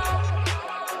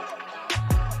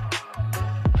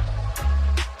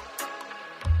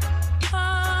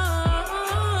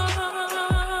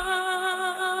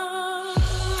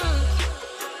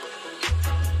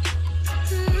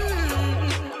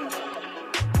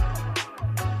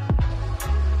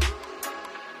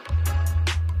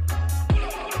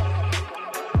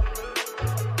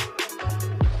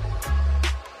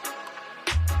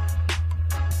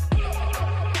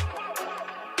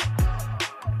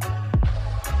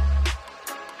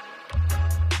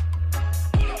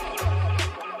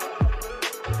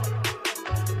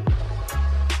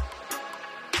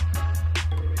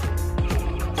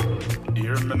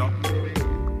 Hear me now.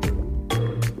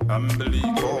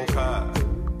 Unbelievable kind.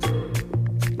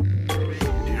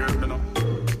 Hear me now.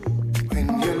 When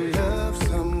you love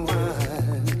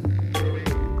someone,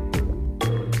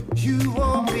 you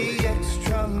won't be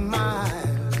extra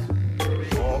mile.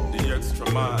 Walk the extra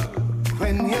mile.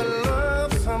 When you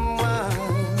love someone,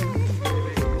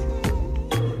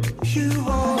 you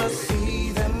wanna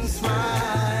see them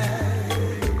smile.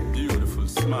 Beautiful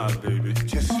smile, baby.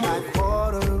 Just like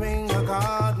watering a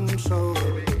garden so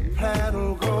the plant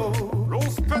will grow.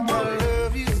 Rose petal.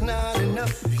 Love is not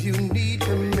enough. You need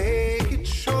to make it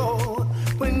show.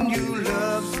 When you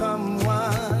love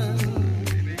someone,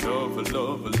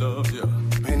 love, yeah.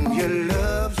 when you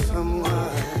love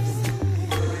someone,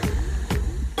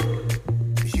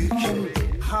 you can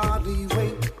hardly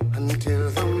wait until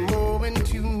the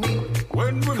moment you meet.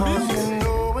 When we 'Cause meet. you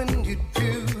know when you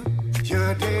do,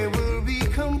 your day will be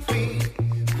complete.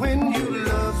 When you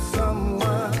love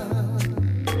someone,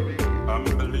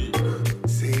 Unbelievable.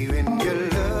 say when you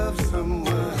love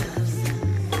someone,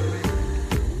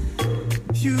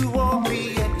 you won't be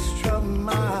extra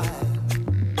mile.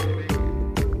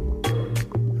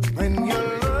 When you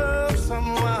love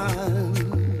someone,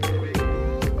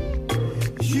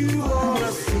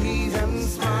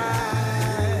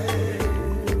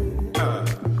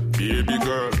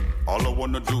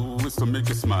 wanna do is to make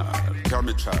you smile. Carry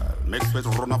me child, make sweat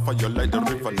run off of you like the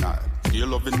river Nile. Your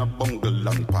love in a bungle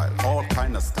and pile, all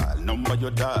kind of style, number your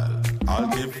dial. I'll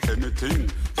give anything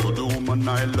to the woman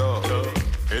I love.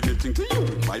 Anything to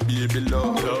you, my baby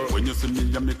love. When you see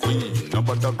me, I'm a queen,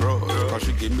 nobody grow. Cause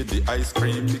she give me the ice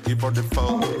cream, me give her the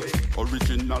fudge.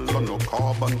 Original or no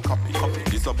carbon copy.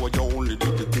 This a boy you only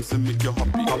do the things to make you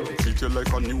happy. Treat you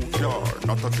like a new car,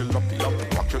 not a jalopy.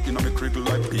 Rock you in a me cradle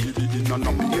like baby in a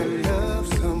nappy. You love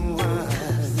someone,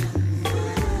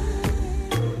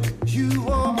 you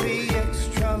won't be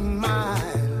extra mile.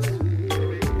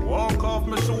 Walk off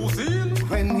my shoes in.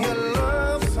 When you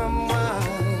love someone,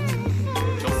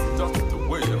 just the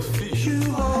way you feel.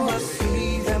 You wanna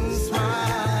see them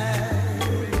smile.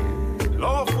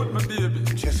 Love with me, baby.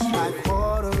 Just like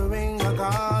watering a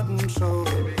garden, so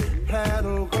the plant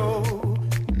will grow.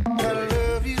 That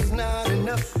love is not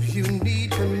enough. You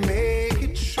need to make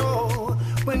it show.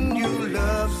 When you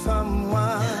love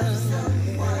someone,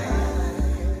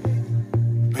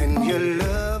 when you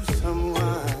love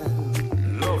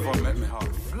someone, love will make me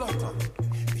heart flutter.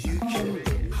 You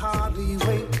can hardly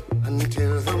wait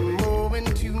until the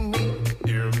moment you meet.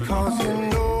 Cause you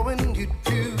know when you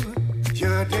do,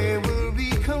 your day will be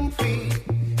complete.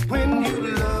 When you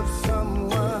love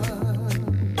someone,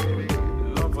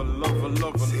 lover, lover,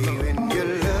 lover, see, when you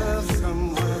love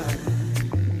someone,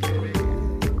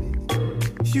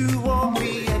 you won't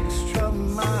be extra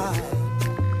mile.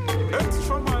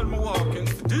 Extra mile, my walking.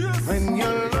 Yes. When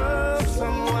you love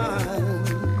someone,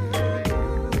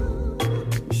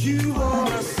 you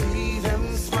wanna see them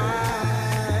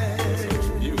smile. Such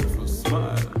a beautiful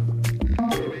smile.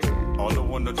 All I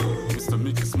wanna do is to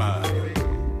make you smile.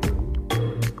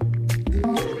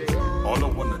 All I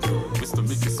wanna do is to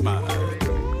make you smile.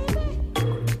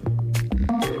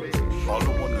 All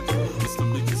I wanna do is to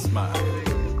make you smile.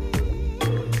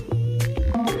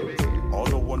 All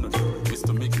I wanna do is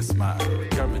to make you smile.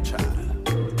 Carry me child.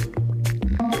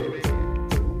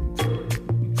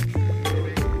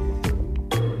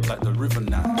 Like the river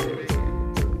Nile.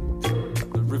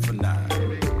 Like the river Nile.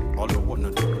 All I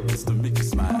wanna do is to make you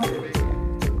smile.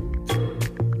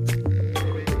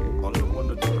 All I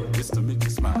wanna do is to make you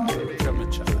smile. Carry me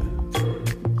child.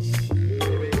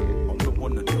 All I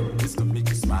wanna do is to make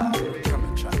you smile. Carry me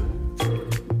child.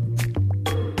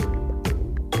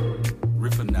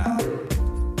 River Nile.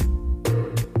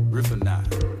 River Nile.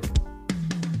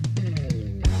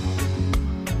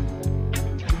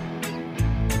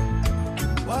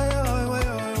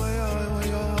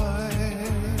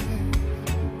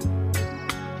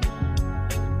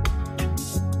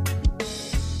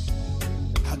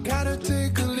 I gotta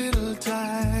take a little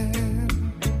time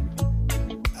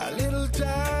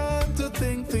to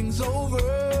think things over.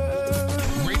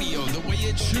 Radio the way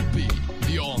it should be.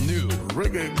 The all-new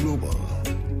Reggae Global.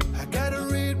 I gotta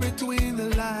read between the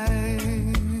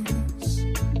lines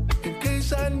in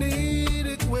case I need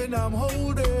it when I'm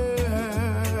older.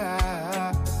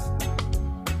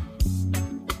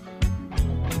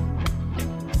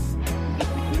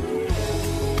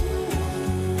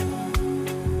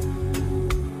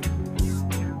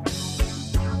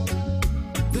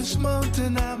 This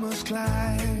mountain I must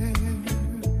climb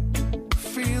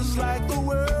feels like the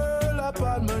world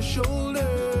upon my shoulder.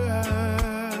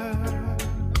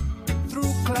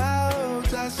 Through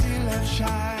clouds I see love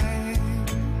shine,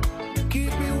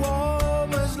 keep me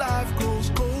warm as life grows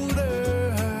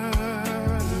colder.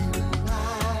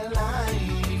 My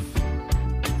life,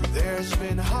 there's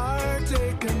been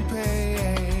heartache and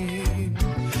pain.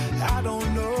 I don't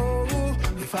know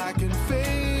if I can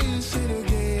face it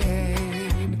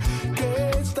again.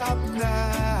 Can't stop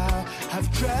now, I've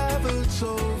traveled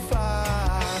so far.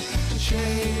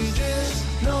 Change is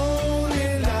lonely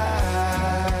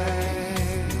life.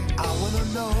 I wanna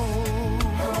know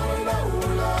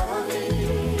love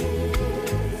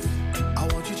is. I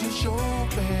want you to show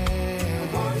me. I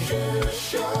want you to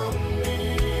show me.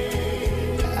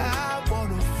 I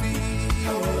wanna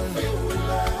feel what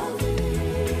love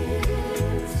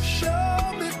is. Show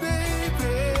me,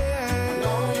 baby. I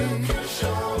know you can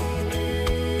show me.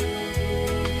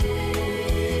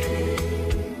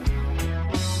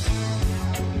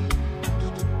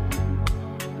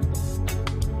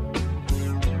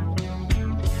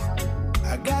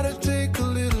 I gotta take a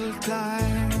little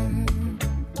time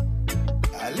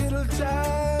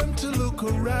to look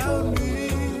around me.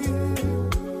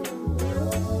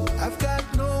 I've got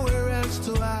nowhere else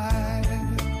to hide.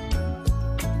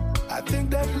 I think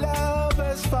that love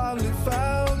has finally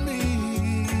found me.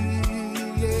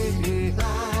 Yeah.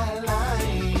 My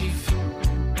life,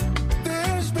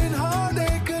 there's been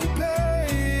heartache and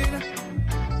pain.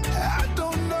 I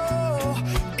don't know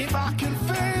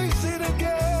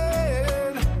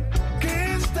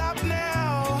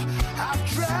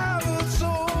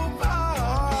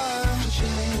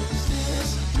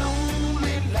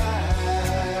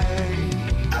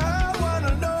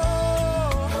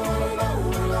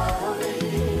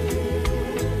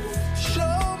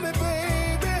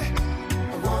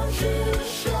want you to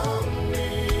show me.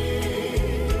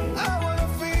 I wanna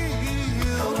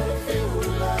feel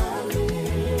love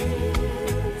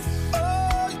is.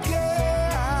 Oh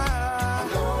yeah, I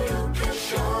know you can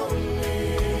show me.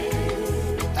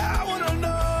 I wanna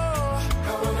know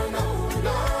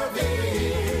love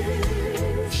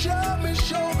is. Show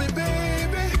me,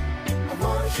 baby. I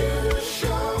want you to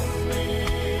show me.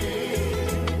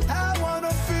 I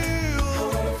wanna feel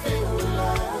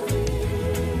love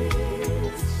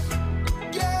is.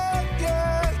 Yeah.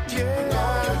 I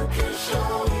know you can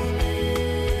show me.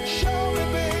 Show me,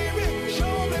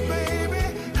 baby.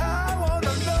 I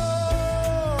wanna know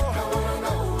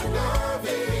love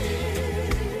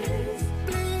is.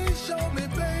 Please show me,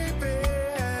 baby.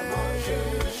 I want you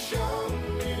to show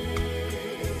me.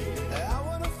 I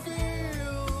wanna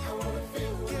feel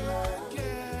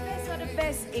Best of the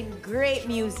best in great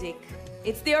music.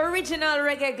 It's the original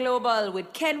Reggae Global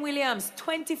with Ken Williams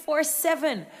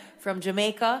 24/7 from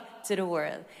Jamaica to the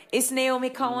world. It's Naomi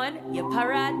Cowan, your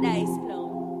paradise plum.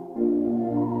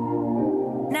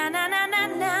 Na na na na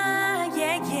na,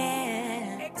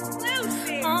 yeah.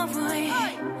 Exclusive. Oh boy,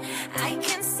 I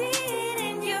can see it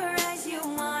in your eyes. You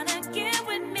wanna get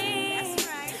with me. That's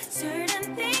right.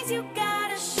 Certain things you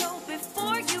gotta show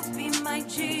before you be my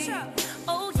G.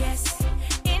 Oh yes,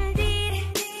 indeed.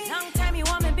 Long time you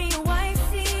want me be your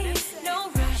wifey. No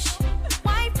rush,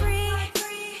 why free?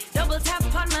 Double tap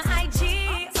on my IG.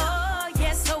 Oh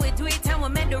yes, so we do it and we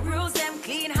make the rules. Them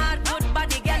clean, hard, good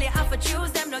body, girl. You have to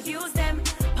choose them, not use them.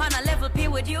 On a level P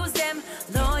would use them.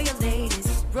 Loyal ladies,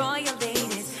 royal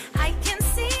ladies. I can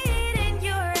see it in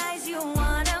your eyes. You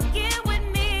wanna get with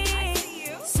me.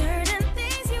 Certain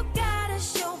things you gotta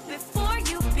show before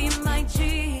you be my G.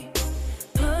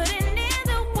 Putting in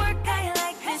the work, I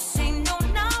like this. Ain't no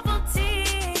novelty.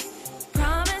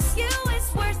 Promise you it's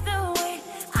worth the wait.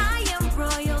 I am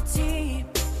royalty.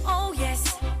 Oh yes,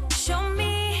 show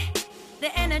me the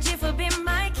energy for being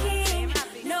my king.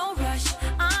 No rush,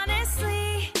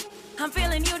 honestly. I'm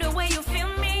feeling you the way you feel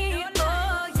me.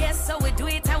 Oh yes, so we do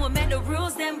it and we make the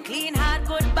rules. Them clean, hard,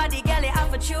 good body, girl. You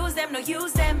have to choose them, no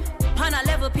use them. On a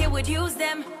level P would use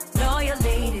them. Loyal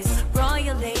ladies,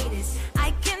 royal ladies.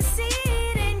 I can see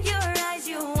it in your eyes.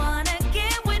 You wanna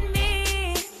get with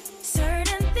me.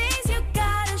 Certain things you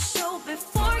gotta show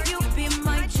before you be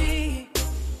my G.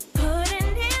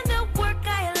 Putting in the work,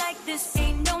 I like this.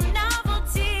 Ain't no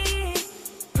novelty.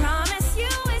 Promise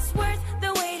you it's worth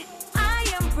the wait. I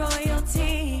am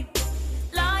royalty.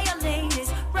 Loyal ladies,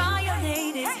 royal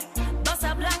ladies. Bust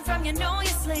a blank from you know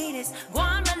your ladies. Go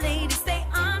on my ladies, stay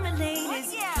on my ladies.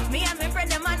 Me and my friend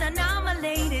them on my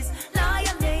ladies.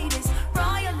 Loyal ladies,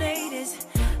 royal ladies.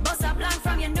 Bust a blank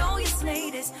from you know your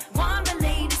ladies. Go on my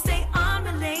ladies, stay on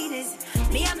my ladies.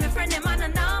 Me and my friend them on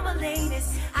my ladies.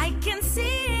 I can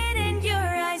see it in your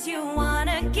eyes. You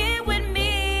wanna get with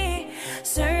me.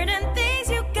 Certain things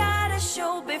you gotta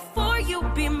show before you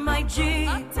be my G.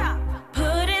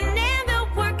 Putting in the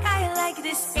work, I like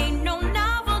this. Ain't no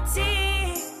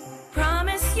novelty.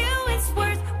 Promise you it's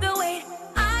worth the wait.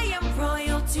 I am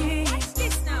royalty. Watch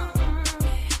this now.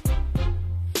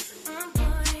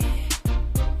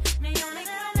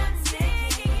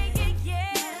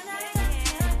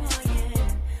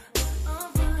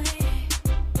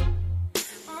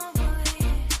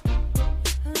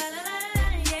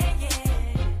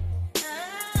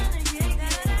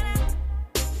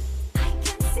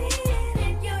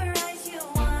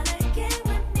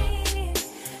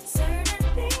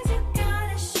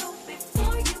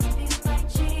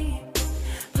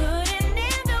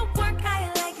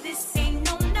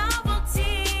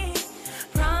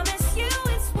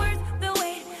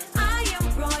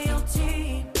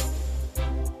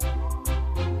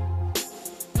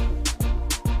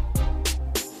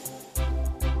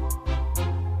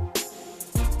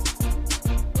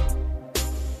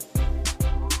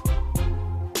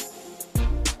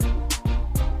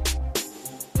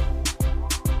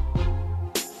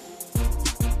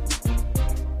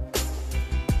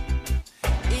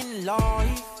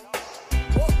 life.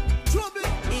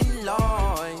 In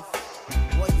life.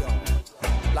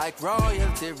 Like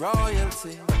royalty,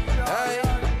 royalty. Hey.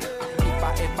 If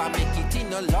I ever make it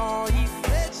in a life,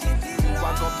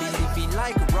 I gon' be living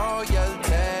like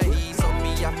royalty. So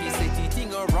me happy set it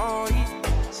in a right.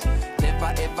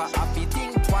 Never ever happy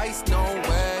think twice, no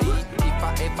way. If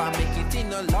I ever make it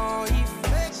in a life,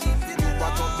 I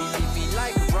gon' be living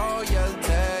like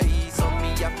royalty. So me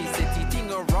happy set it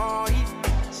in a right.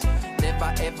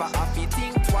 Never ever happy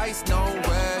think twice, no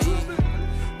way.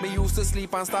 Me used to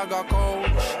sleep on Stagger Coach.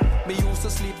 Me used to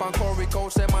sleep on Corey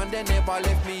Coach. Them and they never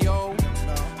left me out.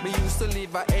 Me used to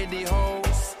live at Eddie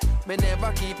House. Me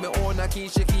never keep me own a key,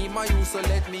 she keep my use, so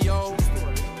let me out.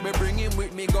 Me bring him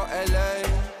with me, go LA.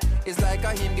 It's like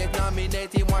a him get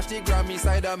nominated, watch the Grammy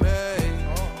side of me.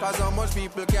 Cause how much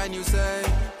people can you say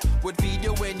would feed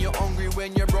you when you're hungry,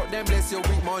 when you're broke, then bless you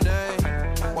with money.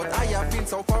 But I have been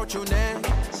so fortunate,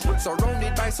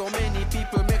 surrounded by so many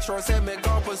people, make sure say me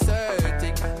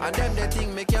compensating. And them the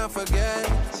thing me can't forget.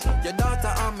 Your daughter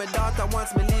and my daughter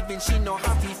wants me living, she no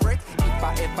happy fret. If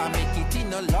I ever make it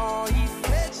in a life,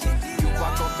 you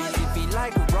are gonna be living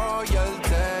like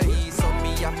royalty. So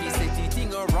me happy set the thing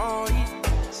right.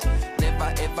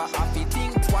 Never ever happy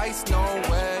think twice, no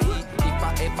way. If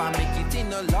I ever make it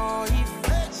in a life,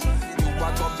 you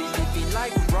are gonna be living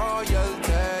like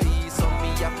royalty. So me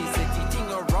happy set the thing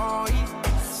right.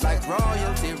 Like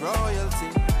royalty, royalty.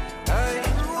 Hey.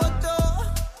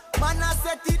 Man, I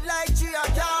set it like G a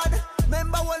card.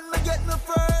 Remember when me get me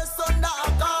first under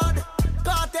a card?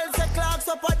 Cartel say Clark's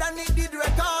up and it did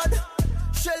record.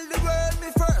 Shell the world me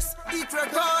first, it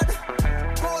record.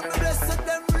 God me blessed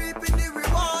them reaping the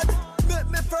reward. Make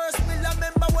me first meal, I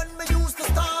remember when me used to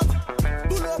starve.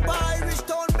 Pull up Irish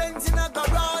Town Benz in a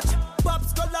garage.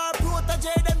 Pops color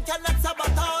protege, them cannot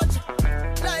sabotage.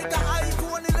 Like a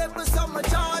iPhone 11 summer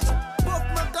charge. Buff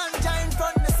my ganja in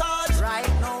front the Sarge. Right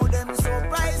now them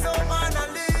surprise, oh man I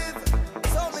live.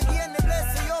 So me gain the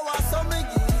blessing, yo I so me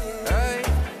give. Hey,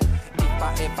 if I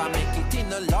ever make it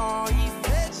in a life,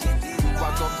 you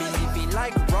are gonna be living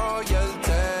like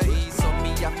royalty. So me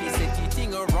happy set the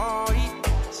thing right.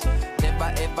 Never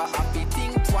ever happy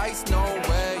think twice, no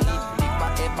way. If I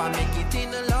ever make it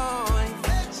in a life,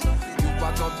 you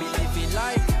are gonna be living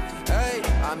like, hey,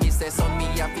 I me say so me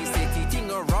happy set the thing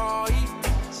right.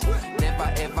 Never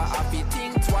ever happy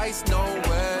think twice, no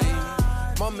way.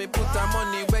 Mommy put her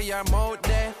money where your mouth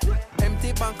there.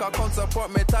 Empty bank account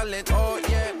support me talent, oh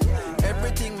yeah.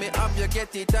 Everything me have you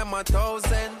get it time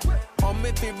 1,000. On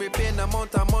me feel repaying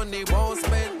amount of money won't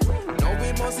spend. Now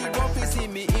we must see rough to see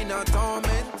me in a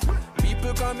torment.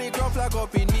 People call me gruff like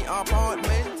up in the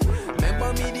apartment.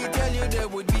 Remember me they tell you there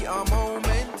would be a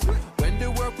moment when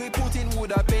the work we put in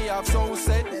would have pay off so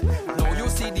set. Now you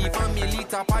see the family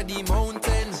top of the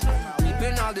mountain.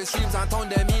 Keeping all the streams and turn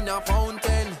them in a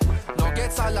fountain. Now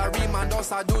get salary man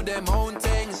does I do them own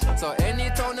things. So any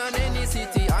town and any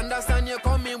city, understand you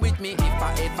coming with me. If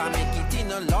I ever make it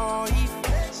in a life,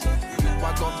 you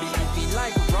are gonna be living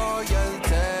like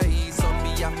royalty. So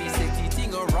me happy set the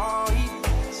thing right.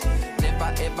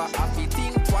 Never ever happy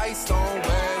think twice, don't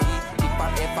worry. If I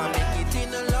ever make it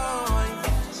in a life,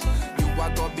 you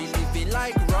are gonna be living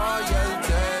like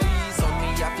royalty. So me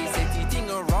happy set the thing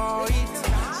right.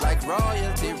 Like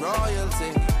royalty,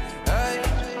 royalty. Hey.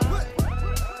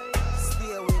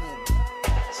 Stay winning.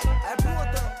 I brought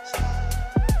them.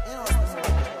 You know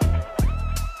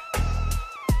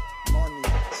money,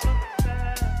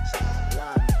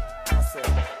 land, asset.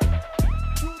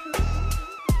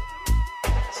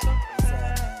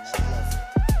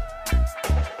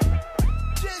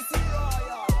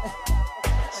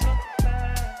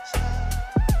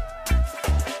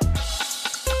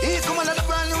 Here come another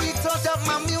brand new hit out of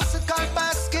my musical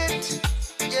basket.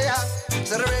 Yeah,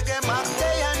 so the reggae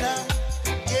Montana.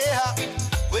 Yeah,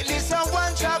 well it's a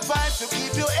one-drop vibe to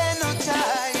keep you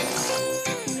energized.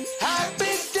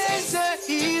 Happy days are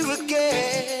here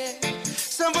again.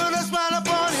 Some put a smile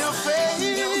upon your face,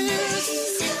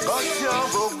 'cause you're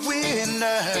a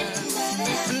winner.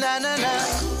 Na na na.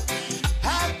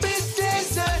 Happy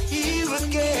days are here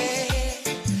again.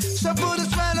 So put a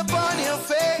smile upon your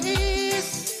face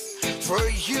for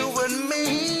you and me.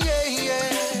 Yeah, yeah.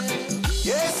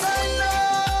 Yes, I know.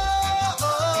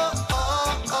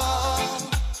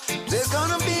 There's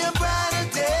gonna be a brighter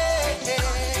day.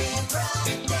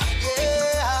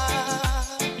 Yeah.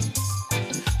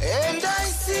 And I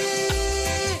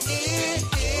see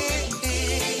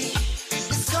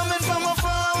it's coming from a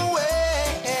far away.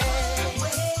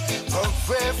 Of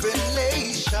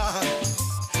revelation.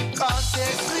 'Cause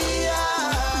yes, we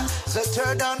are the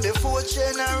third and the fourth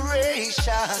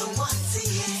generation.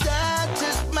 That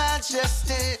is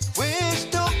majesty, wish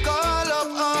to call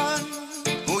upon.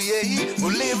 Oh yeah,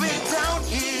 we're living down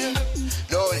here,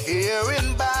 down here in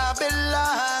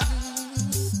Babylon.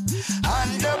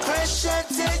 Under pressure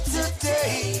day to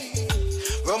day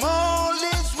from all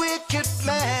these wicked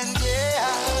men, yeah.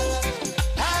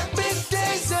 Happy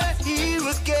days are here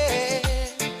again.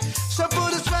 So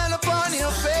put a smile upon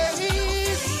your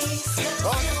face,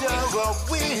 'cause you're a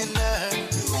winner.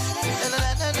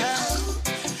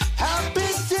 Happy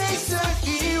days are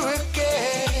here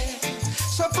again.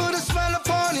 So put a smile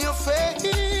upon your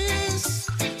face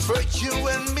for you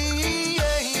and me,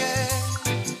 yeah, yeah.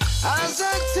 As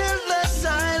I tell the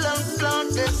silent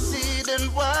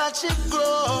watch it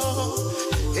grow.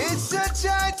 It's a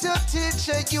joy to teach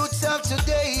the youth of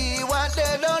today what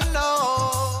they don't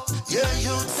know. Your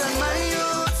youth and my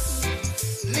youth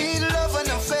need love and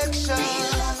affection.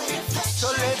 So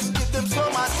let's give them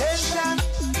some attention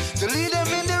to lead them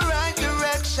in the right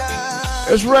direction.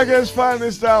 It's reggae's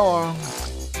finest hour.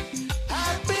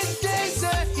 Happy days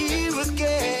are here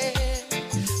again.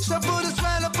 So put a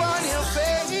smile upon your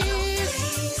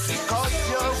face, 'cause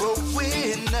you're a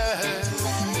winner.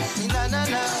 Na na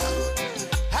na.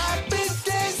 Happy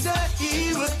days are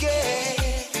here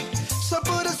again. So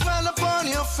put a smile upon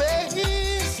your face.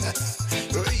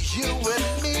 You and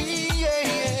me, yeah,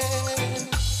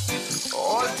 yeah.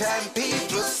 All time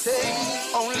people say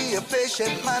only a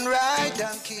patient man ride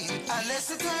donkey. Unless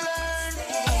you can learn,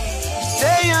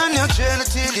 stay on your journey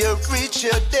till you reach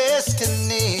your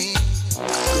destiny.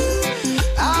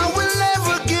 I will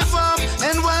never give up,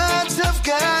 and words of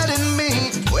God in me.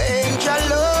 When your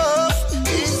love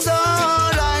is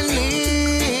all I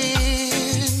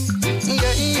need.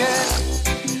 Yeah, yeah.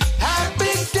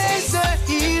 Happy days are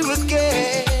here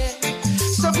again.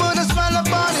 So put a smile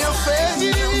upon your face,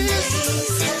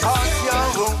 'cause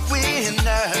you're a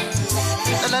winner.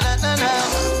 Na, na, na, na.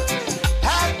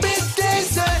 Happy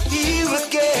days are here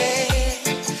again.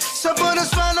 So put a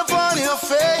smile upon your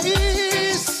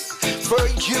face for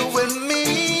you and me,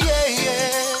 yeah,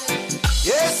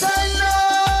 yeah. Yes, I know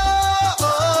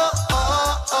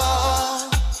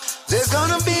there's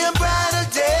gonna be a brighter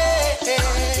day.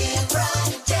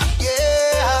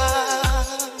 Yeah.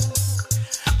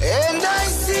 And I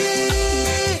see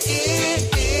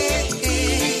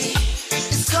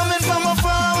it's coming from a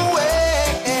far away,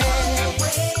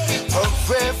 of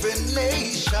every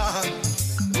nation.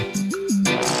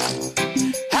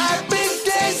 Happy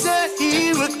days are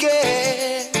here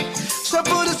again. So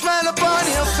put a smile upon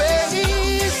your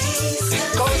face,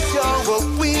 'cause you're a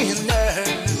winner.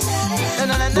 Na,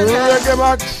 na, na, na, na. Reggae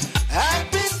Box.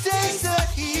 Happy days are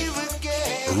here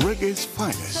again. Reggae's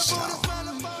finest sound.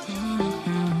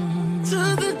 To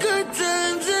the good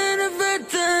times and the bad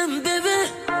times, baby.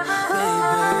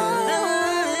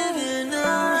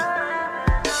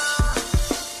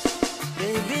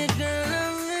 Baby girl, I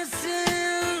miss you.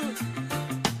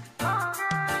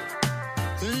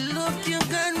 Look, you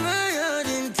got my heart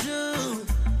in two.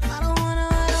 I don't wanna.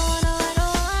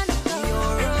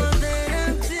 You're all that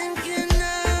I'm thinking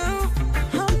now.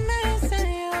 I'm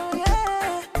missing you, yeah.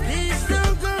 Please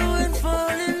don't go and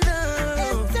fall in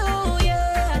love. So,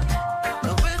 yeah.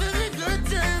 Whether the good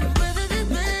time, whether the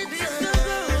bad time. Please don't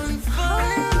go and fall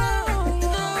in love.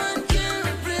 No one can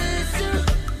replace you.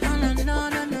 No.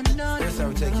 Yes, I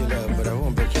would take your love, but I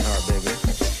won't break your heart, baby.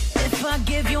 If I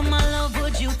give you my love,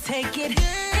 would you take it?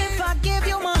 If I give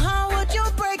you my heart, would you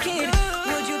break it?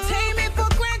 Would you take me for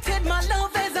granted? My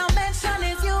love, as I mentioned,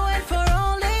 is you and for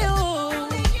only you.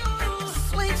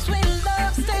 Sweet, sweet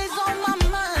love stays on my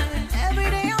mind. Every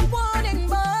day I'm wanting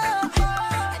more.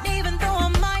 And even though I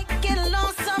might get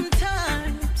lost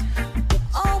sometimes,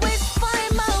 always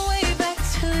find my way back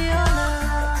to your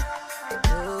love.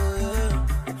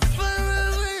 Far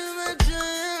away, my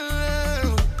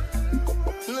child.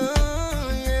 No,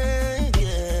 yeah,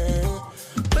 yeah.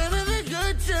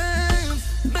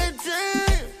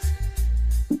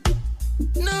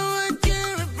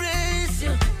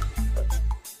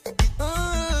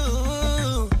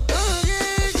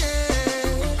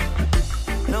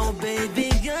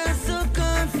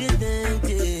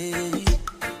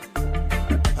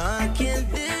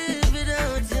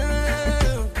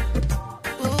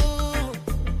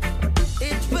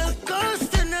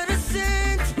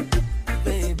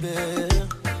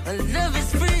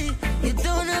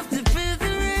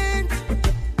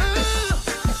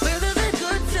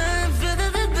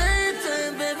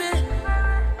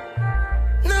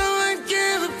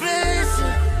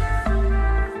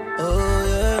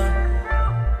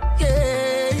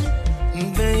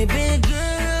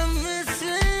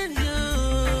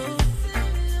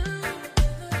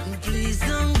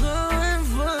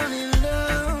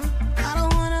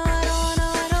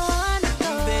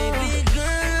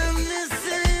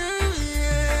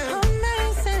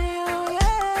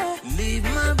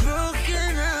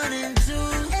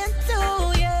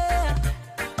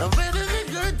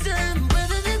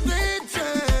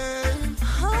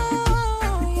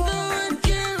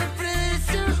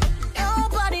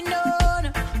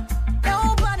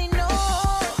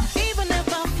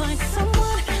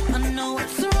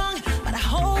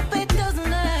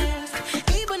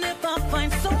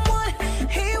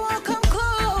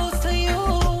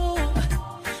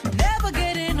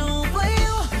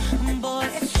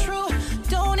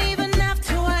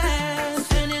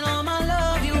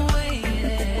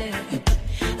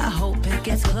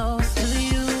 close to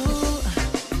you.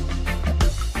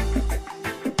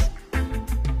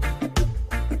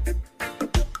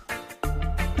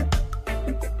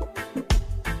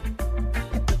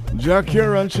 Jack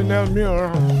here and Chanel Muir.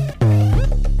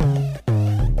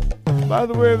 By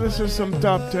the way, this is some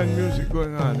top 10 music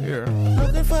going on here.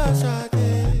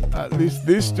 At least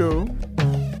these two.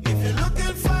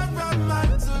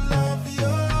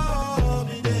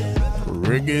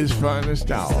 Reggae's finest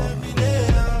hour.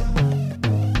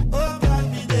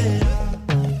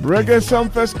 Reggae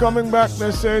Sumfest coming back,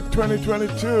 they say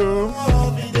 2022.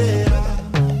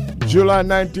 July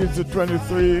 19th to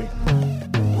 23.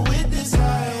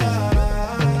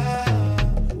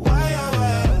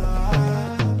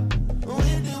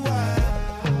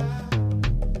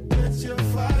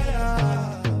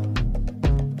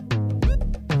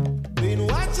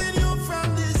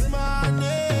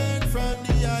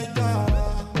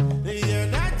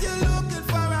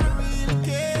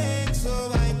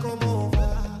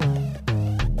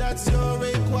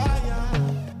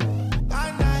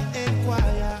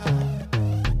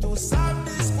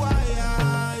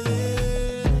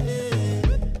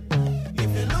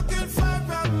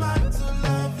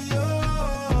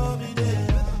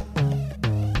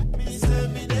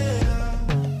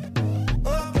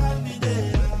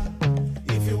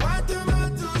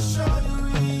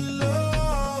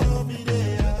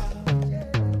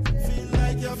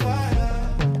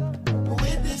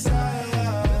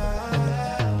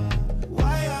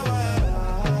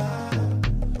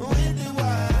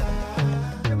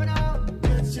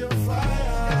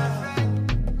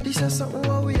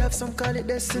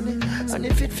 Destiny. And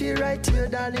if it feel right to you,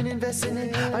 darling, invest in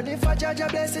it. And if I judge a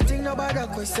blessing, think nobody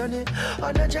question it.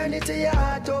 On the journey to your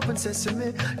heart, open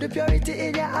sesame. The purity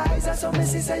in your eyes, that's how me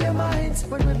see say your minds.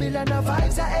 When we build on our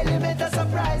vibes, a element of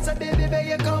surprise. So baby, beg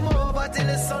you come over till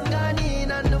the sun gone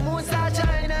in and the moon start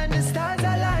shine and the stars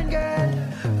align, girl.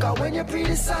 Cause when you pre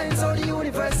the signs, how the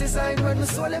universe designed. When the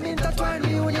soul them intertwine, the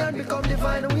union become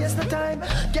divine. And waste no time,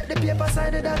 get the paper,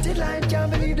 sign the dotted line.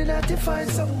 Can't believe the naughty find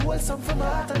something wholesome from my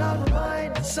heart and all my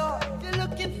mind. So you're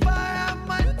looking for a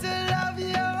man to love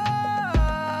you.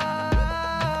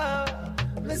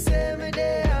 Me say me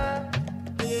there,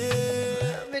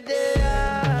 yeah, me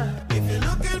there. If you're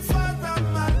looking for a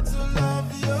man to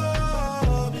love you,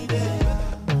 me there.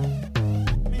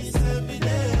 Me say me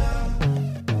there,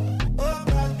 oh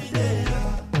God, me there.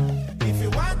 If you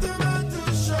want a man to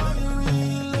show you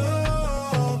real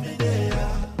love, me there.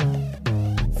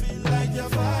 Feel like you're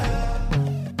fire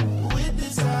with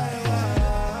desire.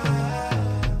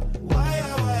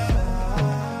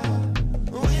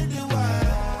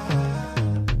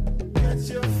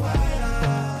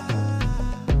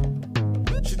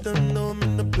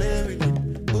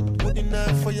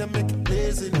 For you make it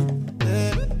blazing it,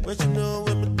 yeah. When she know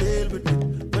when me deal with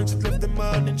it. When she left the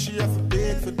morning, she have to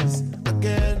pay for this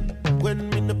again. When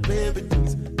me no play with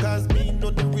things, cause me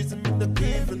know the reason me no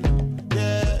giving it,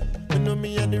 yeah. Me know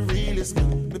me and the realest me.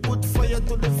 Me put fire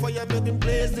to the fire, make me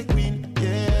blaze the queen,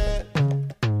 yeah.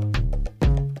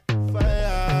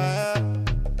 Fire,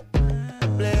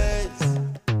 blaze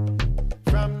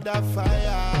from the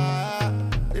fire,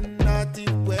 the naughty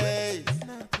ways.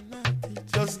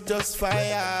 Just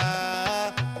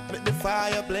fire, make the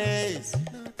fire blaze.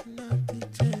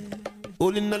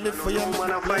 Holding on the fire,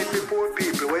 man. I fight the poor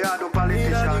people. Where are the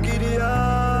politicians?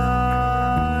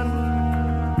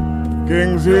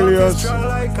 King Zelius,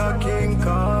 like a King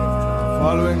Kong.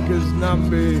 Following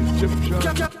Kiznambi, Chip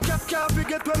Shot, Can't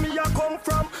forget where me a come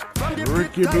from. From the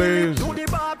Ricky Blaze, to the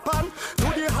bad pan, to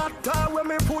the hot tar where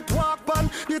me put walk pan.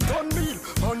 The ton meal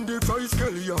on the fry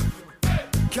scallion.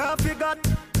 Can't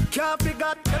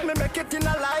forget, let me make it in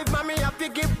a life, mommy, have to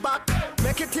give back.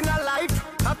 Make it in a life,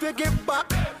 have to give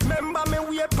back. Remember me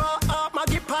wait for up,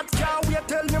 Maggie Pat, can't wait,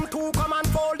 tell them to come and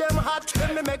fold them hot.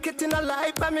 Let me make it in a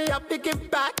life, mommy, have to give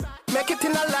back. Make it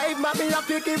in a life, mommy, have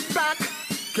to give back.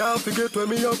 Can't forget where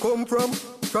me a come from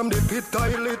the pit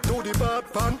toilet to the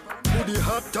bad pan, to the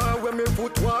hot tar where me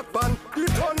put walk pan. The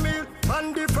ton meal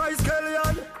and the fry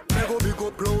scallion. Me go big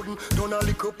up loading, done a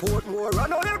little port more. I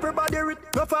know everybody rich,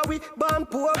 no for we born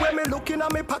poor. When me looking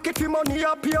at me pocket, for money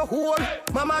up here hole.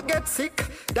 Mama get sick,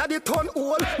 daddy turn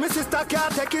old. Me sister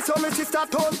can't take it, so me sister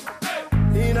turn.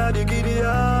 Inna the Gideon,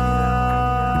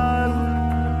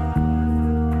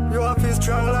 you have to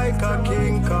strong like a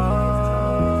King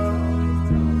Kong.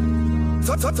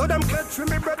 So them catch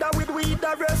me brother with weed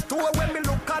the rest too. When me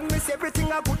look at me, see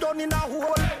everything I put done in a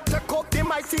hole. Take up the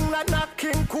mic, sing like Nat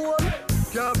King Cole.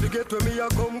 Can't forget where me a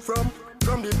come from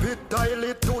the pit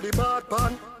toilet to the bad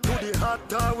pan, to the hot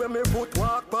tar where me put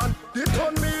walk pan. The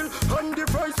ton meal and the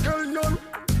fry scallion.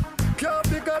 Can't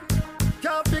forget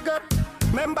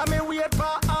Remember me wait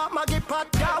for Maggie Pat.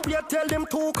 Yeah, we tell them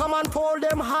to come and pour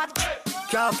them hot.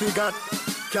 Can't figure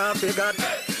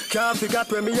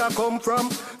where me a come from.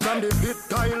 From the pit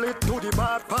toilet to the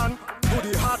bath pan, to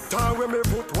the hot town where me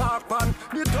put walk pan.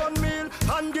 The ton meal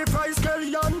and the fry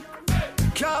scallion.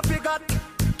 Can't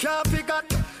figure.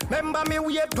 Remember me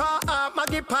wait for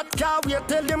Maggie Pat. Can't wait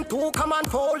tell them to come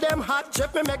and fold them hot.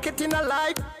 Chef me make it in a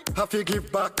life, have to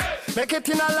give back. Make it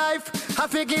in a life,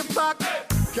 have to give back.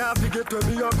 Can't forget where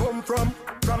me a come from.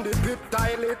 From the pit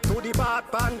toilet to the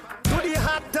bath pan, to the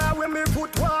hot town where me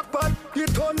put walk pan. The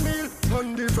ton meal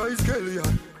and the fry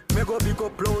scallion. Me go big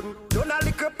up loan. Don't a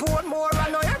lick a poor more. I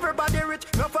know everybody rich.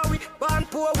 No for we born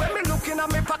poor. When me looking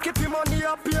at me pocket, the money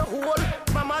up your hole.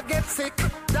 Mama get sick,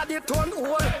 daddy turn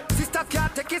old. Sister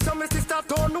can't take it, so me sister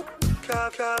turn up.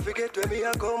 Can't forget where me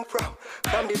a come from.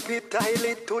 From the pit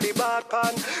toilet to the bath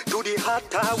pan, to the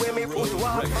hot tub where me put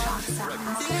water.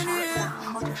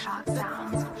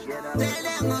 Tell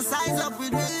them no size up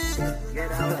with me.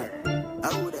 Get away.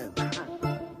 How them?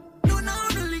 No, no,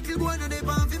 the little boy no they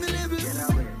pan for me level.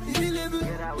 Me level,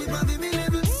 they pan for me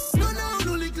level. No, no,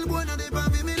 no little boy no they pan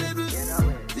for me level.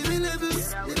 For me level,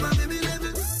 they pan for me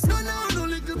level. No, no, no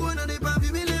little boy no they pan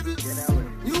for me level.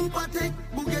 New Patek,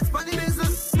 Bugatti, Spani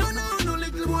Mason. No, no, no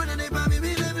little boy no they pan for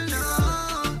me level. No,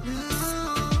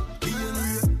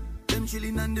 them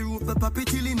chilling on the roof, the puppy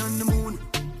chilling on the moon.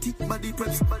 Thick body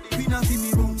preps, we not in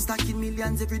me room. Stacking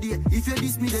millions every day. If you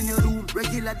diss me, then you doom.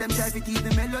 Regular them try to keep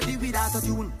the melody without a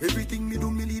tune. Everything me do,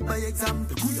 me lead by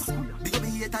example. Big up me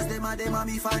haters, them are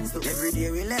me fans too. Every day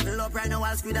we level up right now,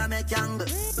 I'll squid and make angle.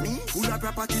 Me, full of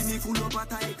property, me full of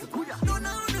attack. No,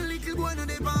 no, no little boy, no,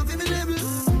 they pan for me level.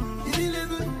 For me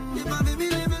level, they pan for me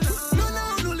level. No, no,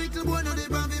 no little boy, no, they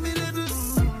pan for me level.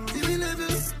 For me level,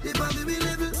 they pan for me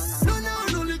level. No, no,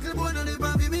 no little boy, no, they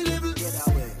pan for me level.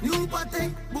 New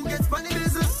Patek, Bugatti, Spani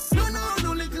Mason. No, no,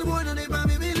 no little boy, no, they pan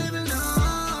for me level. No,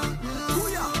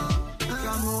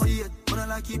 come on here, but I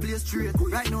like keep play straight.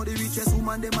 Right now the richest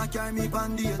woman, them a carry me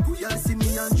bandit. Y'all see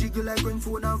me and jiggle like when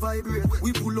phone and vibrate.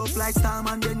 We pull up like storm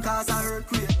and then cause an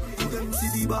earthquake. To them see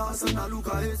the boss and I look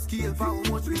at escape. For how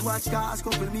much we watch cars,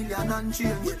 couple million and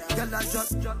change. Y'all are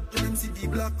just them see the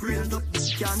black range.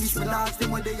 Can't miss me last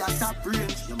them when they are top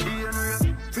range.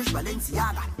 Fresh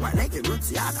Balenciaga, right like a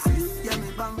Rutsiaga. Yeah,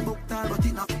 me bang book time, but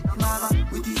it not maga.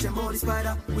 We teach them about the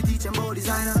spider, we teach them about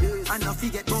designer. And now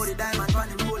forget about the diamond, pan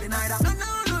and rolling either. No,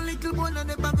 no, no little boy, no,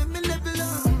 they pan for me level.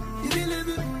 Give me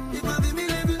level, they pan for me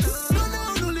level. No, no,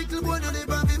 no little boy, no, they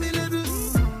pan for me level.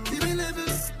 Give me level,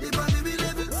 they pan for me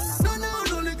level. No, no,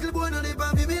 no little boy, no, they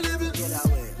pan for me level.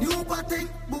 New Patek,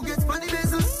 Bugatti, Spani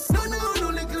Mason. No, no, no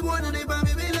little boy, no, they pan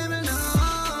for me level.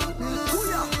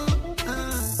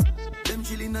 Them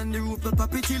chilling on the roof, the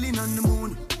puppy chilling on the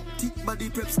moon. Thick body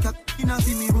preps, cap in a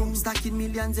me room. Stacking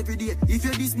millions every day. If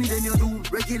you diss me, then you doom.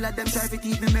 Regular them try to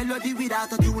keep me melody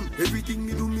without a tune. Everything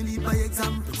me do, me lead by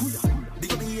example.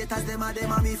 Big up me haters, them are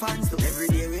me fans too. Every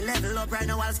day we level up right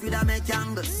now, I'll squid and make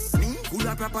angle. Me, full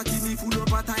of property, me full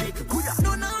of attack.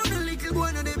 No, no, no little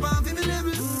boy, no they pan for me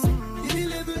level. Give me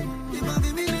level, they pan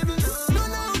for me level. No,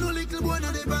 no, no little boy,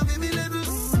 no they pan for me level.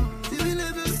 Give me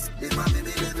level, they pan for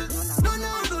me level. No, no,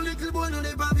 no little boy, no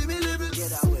they pan for me level.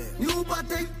 New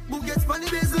Patek, Bugatti, Spani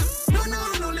Mason. No, no,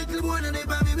 no little boy, no they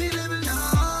pan for me level. No,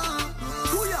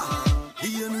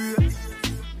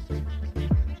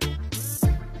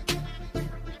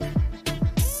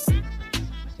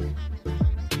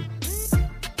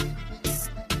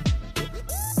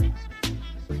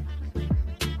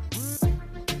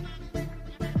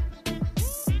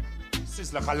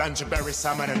 Like a Lunchberry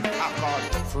salmon and alcohol.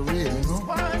 For real, you know?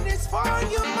 One is for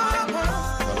your mama.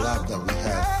 The love that we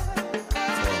have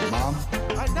for our mom.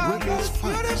 Another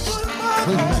beautiful mama.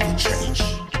 We'll make it change.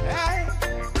 Hey.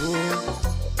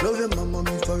 Love your mama,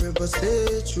 me forever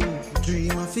stay true.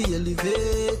 Dream I feel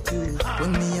elevate you.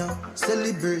 When me a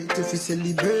celebrate, if you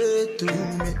celebrate too. You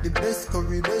make the best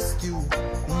curry, best you.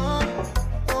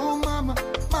 Oh mama,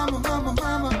 mama, mama,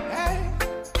 mama. Hey.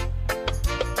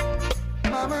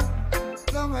 Mama.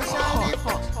 Long as I live,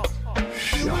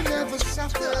 you will never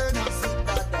suffer.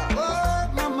 Oh,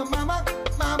 mama, mama,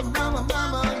 mama, mama,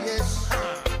 mama, yes.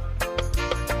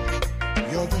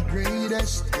 You're the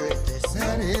greatest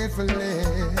that ever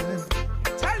lived.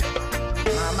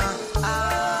 Mama,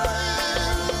 I'll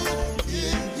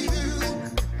give you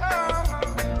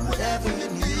whatever you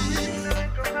need.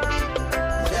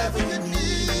 Whatever you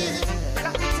need.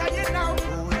 Let me tell you now.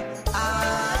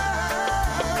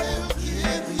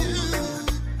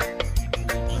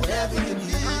 Whatever you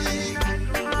need,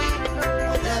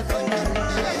 whatever you need.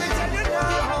 Let me tell you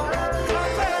now,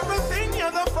 for everything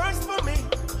you're the first for me.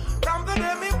 From the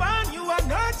day me born, you are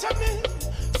nurture me.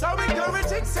 So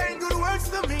encouraging, saying good words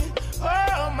to me.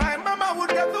 Oh, my mama would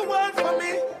get the world for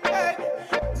me. Hey,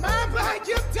 mama,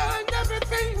 you've done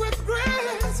everything with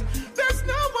grace. There's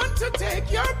no one to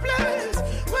take your place.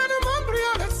 When I'm hungry,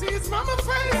 all I see is mama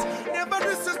face. Never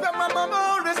disrespect my mama,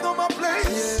 always know my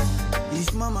place. Yeah,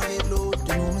 if mama hate love,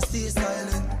 then mama stay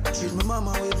silent. Treat my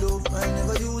mama with love, I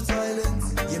never use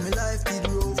violence. Yeah, my life did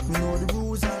rough, me know the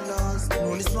rules and laws.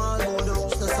 Know the small board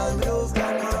house, that's all me love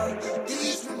grandma.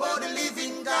 Teach me about the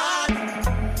living God,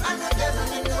 and the devil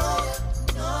me know.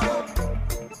 No,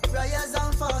 prayers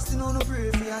and fasting on the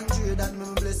pray for and trade that me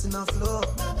blessing of flow.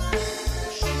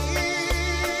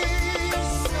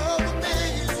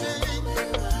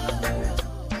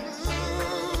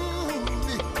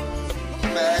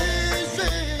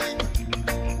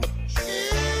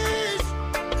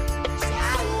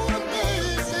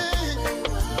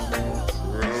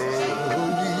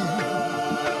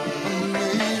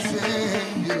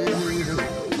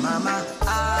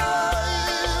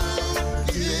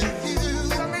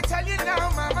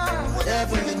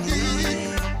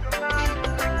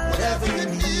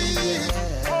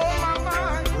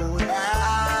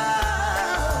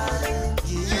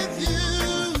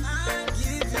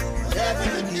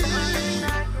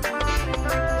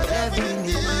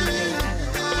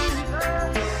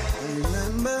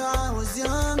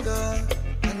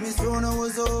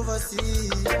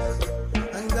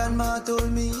 And grandma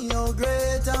told me how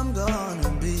great I'm gonna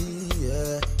be,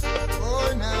 yeah.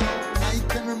 Oh, now I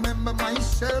can remember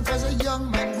myself as a young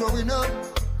man growing up.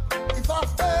 If I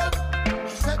fell,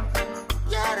 she said,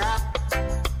 get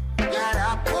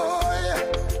up, boy.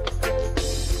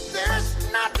 There's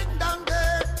nothing down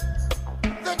there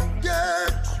that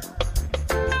dirt.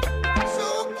 So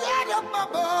get up, my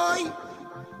boy.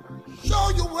 Show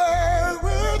you where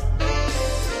it's.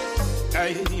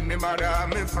 Hey, me mother,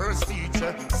 me first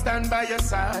teacher. Stand by your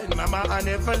side, mama, I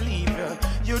never leave you.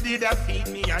 You did a feed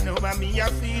me, I know me I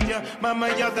feed you. Mama,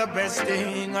 you're the best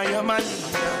thing, I am a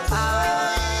leader.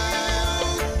 I'll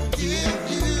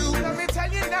give you. Let me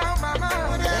tell you now, mama.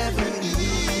 Whatever you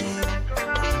need.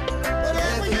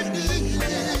 Whatever you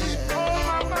need. Oh,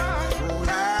 mama.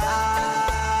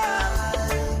 I'll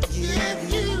give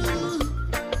you.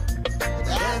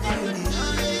 Whatever you need.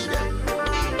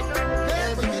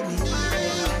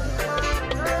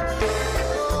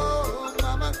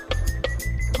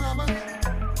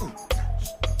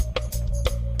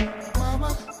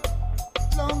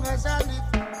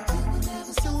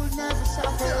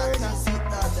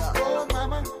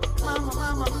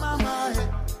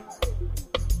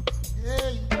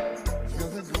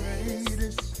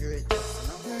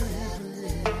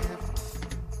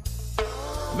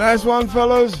 Nice one,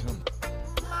 fellas.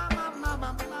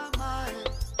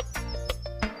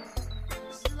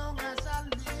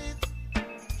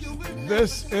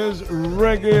 This is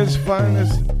reggae's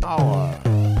finest hour.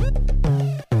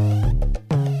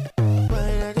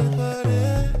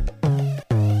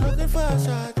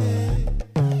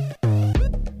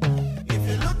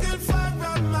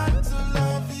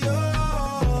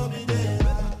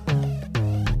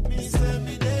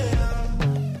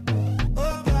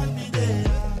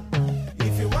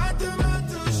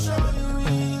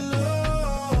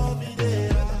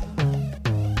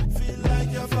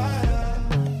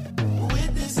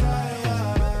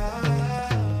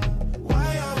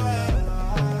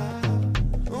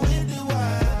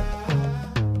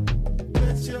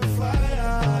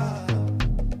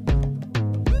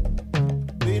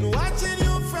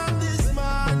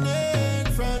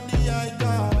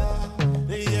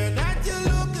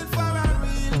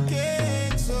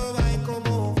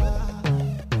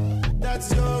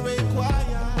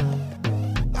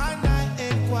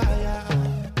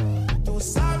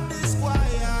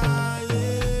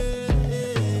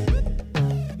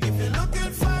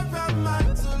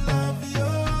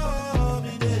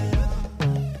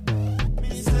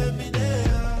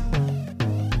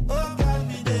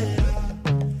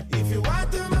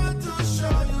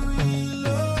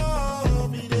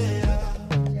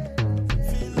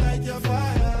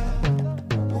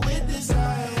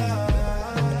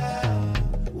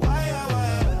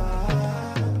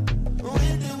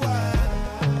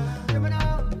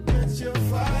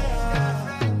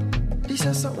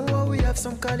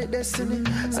 Destiny.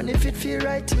 And if it feel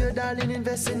right to you, darling,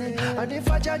 invest in it. And if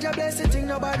I judge a blessing, think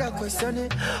nobody question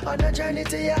it. On the journey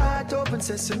to your heart, open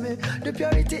sesame. The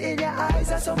purity in your eyes,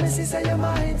 that's how me see your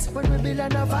minds. When we build on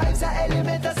the vibes, the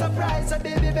element of surprise. So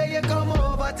baby, beg you come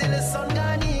over till the sun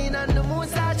gone in and the moon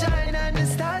start shining and the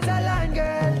stars align,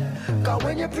 girl. Cause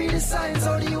when you read the signs,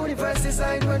 all the universe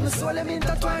design. When the soul them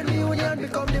intertwine, the union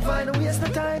become divine. Waste no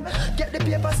time, get the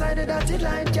paper sign. behind the dotted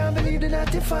line. Can't believe the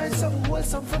naughty find something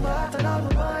wholesome from my heart and all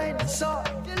my mind. So,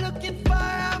 you're looking for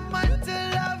a man to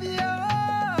love you.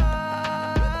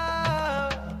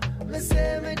 Me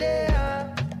say me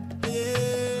there.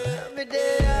 Yeah, me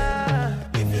there.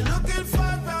 If you're looking for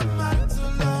a man to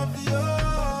love you,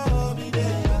 me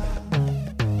there.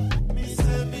 Me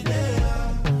say me there.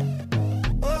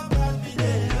 Oh, God, me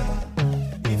there.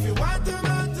 If you want a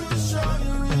man to show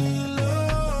you real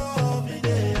love, me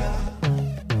there.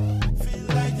 Feel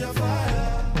like you're fire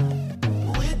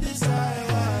with desire.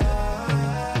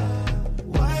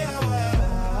 Wire,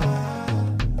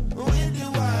 with the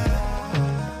wire.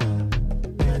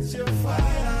 Catch your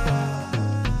fire.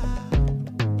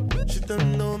 She don't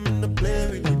know me to play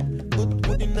with it.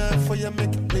 Put enough for you,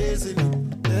 make it blazing it.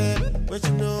 Yeah, but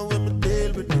she know when me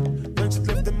deal with it. When she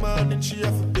left the morning, she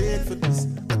have to pay for this.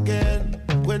 Again,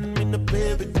 when me no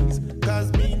play with things.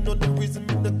 Cause me know the reason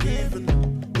me no giving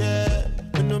it. Yeah,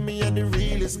 me know me are the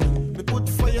realest. Me put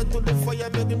fire to the fire,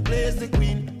 make them blaze the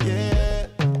queen. Yeah,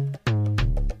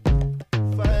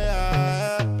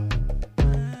 fire,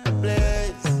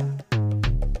 blaze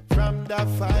from the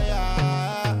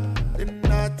fire, the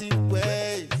naughty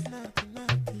ways.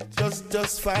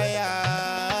 Just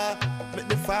fire, make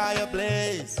the fire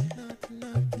blaze.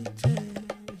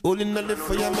 Holding on the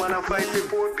fire. You wanna fight the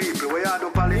poor people, where are the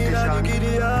politicians?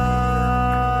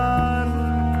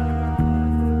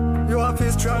 You have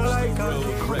to strong like a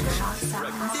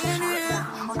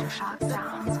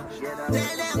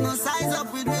Tell them no size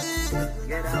up with me.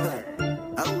 Get away.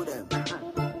 How them?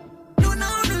 No,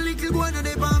 now the little boy no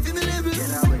they pan for me level.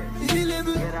 Get away. Me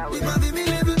level. Get away. They pan for me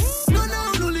level. No,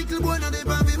 now the little boy no they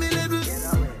pan for me level. Get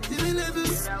away. Me level.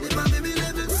 They pan for me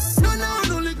level. No, now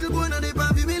the little boy no they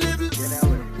pan for me level. Get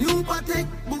away. New Patek,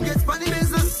 Bugatti, Spanish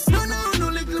business. No, now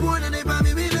the little boy no they pan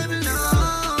for me level. No.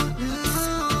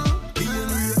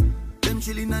 Them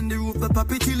chilling on the roof, the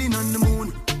puppy chilling on the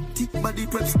moon. Thick body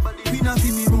preps, we not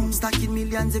in me room. Stacking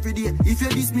millions every day. If you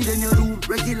diss me, then you doom.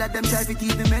 Regular them try to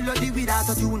keep the melody without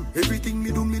a tune. Everything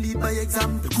me do, me lead by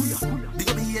example. Big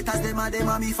up me haters, them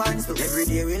are me fans too. Every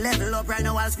day we level up right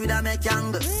now, I'll squid and make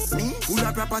young. Me, full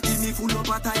of property, me full of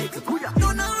a title.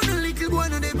 No, now the little boy,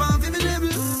 no, they pan for me level.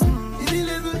 Me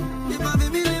level, they pan for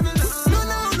me level. No,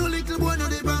 now the little boy, no,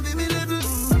 they pan for me level.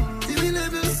 Me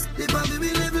level, they pan for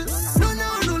me level. No,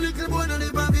 now the little boy, no,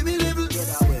 they pan for me level.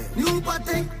 New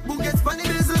Patek, Bugatti, Spanish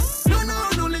business. No,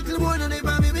 no little boy, no, they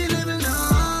pan for me level. No,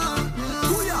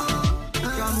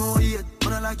 come on here,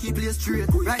 man, I like keep play straight.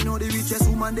 Right now the richest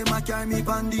woman, them a carry me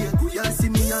pandate. Y'all see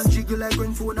me and jiggle like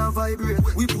when phone a vibrate.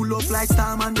 We pull up like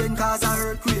Storm and then cause a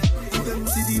earthquake. Them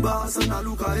see the boss and I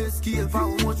look at escape. How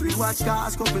much we watch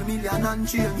cars, couple million and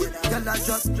change. Y'all a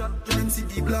just them see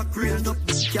the black range.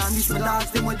 Can't miss my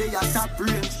dogs, them when they are top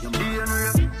range.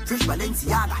 Fresh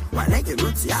Balenciaga, one like a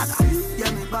Rootsiaga.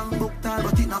 Yeah, me bang book time,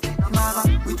 but it not Mara.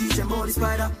 We teach them about the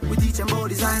spider, we teach them about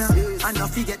designer. And not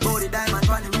forget about the diamond,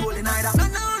 one and rolling either.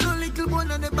 No, little boy,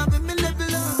 no, they pan for me level.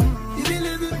 Me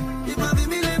level, they pan for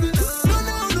me level.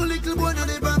 No, little boy, no,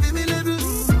 they pan for me level.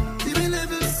 Me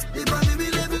level, they pan for me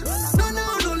level.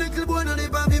 No, little boy, no, they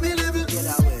pan for me level.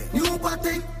 New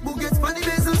Patek, Bugatti, Spanish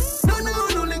business. No,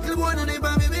 little boy, no, they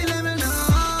pan for me level.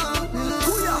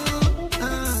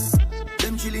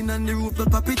 Them chilling on the roof, but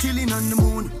papi chilling on the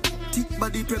moon. Thick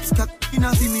body preps, cock in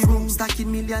a me room.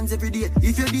 Stacking millions every day.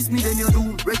 If you diss me, then you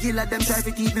doom. Regular them try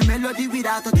to keep me melody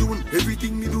without a tune.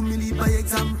 Everything me do, me lead by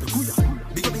example.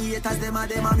 Big up me haters, them are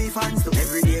me fans too.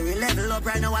 Every day we level up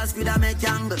right now, I'll squid and make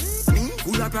young. Me,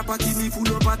 full of property, me full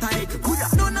of a title.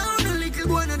 No, the little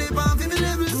boy, no, they pan for me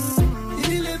level.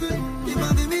 Me level, they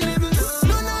pan for me level.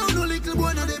 No, the little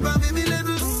boy, no, they pan for me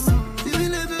level. Me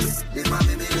level, they pan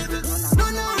for me level. No,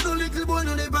 the little boy,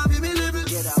 no, they pan for me level.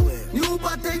 New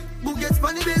Patek, Bugatti,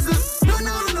 Spanish business.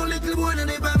 No, little boy, no,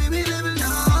 they pan for me level. No,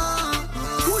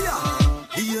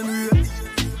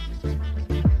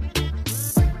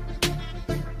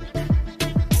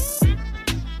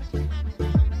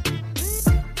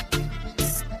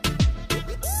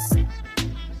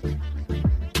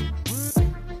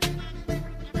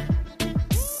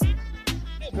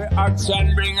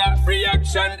 action bring up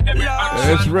reaction. Every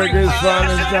action it's Reggae's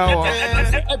Finest Hour.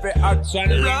 Every action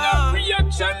bring up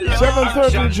reaction.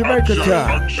 7:30 Jamaica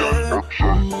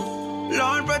time.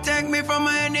 Lord, protect me from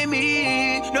my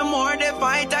enemy. The more they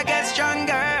fight, I get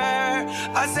stronger.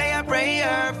 I say a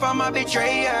prayer for my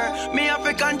betrayer. Me have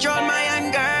to control my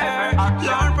anger.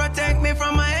 Lord, protect me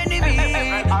from my enemy.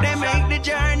 They make the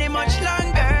journey much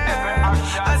longer.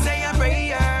 I say a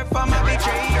prayer for my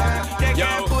betrayer. They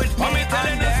can't put me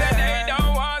under. They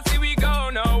don't want to see we go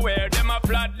nowhere. Them a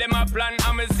plot, them a plan.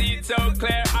 I'ma see it so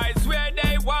clear. I swear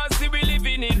they want to see we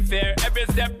living in fear. Every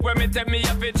step when me tell me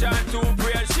have a chance to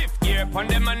pray. Shift gear upon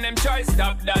them and them try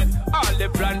stop that. All the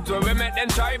plans where we make them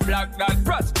try block that.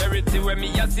 Prosperity when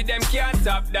me a see them can't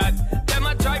stop that. Them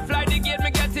a try fly the gate, me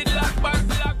get it locked back.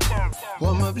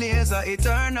 One more blaze of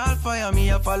eternal fire. Me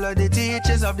a follow the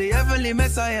teachings of the heavenly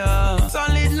Messiah.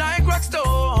 Solid like rock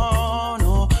stone,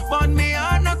 oh, but me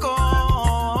are not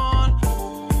gone.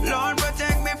 Lord,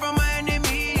 protect me from my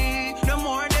enemy. The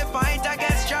more they fight, I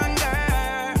get stronger.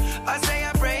 I say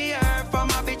a prayer for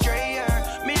my betrayer.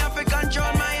 Me have to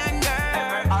control my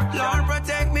anger. Lord,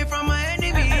 protect me from my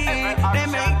enemy. They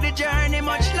make the journey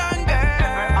much longer.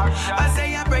 I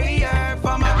say a prayer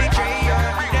for my betrayer.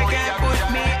 They can't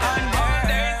put me under.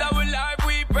 Days of our life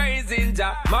we praising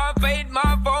Jah. My faith,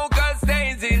 my focus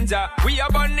stays in Jah. We are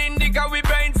born indica, we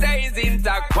brain stays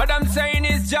intact. What I'm saying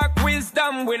is Jack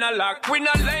wisdom, we not lack. We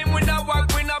not lame, we not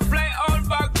walk, we not play all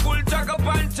back. Full track up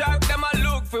and track. Them a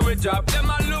look for we drop, them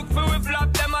a look for we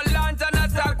flop, them a launch and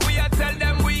attack. We a tell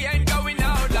them we ain't going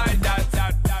out like that.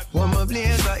 One more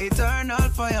blaze of eternal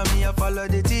fire. Me a follow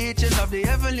the teachings of the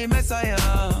heavenly Messiah.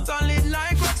 Solid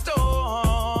like rock stone,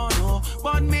 oh,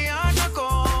 but me are not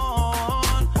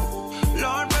gone.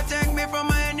 Lord, protect me from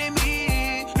my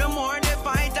enemy. The more they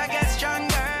fight, I get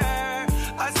stronger.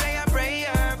 I say a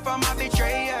prayer for my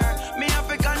betrayer. Me have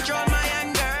to control my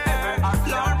anger.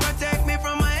 Lord, protect me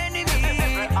from my enemy.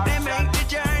 They make the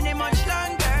journey much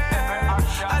longer.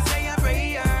 I say a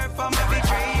prayer for my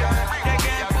betrayer. They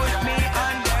can't put me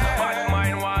under. But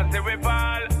mine wants to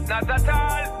fall, not at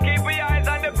all. Keep your eyes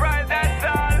on the prize, that's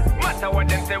all. Matter what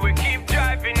them say, we keep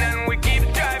driving and we keep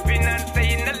striving and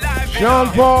staying alive. Sean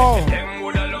Paul. Them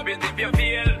woulda love it if you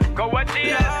feel. Go a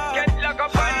deal, get locked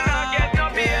up and not get no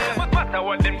bail. Matter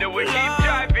what them do, we keep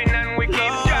driving and we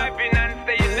keep driving and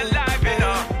staying alive, you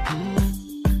know.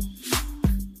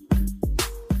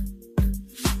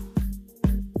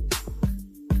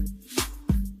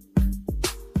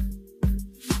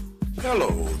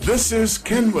 Hello, this is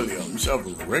Ken Williams of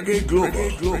Reggae Global.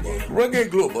 Reggae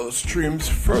Global streams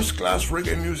first-class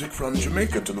reggae music from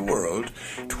Jamaica to the world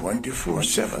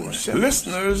 24/7.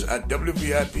 Listeners at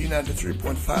WVIP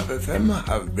 93.5 FM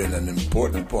have been an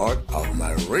important part of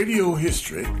my radio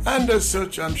history, and as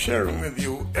such I'm sharing with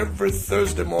you every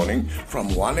Thursday morning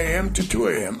from 1 a.m. to 2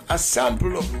 a.m. a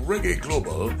sample of Reggae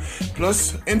Global,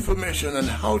 plus information on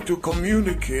how to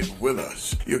communicate with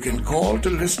us. You can call to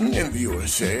listen in the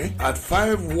USA at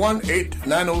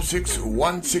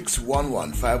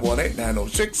 518-906-1611,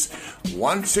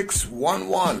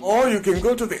 518-906-1611. Or you can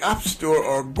go to the App Store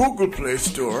or Google Play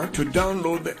Store to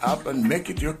download the app and make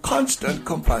it your constant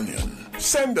companion.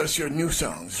 Send us your new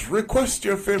songs, request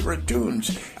your favorite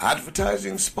tunes,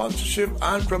 advertising, sponsorship,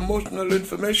 and promotional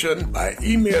information by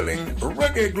emailing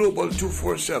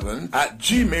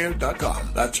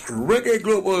reggaeglobal247@gmail.com. That's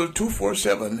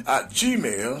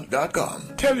reggaeglobal247@gmail.com.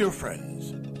 Tell your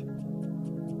friends.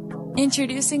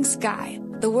 Introducing Sky,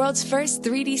 the world's first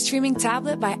 3D streaming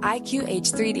tablet by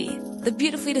IQH3D. The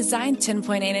beautifully designed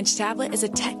 10.8-inch tablet is a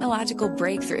technological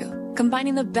breakthrough,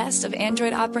 combining the best of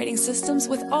Android operating systems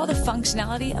with all the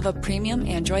functionality of a premium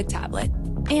Android tablet,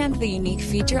 and the unique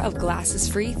feature of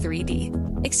glasses-free 3D.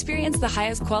 Experience the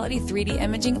highest quality 3D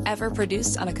imaging ever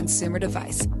produced on a consumer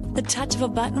device. The touch of a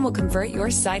button will convert your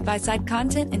side-by-side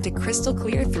content into crystal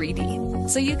clear 3D,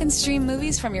 so you can stream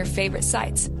movies from your favorite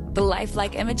sites. The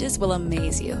lifelike images will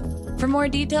amaze you. For more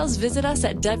details, visit us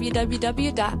at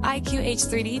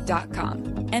www.iqh3d.com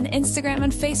and Instagram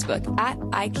and Facebook at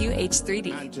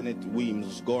IQH3D. Antoinette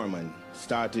Weems Gorman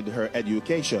started her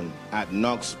education at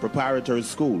Knox Preparatory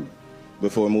School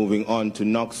before moving on to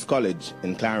Knox College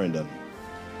in Clarendon.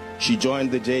 She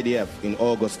joined the JDF in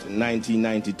August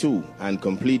 1992 and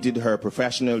completed her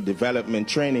professional development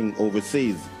training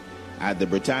overseas at the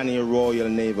Britannia Royal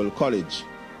Naval College,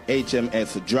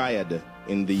 HMS Dryad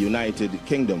in the United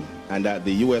Kingdom, and at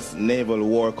the U.S. Naval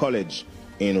War College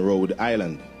in Rhode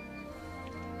Island.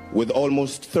 With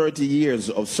almost 30 years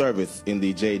of service in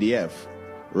the JDF,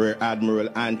 Rear Admiral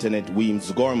Antoinette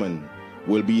Weems Gorman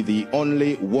will be the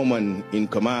only woman in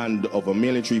command of a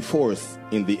military force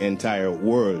in the entire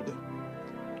world.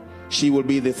 She will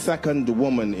be the second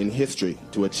woman in history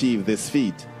to achieve this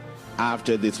feat,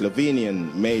 after the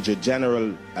Slovenian Major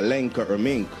General Alenka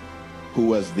Ermink, who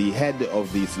was the head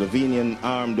of the Slovenian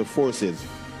Armed Forces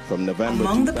from November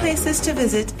Among the places to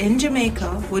visit in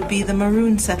Jamaica would be the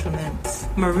Maroon settlements.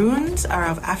 Maroons are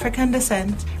of African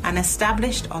descent and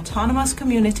established autonomous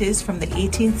communities from the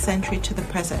 18th century to the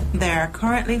present. There are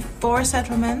currently 4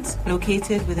 settlements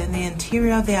located within the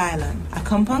interior of the island: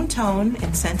 Accompong Town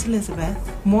in St. Elizabeth,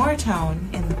 Moortown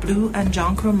in the Blue and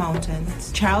Jonquil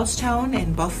Mountains, Charlestown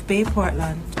in Buff Bay,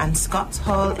 Portland, and Scots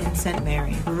Hall in St.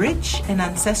 Mary. Rich in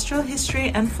ancestral history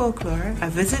and folklore, a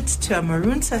visit to a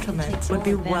Maroon settlement would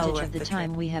be well worth the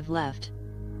time we have left.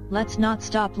 Let's not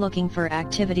stop looking for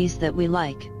activities that we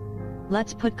like.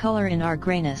 Let's put color in our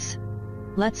grayness.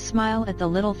 Let's smile at the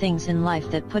little things in life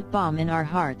that put balm in our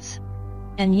hearts.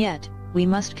 And yet, we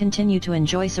must continue to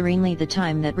enjoy serenely the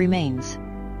time that remains.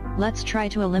 Let's try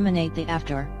to eliminate the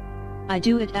after. I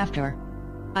do it after.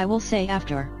 I will say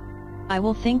after. I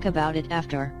will think about it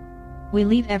after. We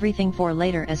leave everything for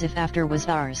later as if after was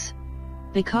ours.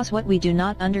 Because what we do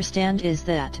not understand is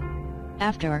that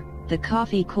after, the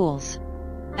coffee cools.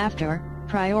 After,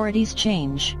 priorities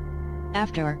change.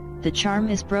 After, the charm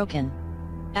is broken.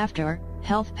 After,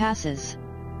 health passes.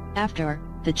 After,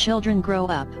 the children grow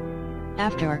up.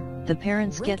 After, the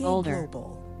parents get older.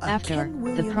 After,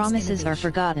 the promises are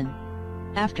forgotten.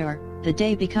 After, the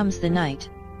day becomes the night.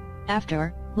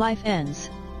 After, life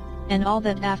ends. And all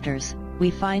that afters,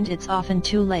 we find it's often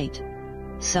too late.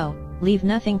 So, leave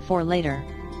nothing for later.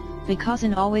 Because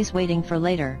in always waiting for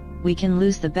later, we can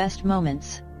lose the best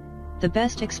moments. The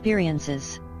best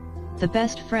experiences. The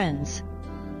best friends.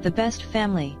 The best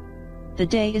family. The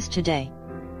day is today.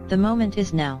 The moment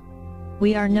is now.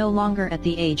 We are no longer at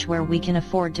the age where we can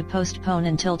afford to postpone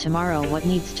until tomorrow what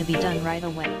needs to be done right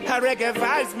away. A reggae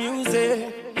vibes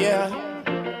music, yeah.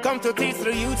 Come to teach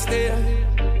the youth there.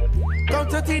 Come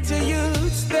to teach the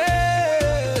youth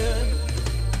there.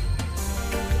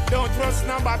 Don't trust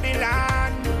no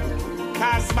Babylon,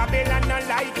 cause Babylon not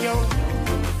like you.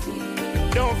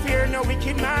 Don't fear no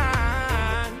wicked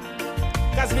man,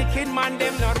 cause wicked man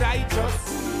them not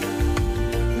righteous.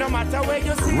 No matter where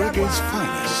you see Reggae's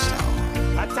finest.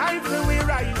 a time for we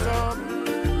rise up.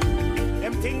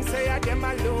 Them things say are them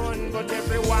alone, but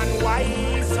everyone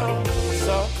wise up.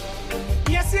 So,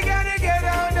 yes, you gotta get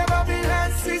out the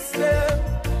Babylon system.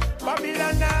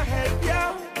 Babylon not help you.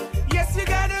 Yes, you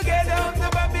gotta get out the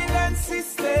Babylon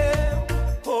system.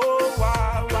 Oh,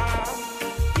 wow, wow.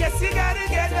 Yes, you gotta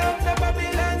get out the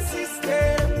Babylon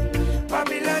system.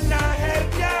 Babylon not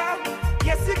help you.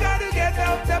 Yes, you gotta get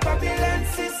out the Babylon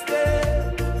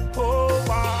system. Oh,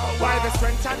 wow, wow. By the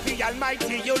strength of the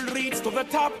Almighty, you'll reach to the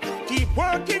top. Keep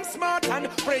working smart and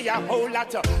pray a whole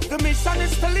lot. The mission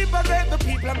is to liberate the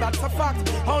people, and that's a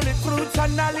fact. Only truth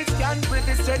and knowledge can bring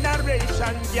this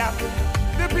generation, yeah.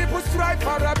 The people strive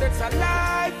for a better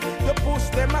life. You push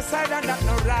them aside and that's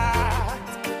not right.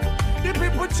 The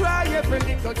people try every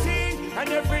little thing, and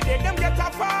every day them get a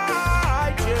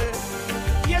fight, yeah.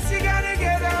 Yes, you gotta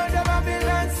get out the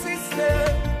Babylon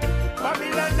system.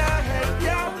 Babylon not help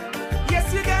you.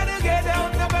 Yes, you gotta get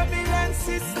out the Babylon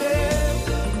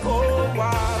system. Oh,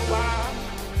 wow, wow.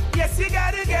 Yes, you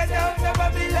gotta get out the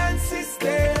Babylon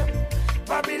system.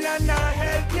 Babylon not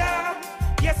help you.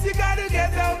 Yes, you gotta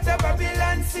get out the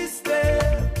Babylon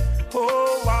system.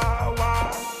 Oh, wow,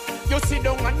 wow. You sit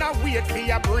down and now wait for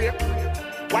your break,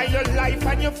 while your life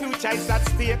and your future is at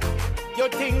stake. You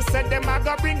think said them a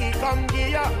go bring it come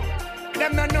here.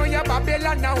 Them no know your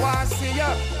Babylon now want see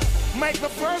ya. Make the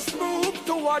first move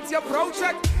towards your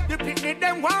project. The people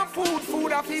them want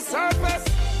food off his surface.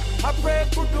 I pray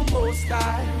to the Most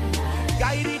High,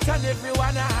 guide it and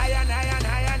everyone high and high and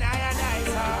high and high and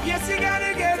high. Yes, you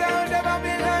gotta get out the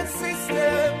Babylon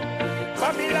system.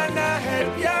 Babylon not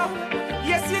help you.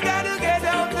 Yes, you gotta get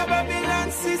out the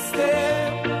Babylon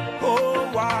system.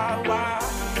 Oh, wow, wow.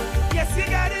 Yes, you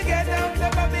gotta get out the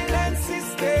Babylon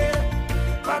system.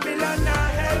 Babylon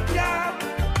not help you.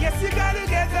 Yes, you gotta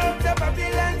get out the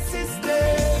Babylon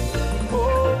system.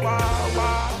 Oh, wow,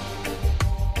 wow.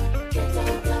 Get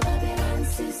out the Babylon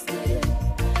system.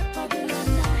 Babylon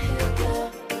not help you.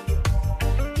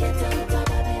 Get out the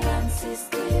Babylon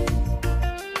system.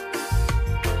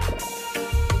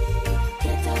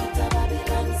 Get out the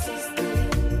Babylon system.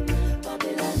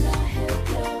 Babylon not help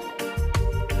you.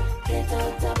 Get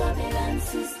out the Babylon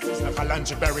system. It's like a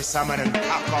Lunchberry salmon and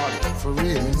popcorn. For real,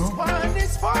 you know? One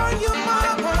is for you,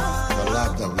 mama. The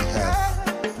love that we have.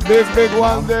 This big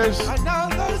wonders. And all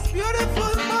those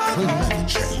beautiful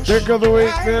mamas. Think of the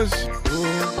weakness.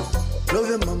 Love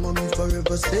your mama, me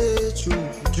forever stay true.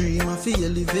 Dream I feel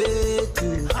elevate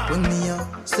you. When me a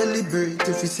celebrate,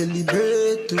 if you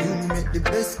celebrate too. You make the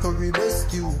best curry,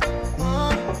 best you.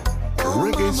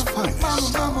 Reggae's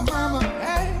finest. Mama,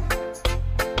 hey.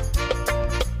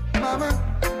 Mama,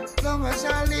 long as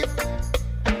I live,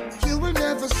 you will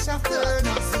never suffer.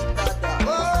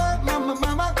 Oh, mama,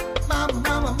 mama, mama,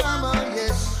 mama, mama,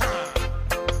 yes.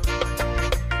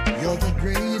 You're the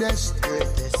greatest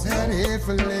that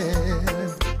ever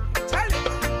lived.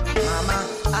 Mama,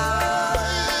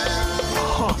 I'll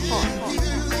give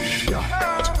you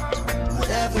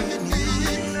whatever you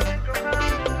need,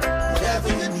 whatever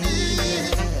you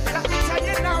need. Let me tell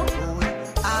you now.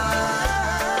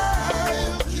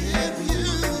 I'll give you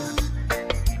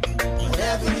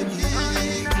whatever you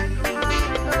need,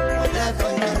 whatever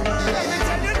you need. Let me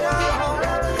tell you now.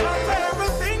 After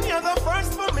everything, you're the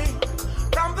first for me.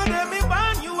 From the day me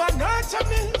born, you are nurture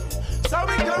me. So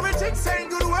encouraging, saying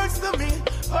good words to me.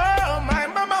 Oh, my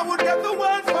mama would get the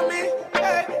world for me.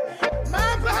 Hey,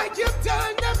 mama, you've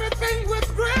done everything with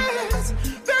grace.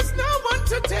 There's no one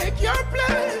to take your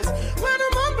place. When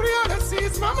I'm hungry, all I see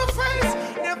is mama face.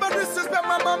 Never disrespect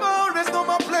my mama, always know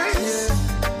my place.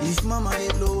 Yeah, if mama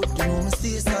hate loud, you know me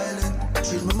stay silent.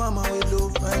 Treat my mama with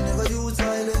love, I never use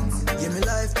violence. Yeah, me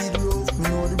life kid rough, me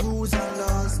know the rules and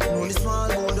laws. Know the small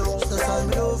board house, that's all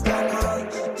me love grandma.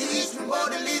 Teach me about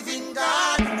the living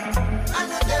God, and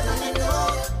the devil me know.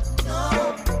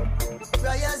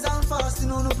 Prayers and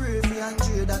fasting on the pray for and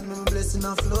trade that me blessing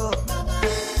of love.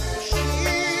 She's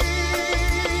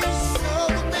so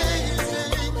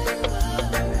amazing.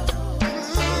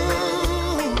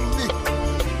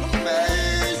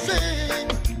 Amazing.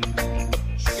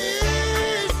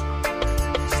 She's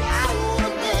so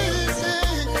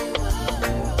amazing.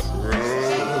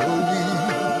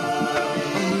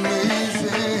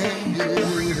 Amazing.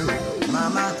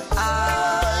 Mama,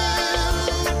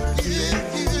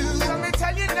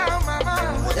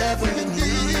 whatever you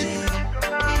need,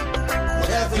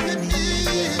 whatever you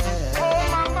need. Oh,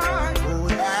 mama,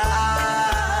 I'll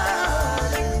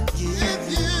give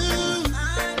you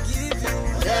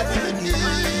whatever you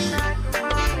need,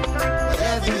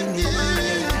 whatever you need.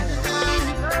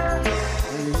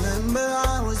 I remember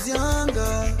I was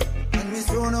younger and Miss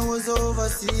Rona was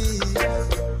overseas,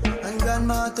 and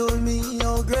Grandma told me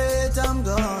how great I'm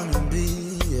gonna be.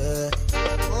 Yeah.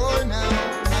 Oh, now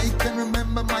I can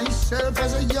remember myself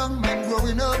as a young man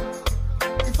growing up.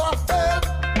 If I fell,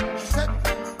 she said,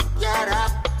 get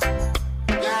up,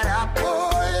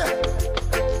 boy.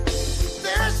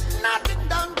 There's nothing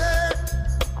down there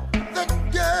that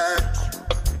gets.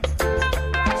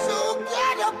 So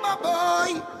get up, my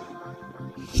boy.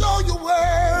 Show you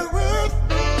where it's.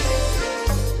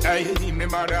 Hey, me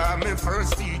mother, my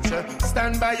first teacher.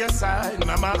 Stand by your side,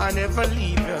 mama, I never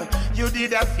leave you. You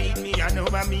did a feed me, I know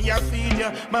me I feed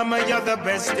you. Mama, you're the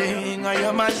best thing, I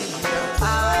am a leader.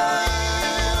 I'll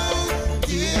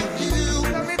give you.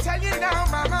 Let me tell you now,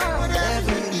 mama.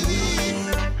 Whatever you need,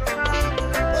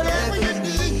 whatever you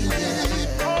need.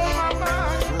 Oh, mama.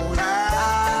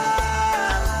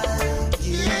 I'll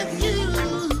give you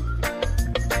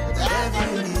whatever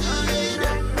you need,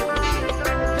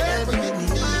 whatever you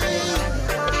need.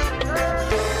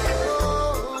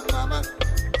 Oh, mama,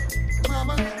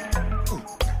 mama,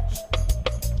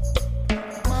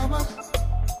 mama.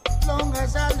 Long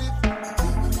as I live,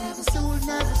 you will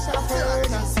never suffer.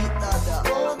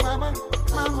 Oh, mama,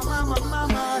 mama, mama,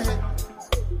 mama.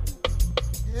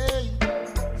 Hey,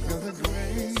 you're the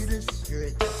greatest.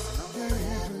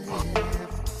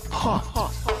 Ha ha.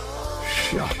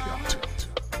 Shut.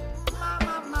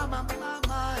 Mama, mama,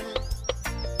 mama.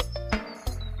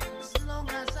 As long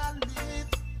as I live,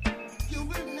 you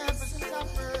will never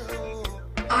suffer.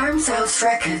 Arms House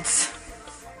Records.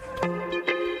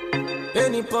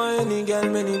 Any point, any girl,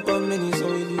 many pon many, so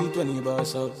we do it when you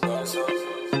boss out.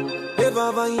 If I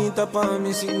ever hit up on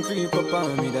me, sing creep up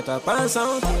on me, that I pass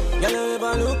out. Girl, you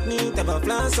ever look neat, ever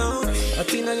flash out. I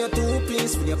think on your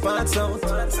two-piece with your parts out.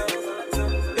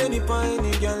 Any point,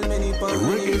 any girl, many pon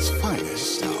many. Reggae's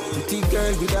finest. Pretty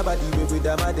girl with a body, with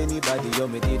a mad anybody, you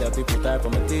me did a people type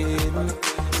on my table.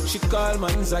 She call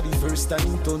man's the first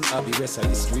time, turn up the rest of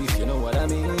the street, you know what I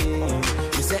mean?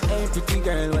 You say, hey, pretty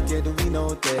girl, what you doing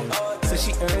out there? So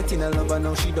she hurting a lover,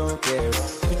 now she don't care.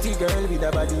 Pretty girl with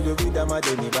a body, with a mad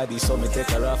anybody, so me take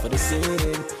her off for the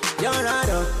scene. You're right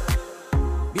up.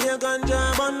 Be a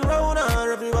ganja bun round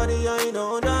her, everybody I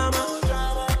know drama.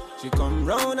 She come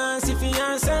round and see for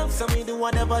herself, so me do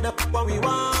whatever the what we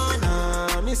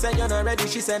wanna. Me say you're not ready,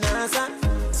 she say nah, son.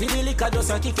 See the liquor just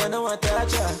a kick, you know what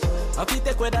touch her. I fit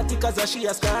take with that cause she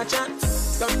a scratch her.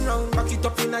 Turn round, back it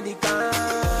up in the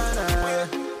corner.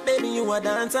 Baby, you a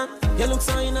dancer. You look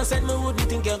so innocent, me wouldn't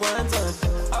think you want her.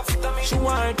 She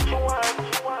want.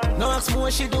 No ask me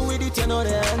what she do with it, you know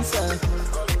the answer.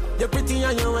 You're pretty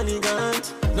and you're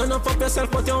elegant. None of up yourself,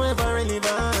 but you're ever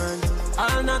relevant.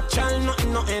 All natural,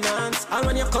 nothing, no enhance. And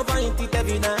when you cover it, it's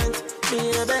evident.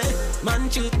 Baby, man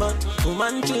cheat, but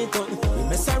woman cheat on. We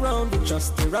mess around with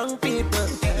just the wrong people.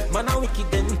 Man are wicked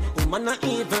then, woman are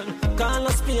evil. Call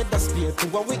us spade, that's spade to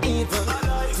what we evil.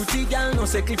 Pretty girl, no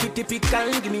circle,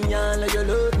 typical. Give me all of your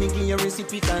love, me give you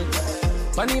reciprocal.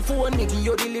 Funny phone, me give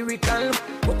you the lyrical.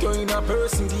 But you're in a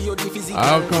person, give you the physical.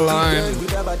 Alkaline.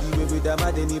 With a body, with a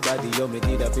mad anybody. You me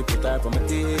need a people type from a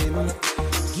team.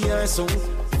 Give her some.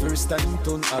 First time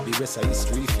turn, I'll be rest of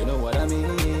history, if you know what I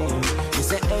mean. You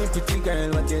say, hey, pretty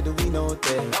girl, what you doing out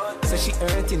there? Say she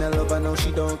hurting a love and now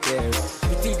she don't care.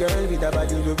 Pretty girl with a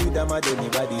body, you with a mad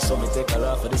anybody, so me take her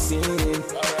off for the scene.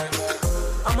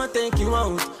 I'ma take you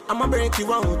out, I'ma break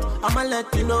you out, I'ma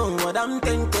let you know what I'm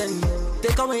thinking.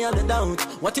 Take away all the doubt,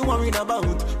 what you worried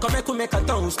about? Come here, make a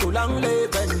toast to long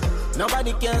living.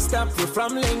 Nobody can stop you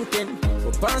from linking.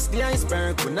 We're past the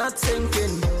iceberg, we're not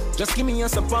sinking. Just give me your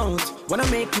support, wanna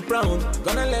make you proud.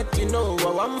 Gonna let you know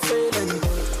how I'm feeling.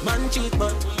 Man cheat,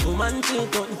 but woman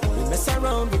cheat on. We mess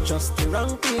around with just the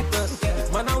wrong people.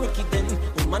 If man are wicked, then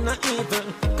woman are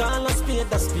evil. Call us spade,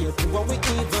 that's spade to what we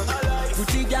evil.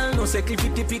 Pretty girl, no circle,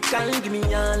 typical. Give me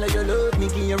all of your love, me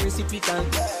give you reciprocal.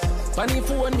 Funny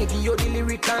phone, me give you the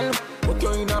lyrical. But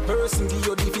you're in a person, give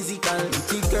you the physical.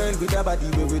 Pretty girl with a body,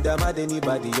 with a mad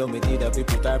anybody. You me need a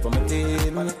people type from a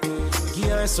team. Give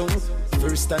her some.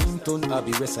 First time turn, I'll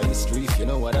be rest of history, if you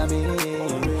know what I mean.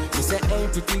 You say, hey,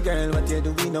 pretty girl, what you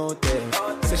doing out there?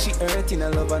 Say she hurting a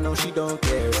love and now she don't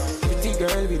care. Pretty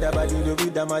girl with a body, you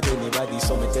with a mad anybody,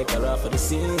 so me take her off for the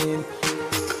scene.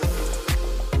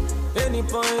 Any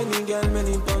point, any girl,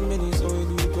 many pound, many, so we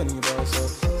do it when you boss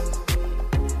up.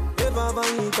 If I ever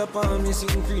eat up on me,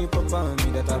 sitting creep up on me,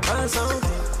 that I pass out.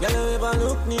 Girl, you ever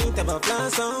look neat, ever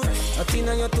flash out. I think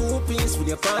on your two-piece with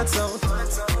your parts out.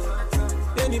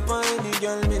 Any pine, any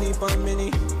girl, many pine,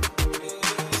 many.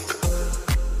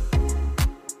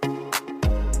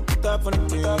 Top on the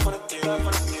tail, top on the tail, top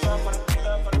on the tail, top on the tail,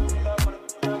 top on the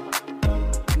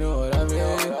tail. Know what I mean?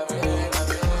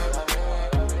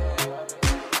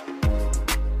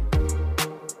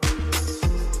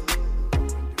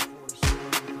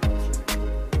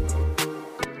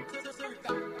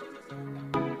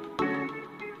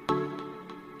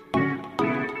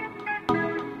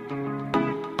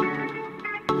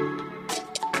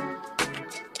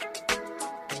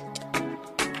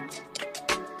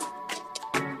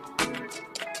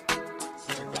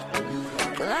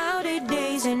 Cloudy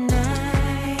days and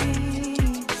nights,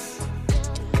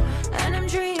 and I'm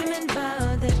dreaming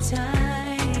about the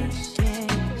times,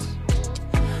 yes,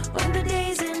 when the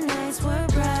days and nights were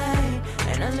bright,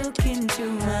 and I look into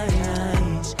my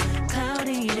eyes.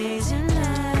 Cloudy days and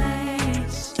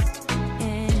nights,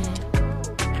 yeah.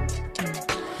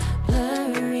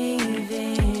 Blurry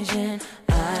vision,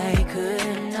 I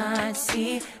could not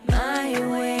see my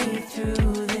way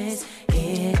through this.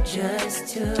 It just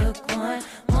took one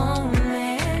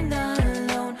moment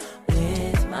alone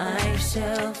with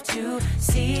myself to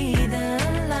see the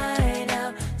light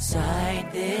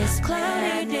outside this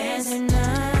cloudy days and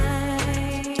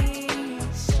nights,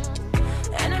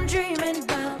 and I'm dreaming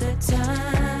about the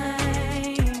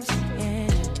times, yeah,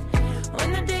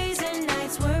 when the days and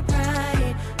nights were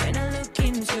bright, when I look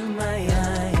into my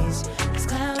eyes. It's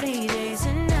cloudy days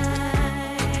and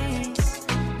nights.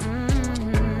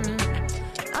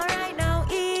 Alright, now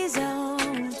ease out,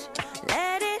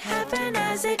 let it happen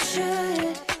as it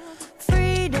should.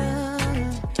 Freedom,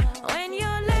 when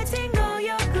you're letting go,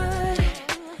 you're good.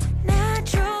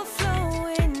 Natural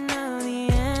flowing of the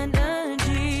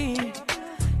energy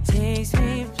takes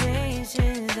me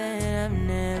places that I've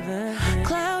never been.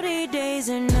 Cloudy days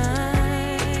and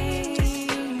nights,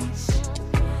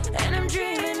 and I'm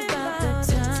dreaming about the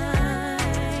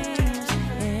times,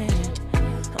 yeah,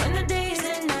 when the days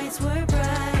and nights were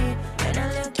bright, and I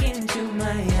look into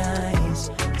my eyes.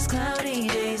 It's cloudy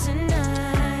days and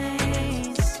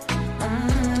nights.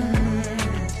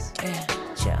 Yeah,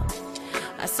 chill.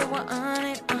 I said we're on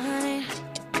it, on it.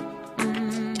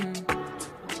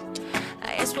 I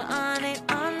guess we're on it,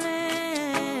 on it.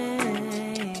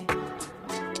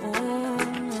 Ooh,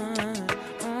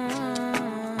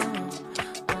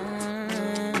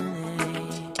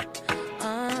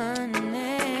 on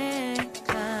it,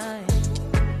 cloud.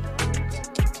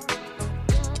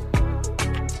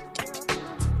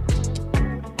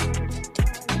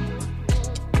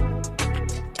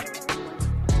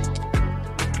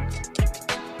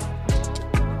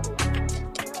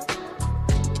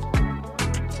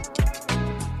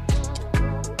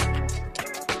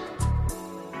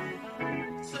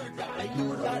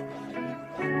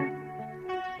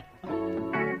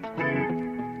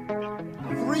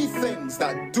 things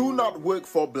that do not work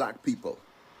for black people.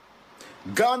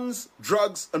 Guns,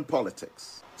 drugs, and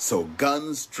politics. So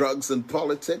guns, drugs, and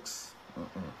politics?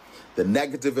 The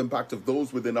negative impact of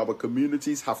those within our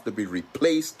communities have to be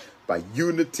replaced by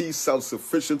unity,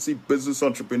 self-sufficiency, business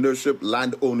entrepreneurship,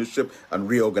 land ownership, and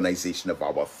reorganization of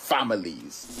our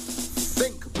families.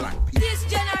 Think, black people. This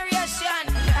generation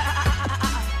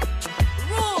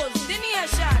rules the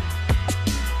nation.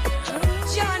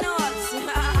 Journals.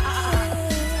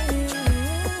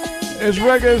 It's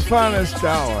reggae's finest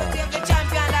hour. The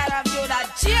champion that of Judah.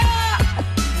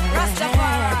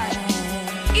 Rastafari.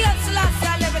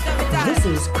 This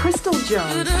is Crystal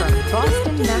Jones from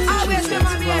Boston,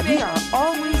 Massachusetts, where we are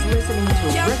always listening to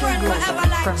Reggae Global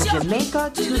from Jamaica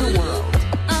to the world.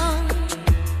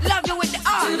 Love you with the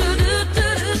heart.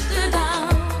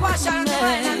 Passion and the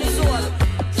mind and the soul.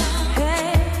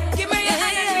 Give me your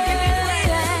energy, give me praise.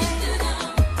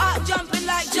 Up jumping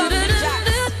like jumping jacks.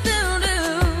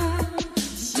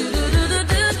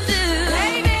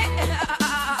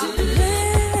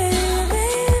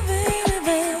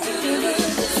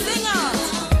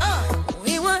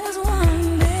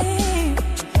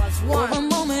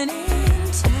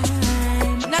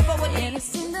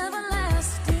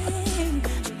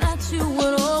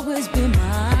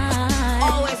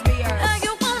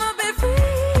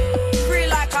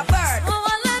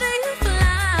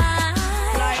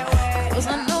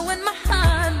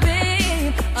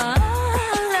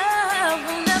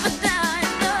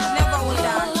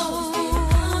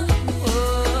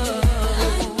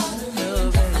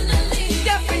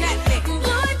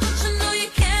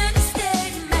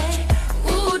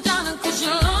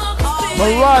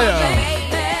 Mariah.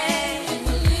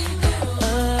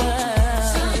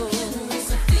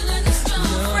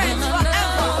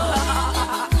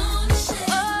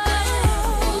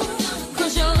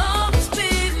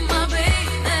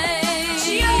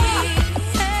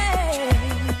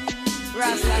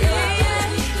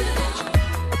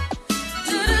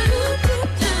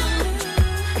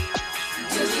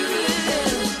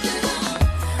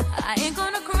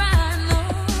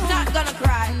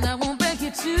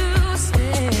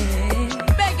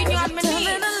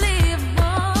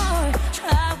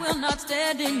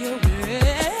 In your way,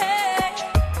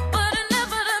 but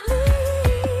inevitably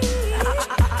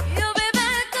you'll be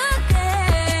back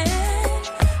again.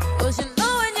 'Cause you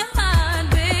know in your heart,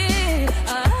 babe,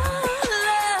 our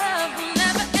love will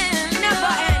never end.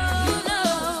 Never end. You know.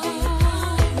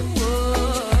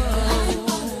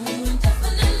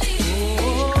 Definitely.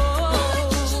 You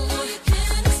know you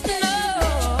can't stay.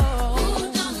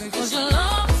 No. 'Cause your love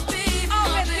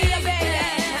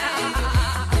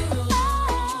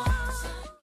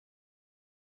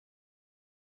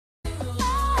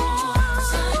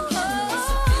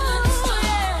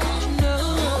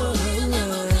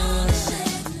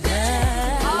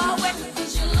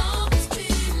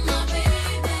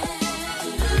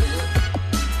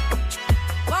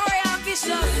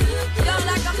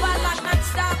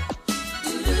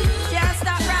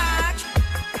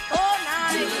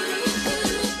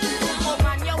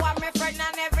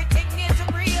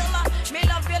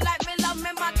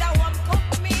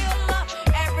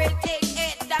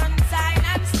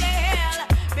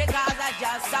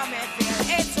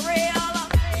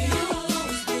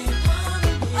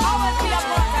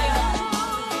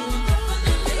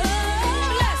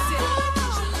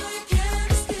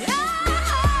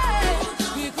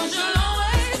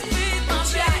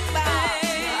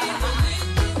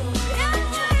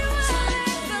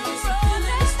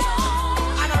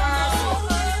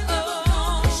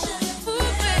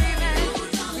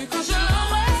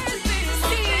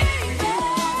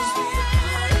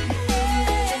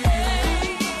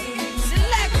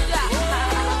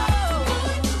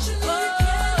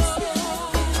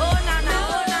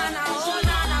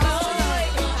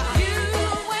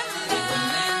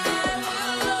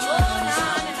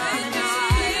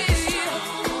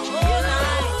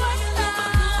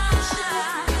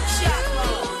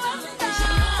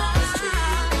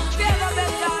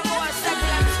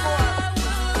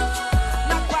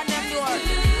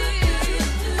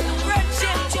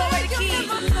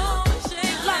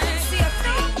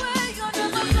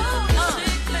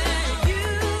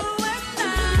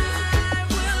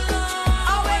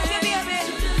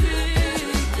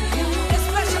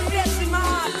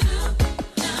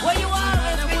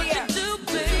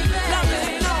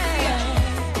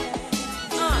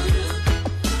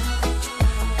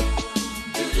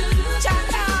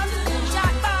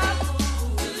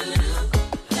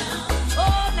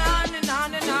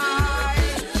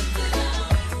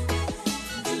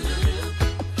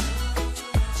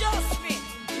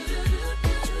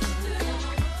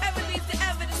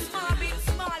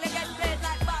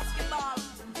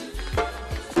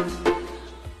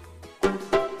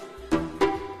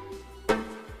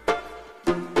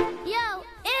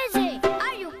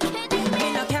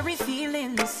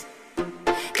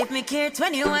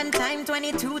 21 time,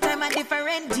 22 time, a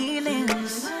different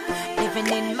dealings. Living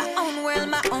in my own world,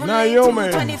 my own Naomi.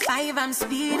 25, I'm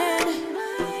speeding.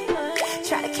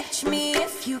 Try to catch me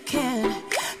if you can.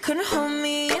 Couldn't hold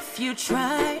me if you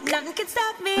tried. Nothing can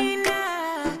stop me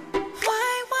now. Why?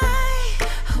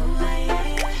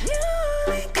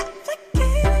 You ain't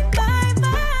complicated by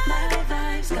my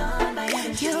vibes gone by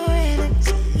energy. Your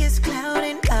energy is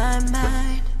clouding my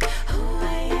mind.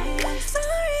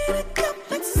 Sorry to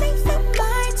compensate for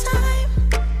my time.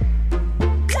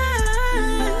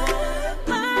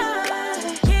 I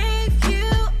gave you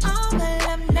all the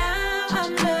love, now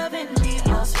I'm loving me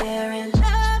all sparing.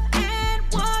 Love and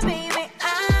war, baby,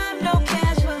 I'm no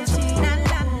casualty.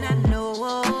 Nah, no.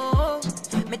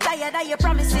 Me tired of your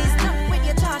promises, not when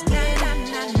you're talking.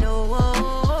 Nah, no.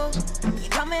 You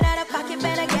coming out of pocket,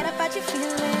 better get up out your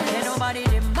feelings. Ain't nobody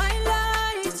in my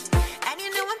light, and you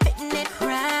know I'm fitting it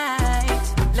right.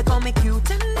 Look on me cute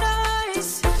and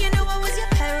nice, you know I was your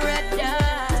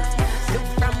paradise. Look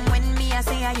from when me I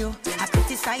say you, I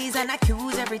criticize and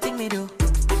accuse everything me do.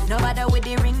 No matter with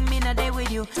the ring, me no day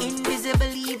with you.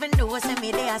 Invisible even though I say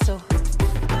me there so.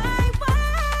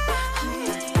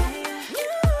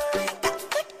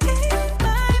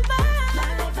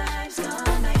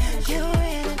 Your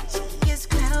energy is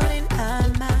clouding my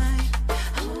mind.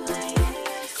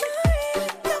 Sorry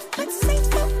to compensate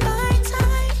for my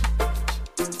time.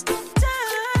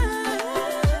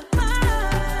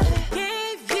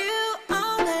 Gave you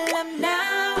all the love,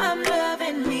 now I'm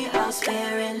loving me all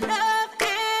sparing. Love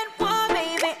and war,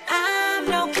 baby, I'm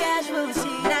no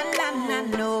casualty.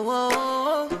 Nah, no.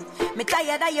 Me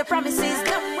tired of your promises,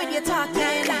 done when you're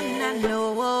talking. Nah, no.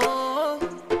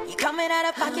 You coming out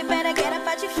of pocket, better get up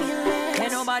out your feelings.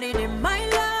 Ain't nobody in my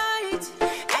light,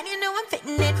 and you know I'm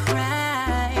fitting it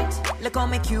right. Look on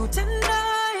me cute and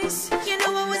nice, you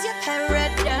know I was your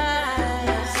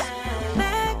paradise.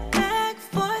 Back,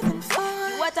 forth and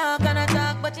forth. You a talk and a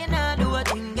talk, but you not do a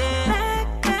thing, yeah.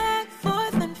 Back,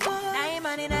 forth and forth. Now you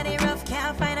man in the rough,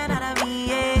 can't find another me,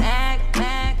 yeah.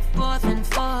 Back, forth and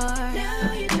forth.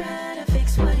 Now you trying to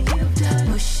fix what you've done.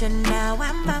 Pushing now,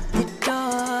 I'm out the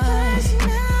door.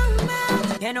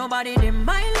 Ain't nobody in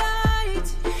my light,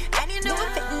 and you know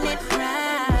I'm fitting it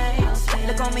right.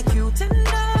 Look on me cute and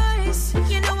nice,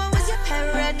 you know I was your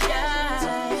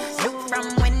paradise. Look from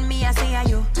when me I say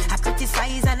you, I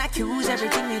criticize and accuse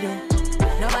everything me do.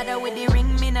 No matter with the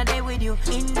ring, me no day with you.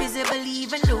 Invisible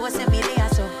even though I say me there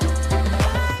so.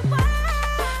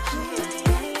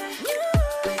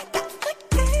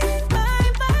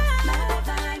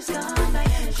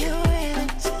 Your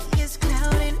energy is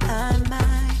clouding my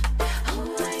mind.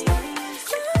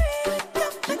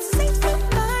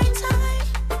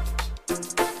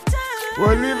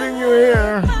 We're leaving you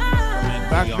here.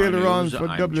 Back later on News, for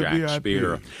I'm Jack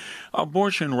Spear. WBIP.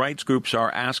 Abortion rights groups are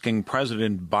asking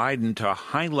President Biden to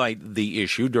highlight the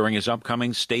issue during his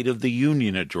upcoming State of the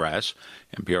Union address.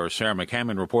 NPR's Sarah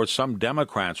McCammon reports some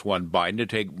Democrats want Biden to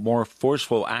take more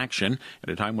forceful action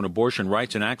at a time when abortion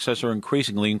rights and access are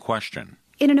increasingly in question.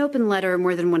 In an open letter,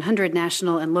 more than 100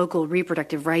 national and local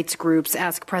reproductive rights groups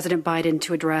ask President Biden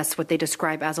to address what they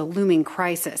describe as a looming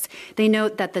crisis. They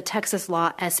note that the Texas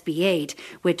law SB 8,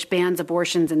 which bans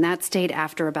abortions in that state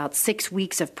after about 6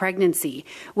 weeks of pregnancy,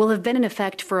 will have been in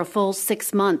effect for a full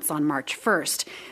 6 months on March 1st.